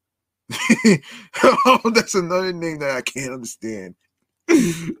again. Oh, that's another name that I can't understand.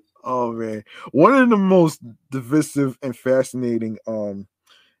 Oh man, one of the most divisive and fascinating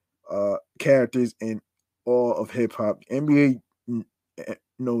characters in all of hip hop. Young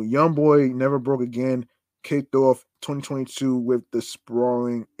Boy Never Broke Again kicked off 2022 with the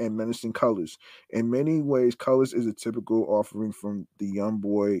sprawling and menacing Colors. In many ways, Colors is a typical offering from the Young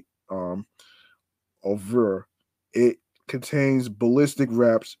Boy oeuvre. It contains ballistic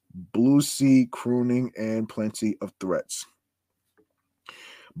raps, blue sea crooning, and plenty of threats.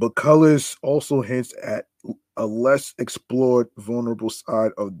 But Colors also hints at a less explored, vulnerable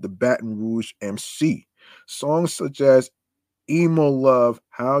side of the Baton Rouge MC. Songs such as Emo Love,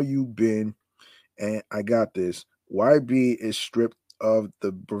 How You Been, and I Got This. YB is stripped of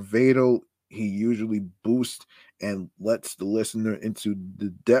the bravado he usually boosts and lets the listener into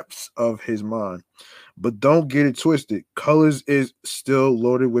the depths of his mind. But don't get it twisted. Colors is still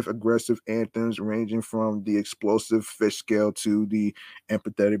loaded with aggressive anthems ranging from the explosive fish scale to the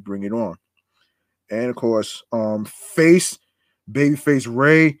empathetic bring it on. And of course, Babyface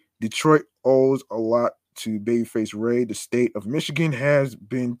Ray, Detroit owes a lot to Babyface Ray. The state of Michigan has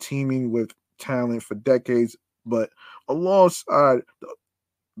been teeming with talent for decades, but alongside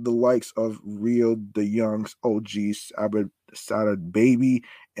the likes of Real, The Youngs, OGs, Sada Baby,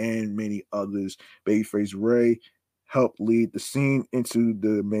 and many others, Babyface Ray helped lead the scene into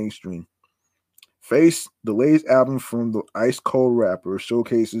the mainstream. Face, the latest album from the Ice Cold Rapper,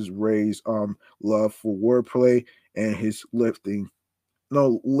 showcases Ray's love for wordplay and his lilting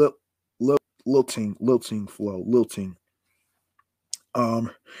flow, lilting.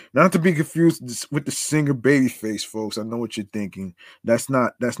 Not to be confused with the singer Babyface, folks. I know what you're thinking. That's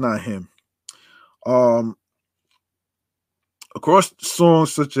not him. Um, Across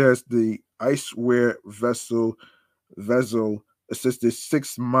songs such as the Iceware Vessel assisted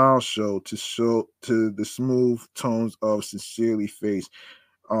 6 Mile show to the smooth tones of Sincerely Face.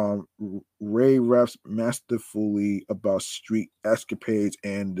 Ray raps masterfully about street escapades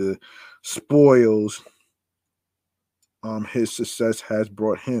and the spoils his success has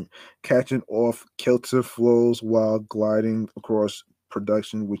brought him, catching off kilter flows while gliding across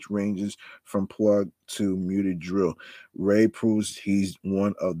production which ranges from plug to muted drill. Ray proves he's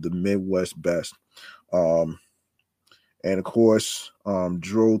one of the Midwest best. Um, and of course,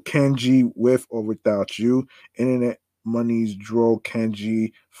 Dro Kenji with or without you. Internet Money's Dro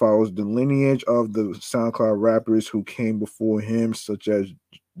Kenji follows the lineage of the SoundCloud rappers who came before him, such as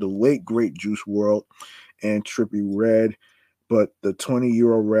the late great Juice World and Trippie Redd. But the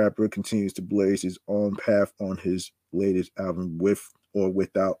 20-year-old rapper continues to blaze his own path on his latest album, With or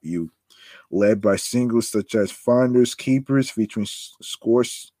Without You, led by singles such as Finders Keepers featuring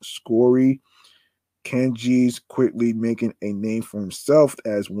Scory. Kenji's quickly making a name for himself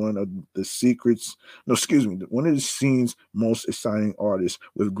as one of the one of the scene's most exciting artists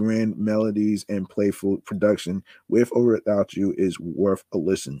with grand melodies and playful production. With or Without You is worth a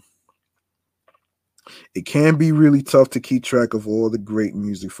listen. It can be really tough to keep track of all the great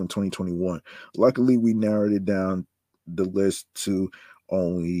music from 2021. Luckily, we narrowed it down the list to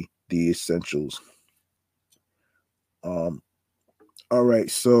only the essentials. All right,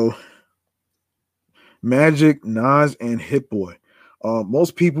 so Magic, Nas, and Hit Boy.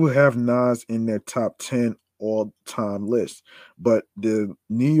 Most people have Nas in their top 10 all-time list, but the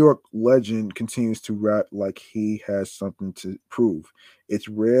New York legend continues to rap like he has something to prove. It's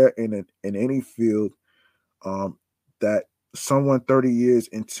rare in any field that someone 30 years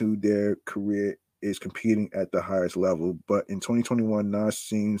into their career is competing at the highest level, but in 2021, Nas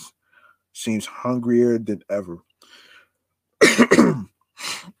seems hungrier than ever.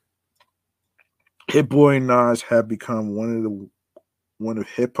 Hit Boy and Nas have become one of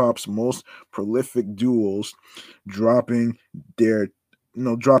hip hop's most prolific duos, dropping their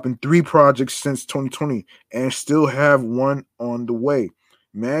dropping 3 projects since 2020 and still have one on the way.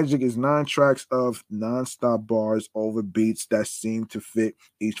 Magic is 9 tracks of non-stop bars over beats that seem to fit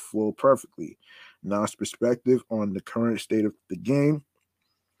each flow perfectly. Nas' perspective on the current state of the game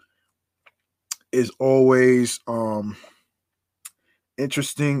is always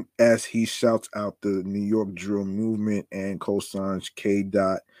Interesting as he shouts out the New York drill movement and co-signs K.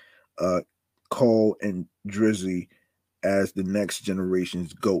 Dot, uh, Cole, and Drizzy as the next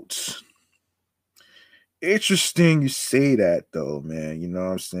generation's goats. Interesting you say that though, man. You know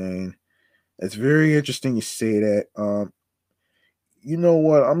what I'm saying? It's very interesting you say that. You know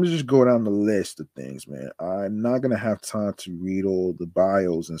what? I'm gonna just go down the list of things, man. I'm not gonna have time to read all the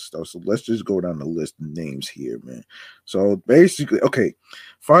bios and stuff. So let's just go down the list of names here, man. So basically, okay,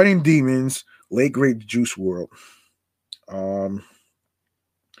 Fighting Demons, late great Juice World. Um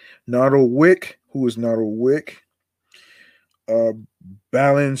Naruto Wick, who is Naruto Wick? Uh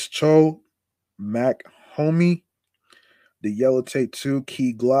Balance Cho, Mac Homie, the Yellow Tape 2,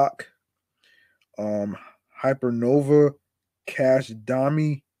 Key Glock, um, Hypernova, Cash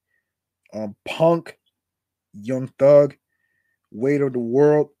Dami, Punk, Young Thug, Weight of the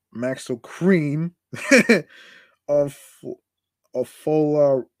World, Maxo Cream, of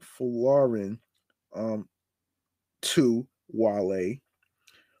Folarin, 2, Wale,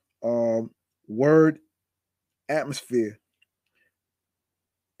 Word, Atmosphere,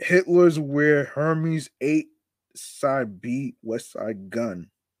 Hitler's Where Hermes 8, Side B, West Side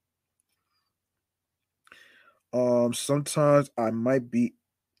Gun. Sometimes I might be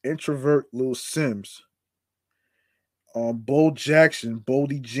introvert Lil Sims. Bo Jackson,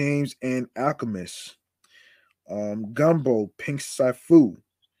 Boldy James, and Alchemist. Gumbo, Pink Saifu.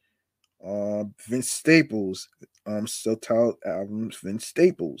 Vince Staples, self-titled albums, Vince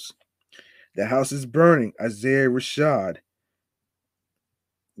Staples. The House is Burning, Isaiah Rashad.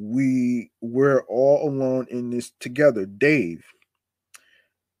 We're all alone in this together, Dave.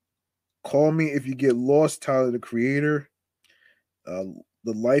 Call Me If You Get Lost, Tyler the Creator. Uh,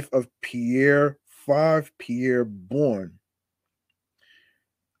 the Life of Pierre 5, Pierre Bourne.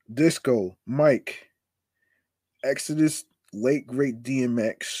 Disco, Mike. Exodus, late great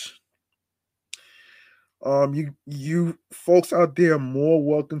DMX. You folks out there are more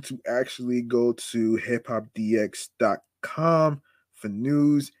welcome to actually go to hiphopdx.com for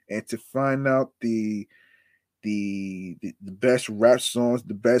news and to find out the best rap songs,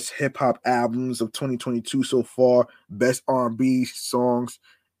 the best hip hop albums of 2022 so far, best R&B songs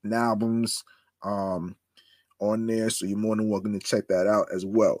and albums on there. So you're more than welcome to check that out as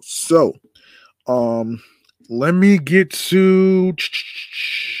well. So let me get to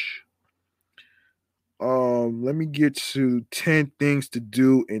 10 things to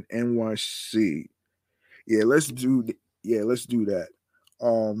do in NYC. Let's do that.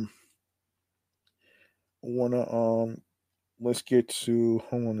 I wanna let's get to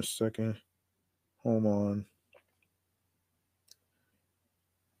hold on a second. Hold on.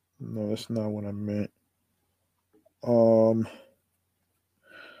 No, that's not what I meant. All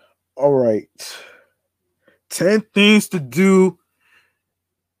right. 10 things to do.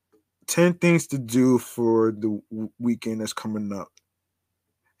 10 things to do for the weekend that's coming up.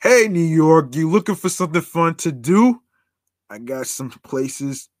 Hey, New York, you looking for something fun to do? I got some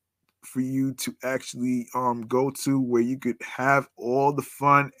places for you to actually go to where you could have all the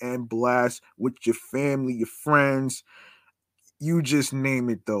fun and blast with your family, your friends. You just name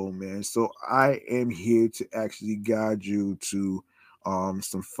it though, man. So I am here to actually guide you to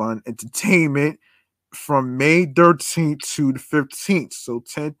some fun entertainment from May 13th to the 15th. So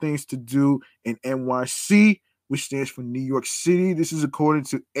 10 things to do in NYC, which stands for New York City. This is according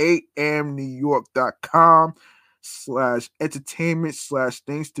to amnewyork.com / entertainment /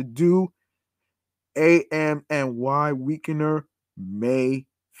 things to do. AMNY Weekender, May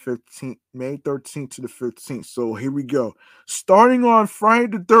 13th, May 13th to the 15th. So here we go. Starting on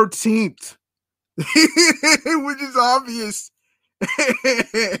Friday the 13th, which is obvious.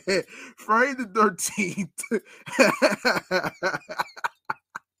 Friday the 13th.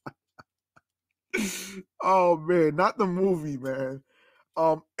 Oh man, not the movie, man.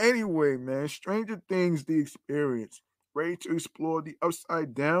 Anyway, man, Stranger Things the Experience. Ready to explore the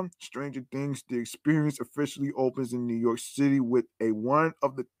upside down? Stranger Things the Experience officially opens in New York City with a one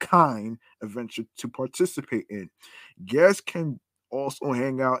of the kind adventure to participate in. Guests can also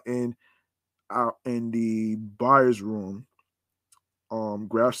hang out in the buyer's room.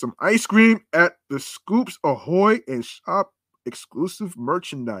 Grab some ice cream at the Scoops Ahoy and shop exclusive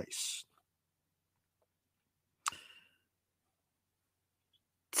merchandise.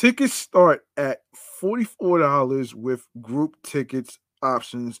 Tickets start at $44 with group tickets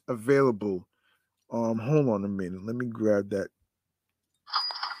options available. Hold on a minute. Let me grab that.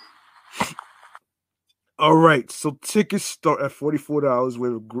 All right, so tickets start at $44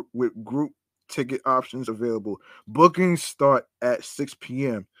 with group ticket options available. Bookings start at 6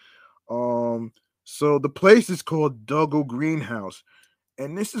 p.m. So the place is called Duggo Greenhouse.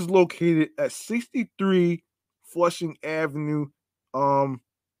 and this is located at 63 Flushing Avenue, um,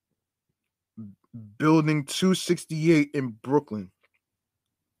 building 268 in Brooklyn.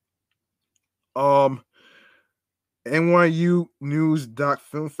 NYU News Doc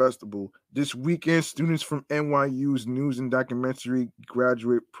Film Festival. This weekend, students from NYU's News and Documentary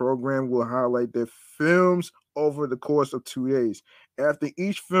graduate program will highlight their films over the course of 2 days. After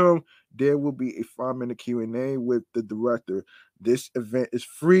each film, there will be a 5-minute Q&A with the director. This event is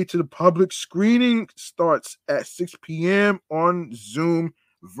free to the public. Screening starts at 6 p.m. on Zoom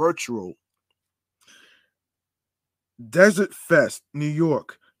virtual. Desert Fest, New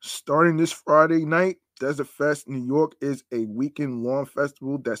York. Starting this Friday night, Desert Fest New York is a weekend-long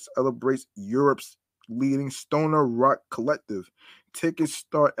festival that celebrates Europe's leading stoner rock collective. Tickets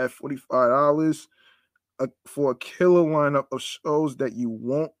start at $45 for a killer lineup of shows that you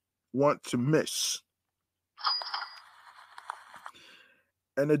won't want to miss.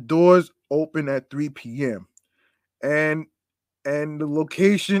 And the doors open at 3 p.m. And the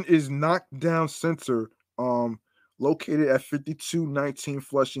location is Knockdown Center, located at 5219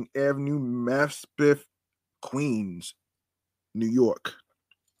 Flushing Avenue, Maspeth, Queens, New York.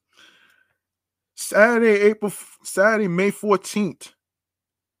 Saturday, May 14th.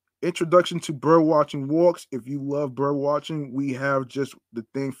 Introduction to bird watching walks. If you love bird watching, we have just the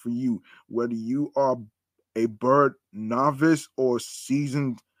thing for you. Whether you are a bird novice or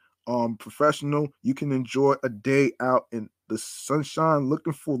seasoned professional, you can enjoy a day out in the sunshine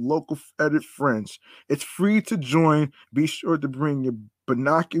looking for local feathered friends. It's free to join. Be sure to bring your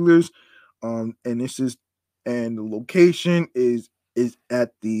binoculars. And the location is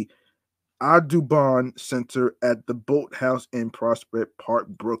at the Audubon Center at the Boathouse in Prospect Park,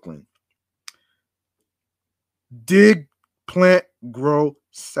 Brooklyn. Dig, Plant, Grow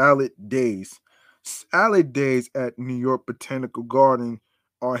Salad Days. Salad Days at New York Botanical Garden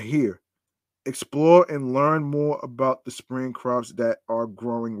are here. Explore and learn more about the spring crops that are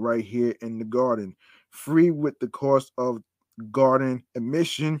growing right here in the garden. Free with the cost of garden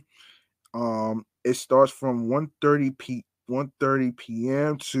admission. It starts from 1:30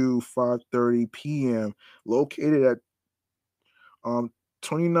 p.m. to 5:30 p.m. Located at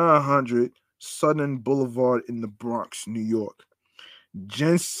 2900 Southern Boulevard in the Bronx, New York.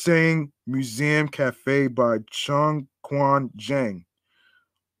 Ginseng Museum Cafe by Chung Kwan Jang.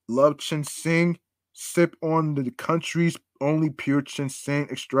 Love ginseng? Sip on the country's only pure ginseng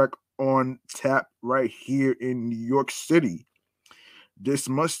extract on tap right here in New York City. This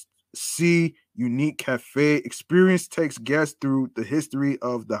must-see unique cafe experience takes guests through the history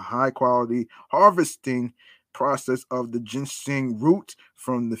of the high-quality harvesting process of the ginseng root,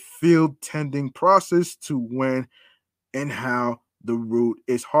 from the field tending process to when and how the root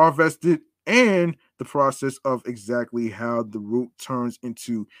is harvested, and the process of exactly how the root turns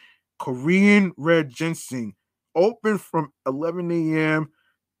into Korean red ginseng. Open from 11 a.m.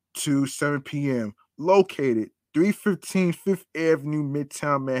 to 7 p.m. Located 315 Fifth Avenue,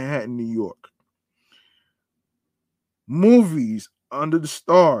 Midtown Manhattan, New York. Movies under the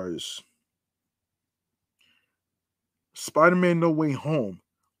stars. Spider-Man No Way Home.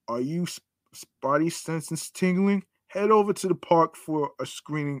 Are you spotty senses tingling? Head over to the park for a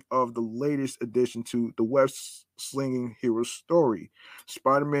screening of the latest addition to the web-slinging hero story,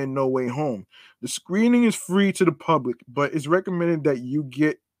 Spider-Man No Way Home. The screening is free to the public, but it's recommended that you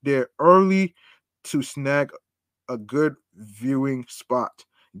get there early to snag a good viewing spot.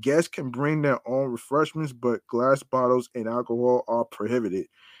 Guests can bring their own refreshments, but glass bottles and alcohol are prohibited.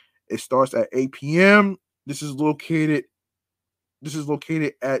 It starts at 8 p.m. This is located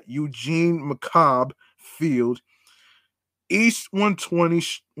at Eugene McCobb Field, East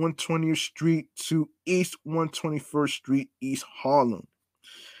 120th Street to East 121st Street, East Harlem.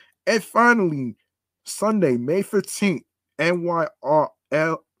 And finally, Sunday, May 15th, NYRR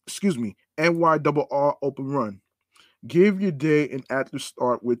Open Run. Give your day an active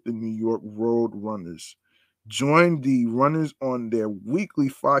start with the New York Road Runners. Join the runners on their weekly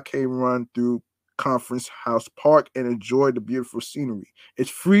 5K run through Conference House Park and enjoy the beautiful scenery. It's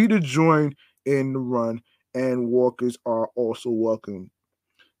free to join in the run, and walkers are also welcome.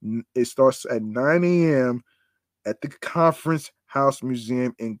 It starts at 9 a.m. at the Conference House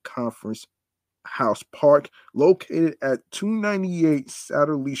Museum in Conference House Park, located at 298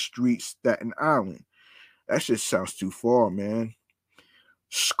 Satterley Street, Staten Island. That just sounds too far, man.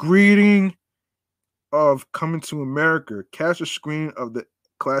 Screening of Coming to America. Catch a screening of the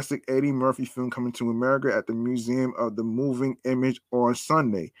classic Eddie Murphy film Coming to America at the Museum of the Moving Image on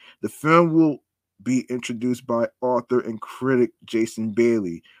Sunday. The film will be introduced by author and critic Jason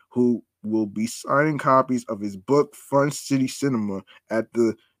Bailey, who will be signing copies of his book Fun City Cinema at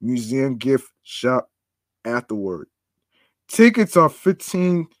the museum gift shop afterward. Tickets are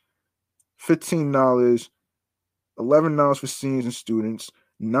 $15, $11 for seniors and students,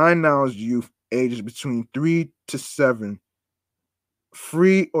 $9 youth ages between 3 to 7,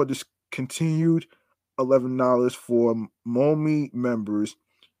 free or discontinued, $11 for MOMI members.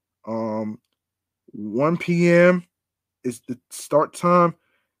 1 p.m. is the start time,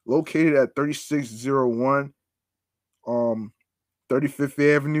 located at 3601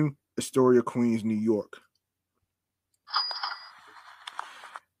 35th Avenue, Astoria, Queens, New York.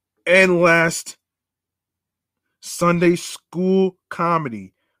 And last, Sunday School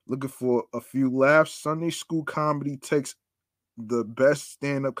Comedy. Looking for a few laughs? Sunday School Comedy takes the best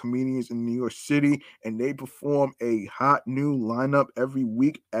stand-up comedians in New York City, and they perform a hot new lineup every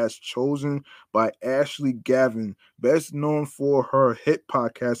week as chosen by Ashley Gavin, best known for her hit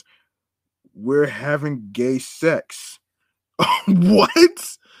podcast, We're Having Gay Sex.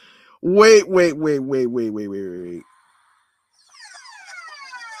 What? Wait.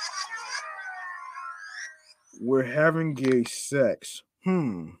 We're having gay sex.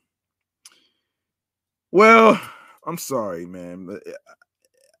 Well, I'm sorry, man. But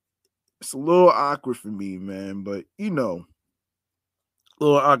it's a little awkward for me, man. But a little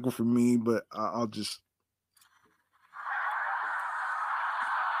awkward for me. But I'll just.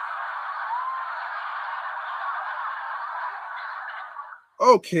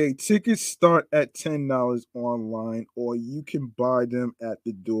 Okay, tickets start at $10 online, or you can buy them at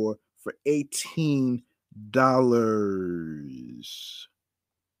the door for $18.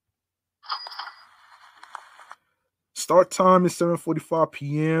 Start time is 7:45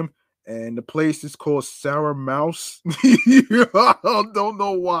 p.m. and the place is called Sour Mouse. I don't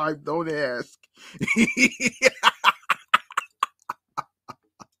know why. Don't ask.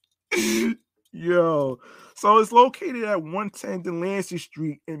 Yo, so it's located at 110 Delancey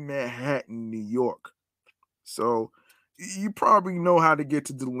Street in Manhattan, New York. So you probably know how to get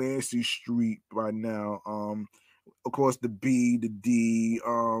to Delancey Street by now. Of course, the B, the D,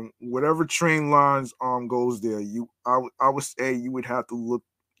 whatever train lines goes there. I would say you would have to look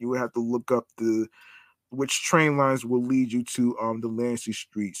up which train lines will lead you to Delancey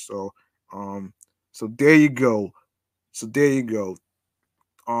Street. So there you go.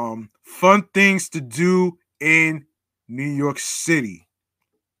 Fun things to do in New York City.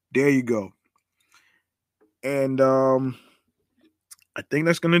 There you go. And I think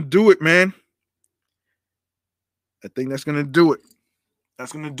that's gonna do it, man. I think that's gonna do it.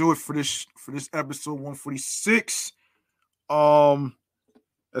 That's gonna do it for this episode 146.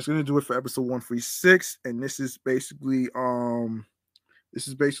 That's gonna do it for episode 146, and this is basically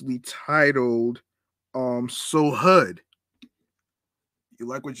titled So HUD. You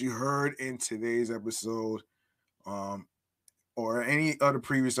like what you heard in today's episode, or any other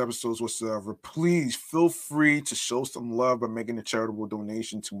previous episodes whatsoever, please feel free to show some love by making a charitable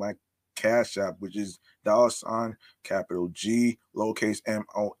donation to my Cash App, which is $ capital G, lowercase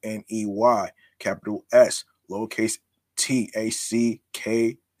MONEY, capital S, lowercase TACKZ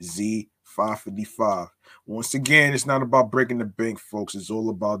 555. Once again, it's not about breaking the bank, folks. It's all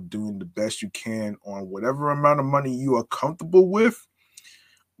about doing the best you can on whatever amount of money you are comfortable with,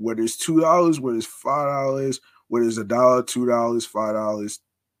 whether it's $2, whether it's $5, whether it's $1, $2, $5,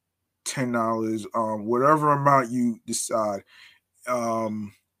 $10, whatever amount you decide,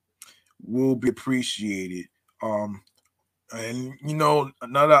 will be appreciated. And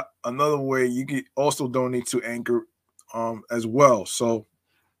another way, you can also donate to Anchor as well. So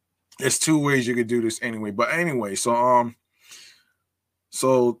there's two ways you could do this anyway. But anyway, so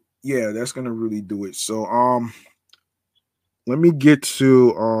yeah, that's gonna really do it. So let me get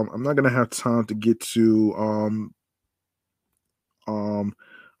to I'm not gonna have time to get to I'm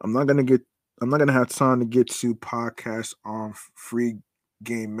not gonna have time to get to podcasts on free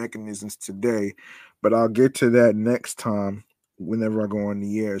game mechanisms today, but I'll get to that next time whenever I go on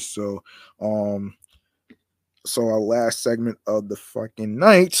the air. So our last segment of the fucking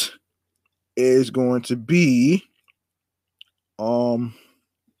night is going to be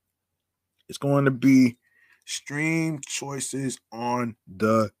stream choices on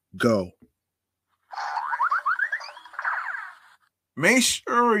the go. Make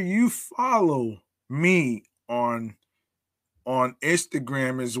sure you follow me on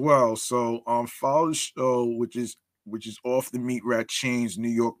Instagram as well. So follow the show, which is Off the Meat Rat Chains New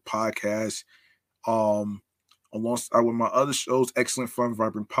York podcast. Alongside with my other shows, Excellent Fun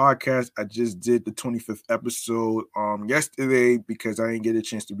Vibrant Podcast. I just did the 25th episode yesterday because I didn't get a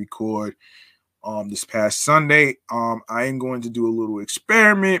chance to record this past Sunday. I am going to do a little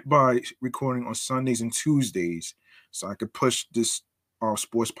experiment by recording on Sundays and Tuesdays, so I could push this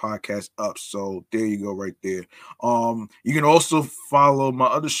sports podcast up. So there you go, right there. You can also follow my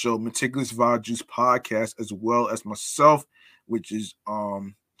other show, Meticulous Vibe Juice Podcast, as well as myself, which is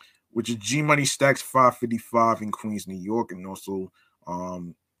G Money Stacks 555 in Queens, New York, and also I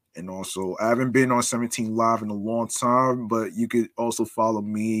haven't been on 17 Live in a long time, but you could also follow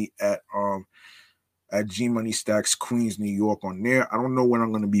me at G Money Stacks Queens, New York on there. I don't know when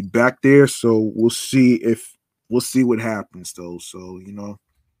I'm going to be back there, so we'll see what happens though. So,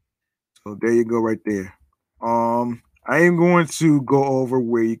 so there you go right there. I am going to go over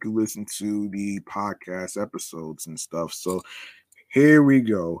where you can listen to the podcast episodes and stuff. So here we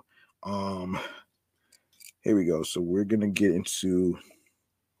go. So we're going to get into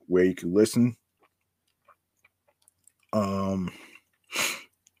where you can listen. I'll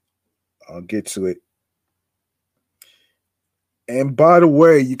get to it. And by the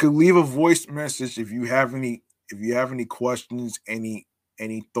way, you can leave a voice message if you have any questions, any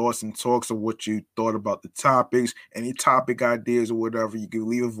thoughts and talks of what you thought about the topics, any topic ideas or whatever. You can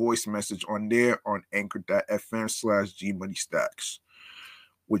leave a voice message on there on anchor.fm/GMoneyStacks,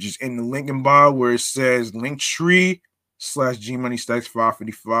 which is in the link in bio where it says Linktree/GMoneyStacks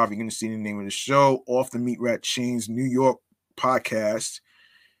 555. You're gonna see the name of the show, Off the Meat Rat Chains New York podcast.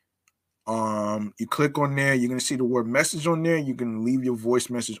 You click on there, you're gonna see the word message on there. You can leave your voice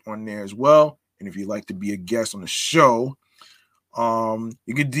message on there as well. And if you'd like to be a guest on the show,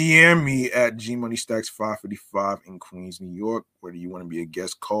 you can DM me at GMoneyStacks555 in Queens, New York, whether you want to be a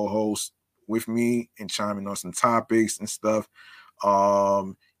guest co-host with me and chime in on some topics and stuff.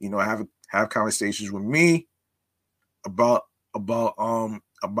 Have conversations with me about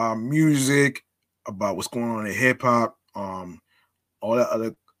music, about what's going on in hip hop, all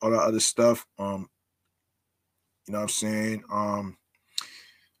that other stuff. You know what I'm saying?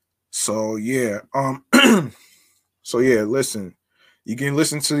 So yeah. Listen. You can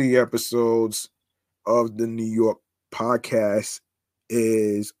listen to the episodes of the New York podcast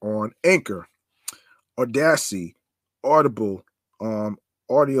is on Anchor, Audacity, Audible,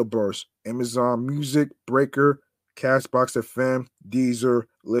 Audio Burst, Amazon Music, Breaker, Castbox FM, Deezer,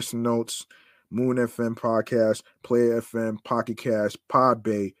 Listen Notes, Moon FM Podcast, Player FM, Pocket Cast,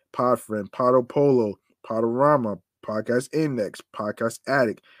 Podbay, Podfriend, Podopolo, Podorama, Podcast Index, Podcast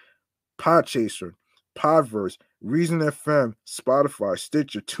Addict, Podchaser, Podverse, Reason FM, Spotify,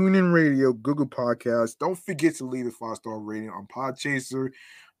 Stitcher, TuneIn Radio, Google Podcasts. Don't forget to leave a 5-star rating on Podchaser,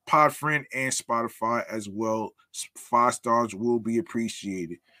 Podfriend, and Spotify as well. 5 stars will be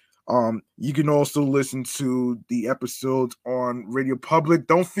appreciated. You can also listen to the episodes on Radio Public.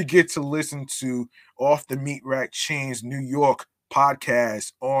 Don't forget to listen to Off the Meat Rack Chains New York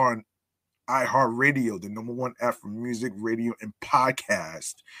podcast on iHeartRadio, the number 1 app for music, radio, and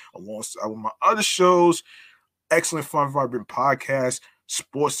podcast, alongside with my other shows, Excellent Fun Vibrant Podcast,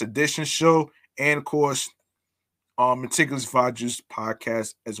 Sports Edition Show, and of course, Meticulous Vibe Juice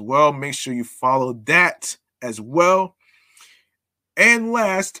Podcast as well. Make sure you follow that as well. And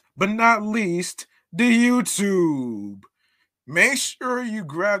last but not least, the YouTube. Make sure you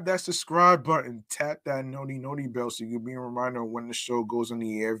grab that subscribe button, tap that noti bell so you'll be a reminder when the show goes on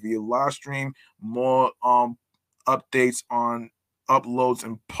the air via live stream. More updates on uploads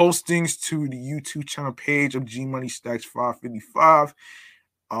and postings to the YouTube channel page of G Money Stacks 555.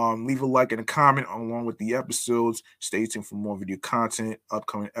 Leave a like and a comment along with the episodes. Stay tuned for more video content,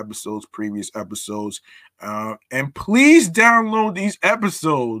 upcoming episodes, previous episodes. And please download these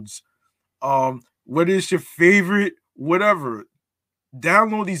episodes. What is your favorite? Whatever.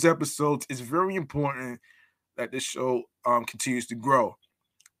 Download these episodes. It's very important that this show continues to grow.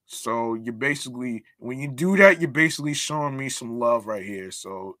 So you're basically, when you do that, you're basically showing me some love right here.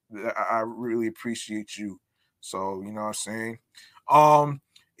 So I really appreciate you. So, you know what I'm saying?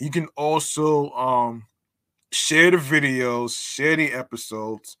 You can also share the videos, share the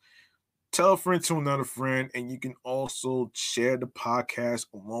episodes, tell a friend to another friend, and you can also share the podcast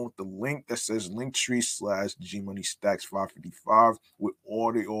along with the link that says Linktree/GMoneyStacks555 with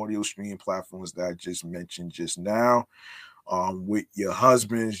all the audio streaming platforms that I just mentioned just now. With your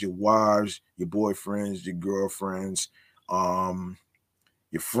husbands, your wives, your boyfriends, your girlfriends, your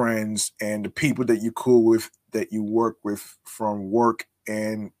friends, and the people that you're cool with, that you work with from work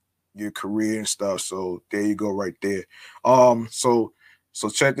and your career and stuff. So there you go right there. So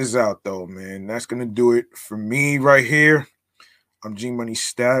check this out though, man. That's gonna do it for me right here. I'm G Money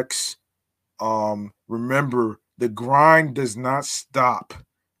Stacks. Remember, the grind does not stop.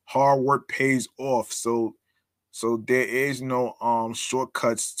 Hard work pays off. So So there is no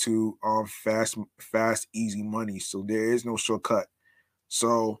shortcuts to fast easy money. So there is no shortcut.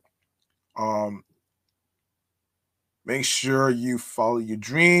 So um make sure you follow your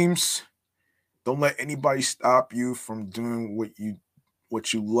dreams. Don't let anybody stop you from doing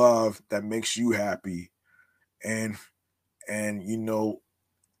what you love that makes you happy. And and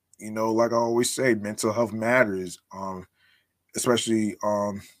like I always say, mental health matters.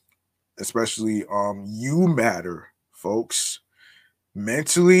 Especially you matter, folks.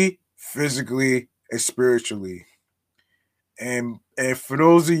 Mentally, physically, and spiritually. And for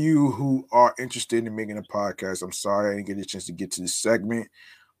those of you who are interested in making a podcast, I'm sorry I didn't get a chance to get to this segment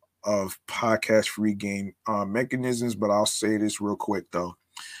of podcast free game mechanisms, but I'll say this real quick though.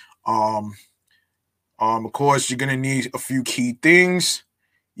 Um, of course, you're gonna need a few key things.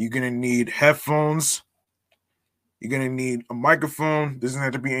 You're gonna need headphones. You're gonna need a microphone. Doesn't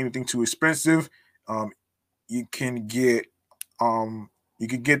have to be anything too expensive. Um, you can get um,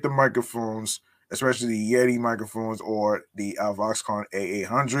 the microphones, especially the Yeti microphones or the Voxcon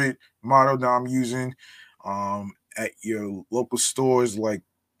A800 model that I'm using at your local stores like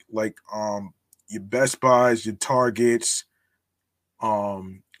your Best Buys, your Targets.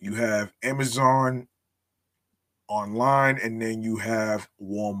 You have Amazon online, and then you have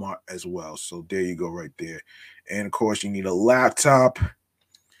Walmart as well. So there you go, right there. And of course, you need a laptop,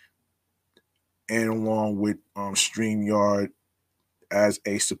 and along with StreamYard as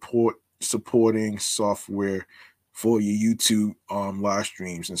a supporting software for your YouTube live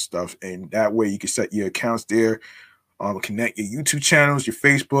streams and stuff. And that way, you can set your accounts there, connect your YouTube channels, your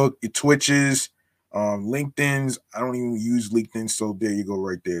Facebook, your Twitches, LinkedIn's. I don't even use LinkedIn, so there you go,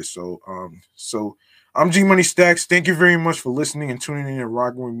 right there. So I'm G Money Stacks. Thank you very much for listening and tuning in and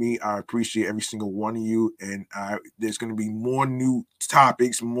rocking with me. I appreciate every single one of you, and there's going to be more new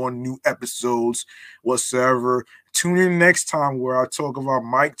topics, more new episodes, whatsoever. Tune in next time where I talk about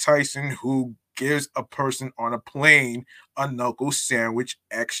Mike Tyson, who gives a person on a plane a knuckle sandwich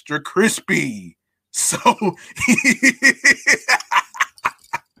extra crispy. So,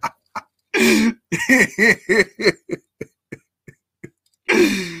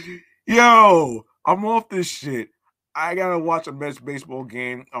 yo, I'm off this shit. I gotta watch a Mets baseball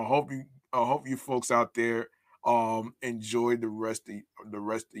game. I hope you folks out there enjoy the rest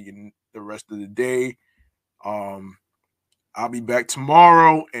of the day. Um, I'll be back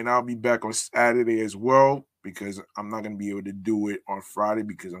tomorrow, and I'll be back on Saturday as well because I'm not gonna be able to do it on Friday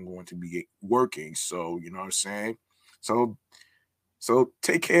because I'm going to be working. So you know what I'm saying. So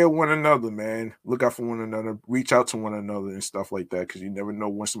take care of one another, man. Look out for one another. Reach out to one another and stuff like that because you never know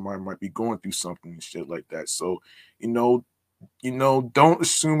when somebody might be going through something and shit like that. So you know, don't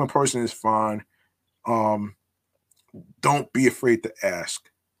assume a person is fine. Um, don't be afraid to ask.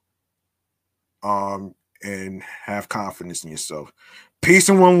 And have confidence in yourself. Peace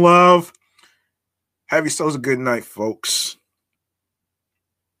and one love. Have yourselves a good night, folks.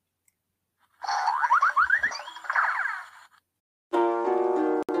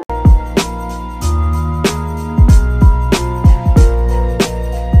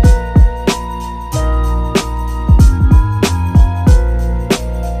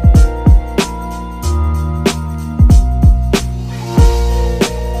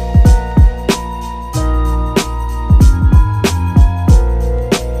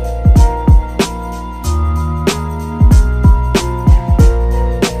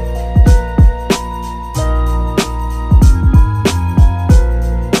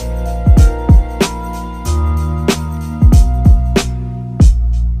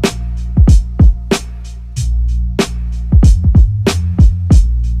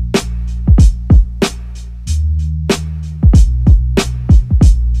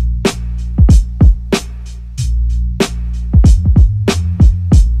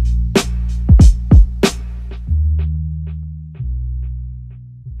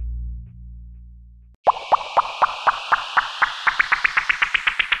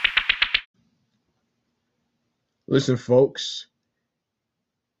 Listen, folks,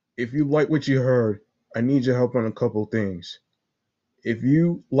 if you like what you heard, I need your help on a couple things. If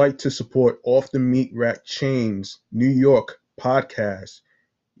you like to support Off the Meat Rack Chains New York podcast,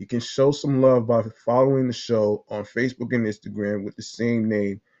 you can show some love by following the show on Facebook and Instagram with the same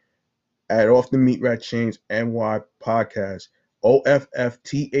name at Off the Meat Rack Chains NY podcast.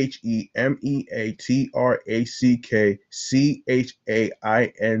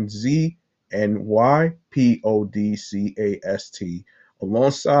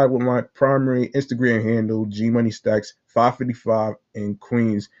 alongside with my primary Instagram handle, G Money Stacks 555 in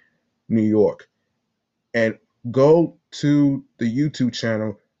Queens, New York. And go to the YouTube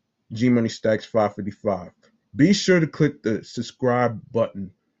channel, G Money Stacks 555. Be sure to click the subscribe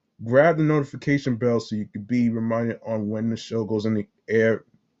button. Grab the notification bell so you can be reminded on when the show goes on the air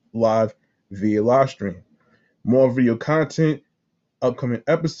live via live stream. More video content, upcoming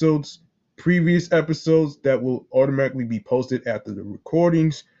episodes, previous episodes that will automatically be posted after the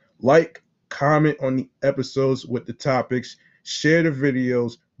recordings. Like, comment on the episodes with the topics, share the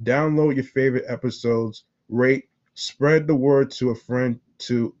videos, download your favorite episodes, rate, spread the word to a friend,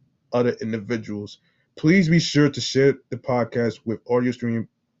 to other individuals. Please be sure to share the podcast with audio streaming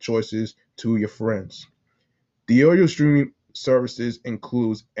choices to your friends. The audio streaming services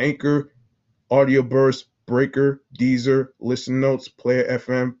includes Anchor, Audio Burst, Breaker, Deezer, Listen Notes, Player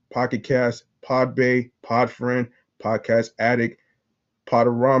FM, Pocket Cast, Podbay, Podfriend, Podcast Addict,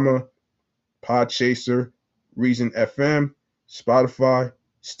 Podorama, Podchaser, Reason FM, Spotify,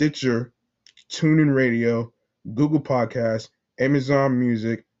 Stitcher, TuneIn Radio, Google Podcasts, Amazon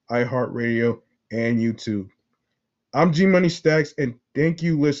Music, iHeartRadio, and YouTube. I'm G Money Stacks, and thank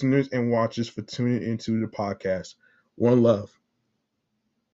you, listeners and watchers, for tuning into the podcast. One love.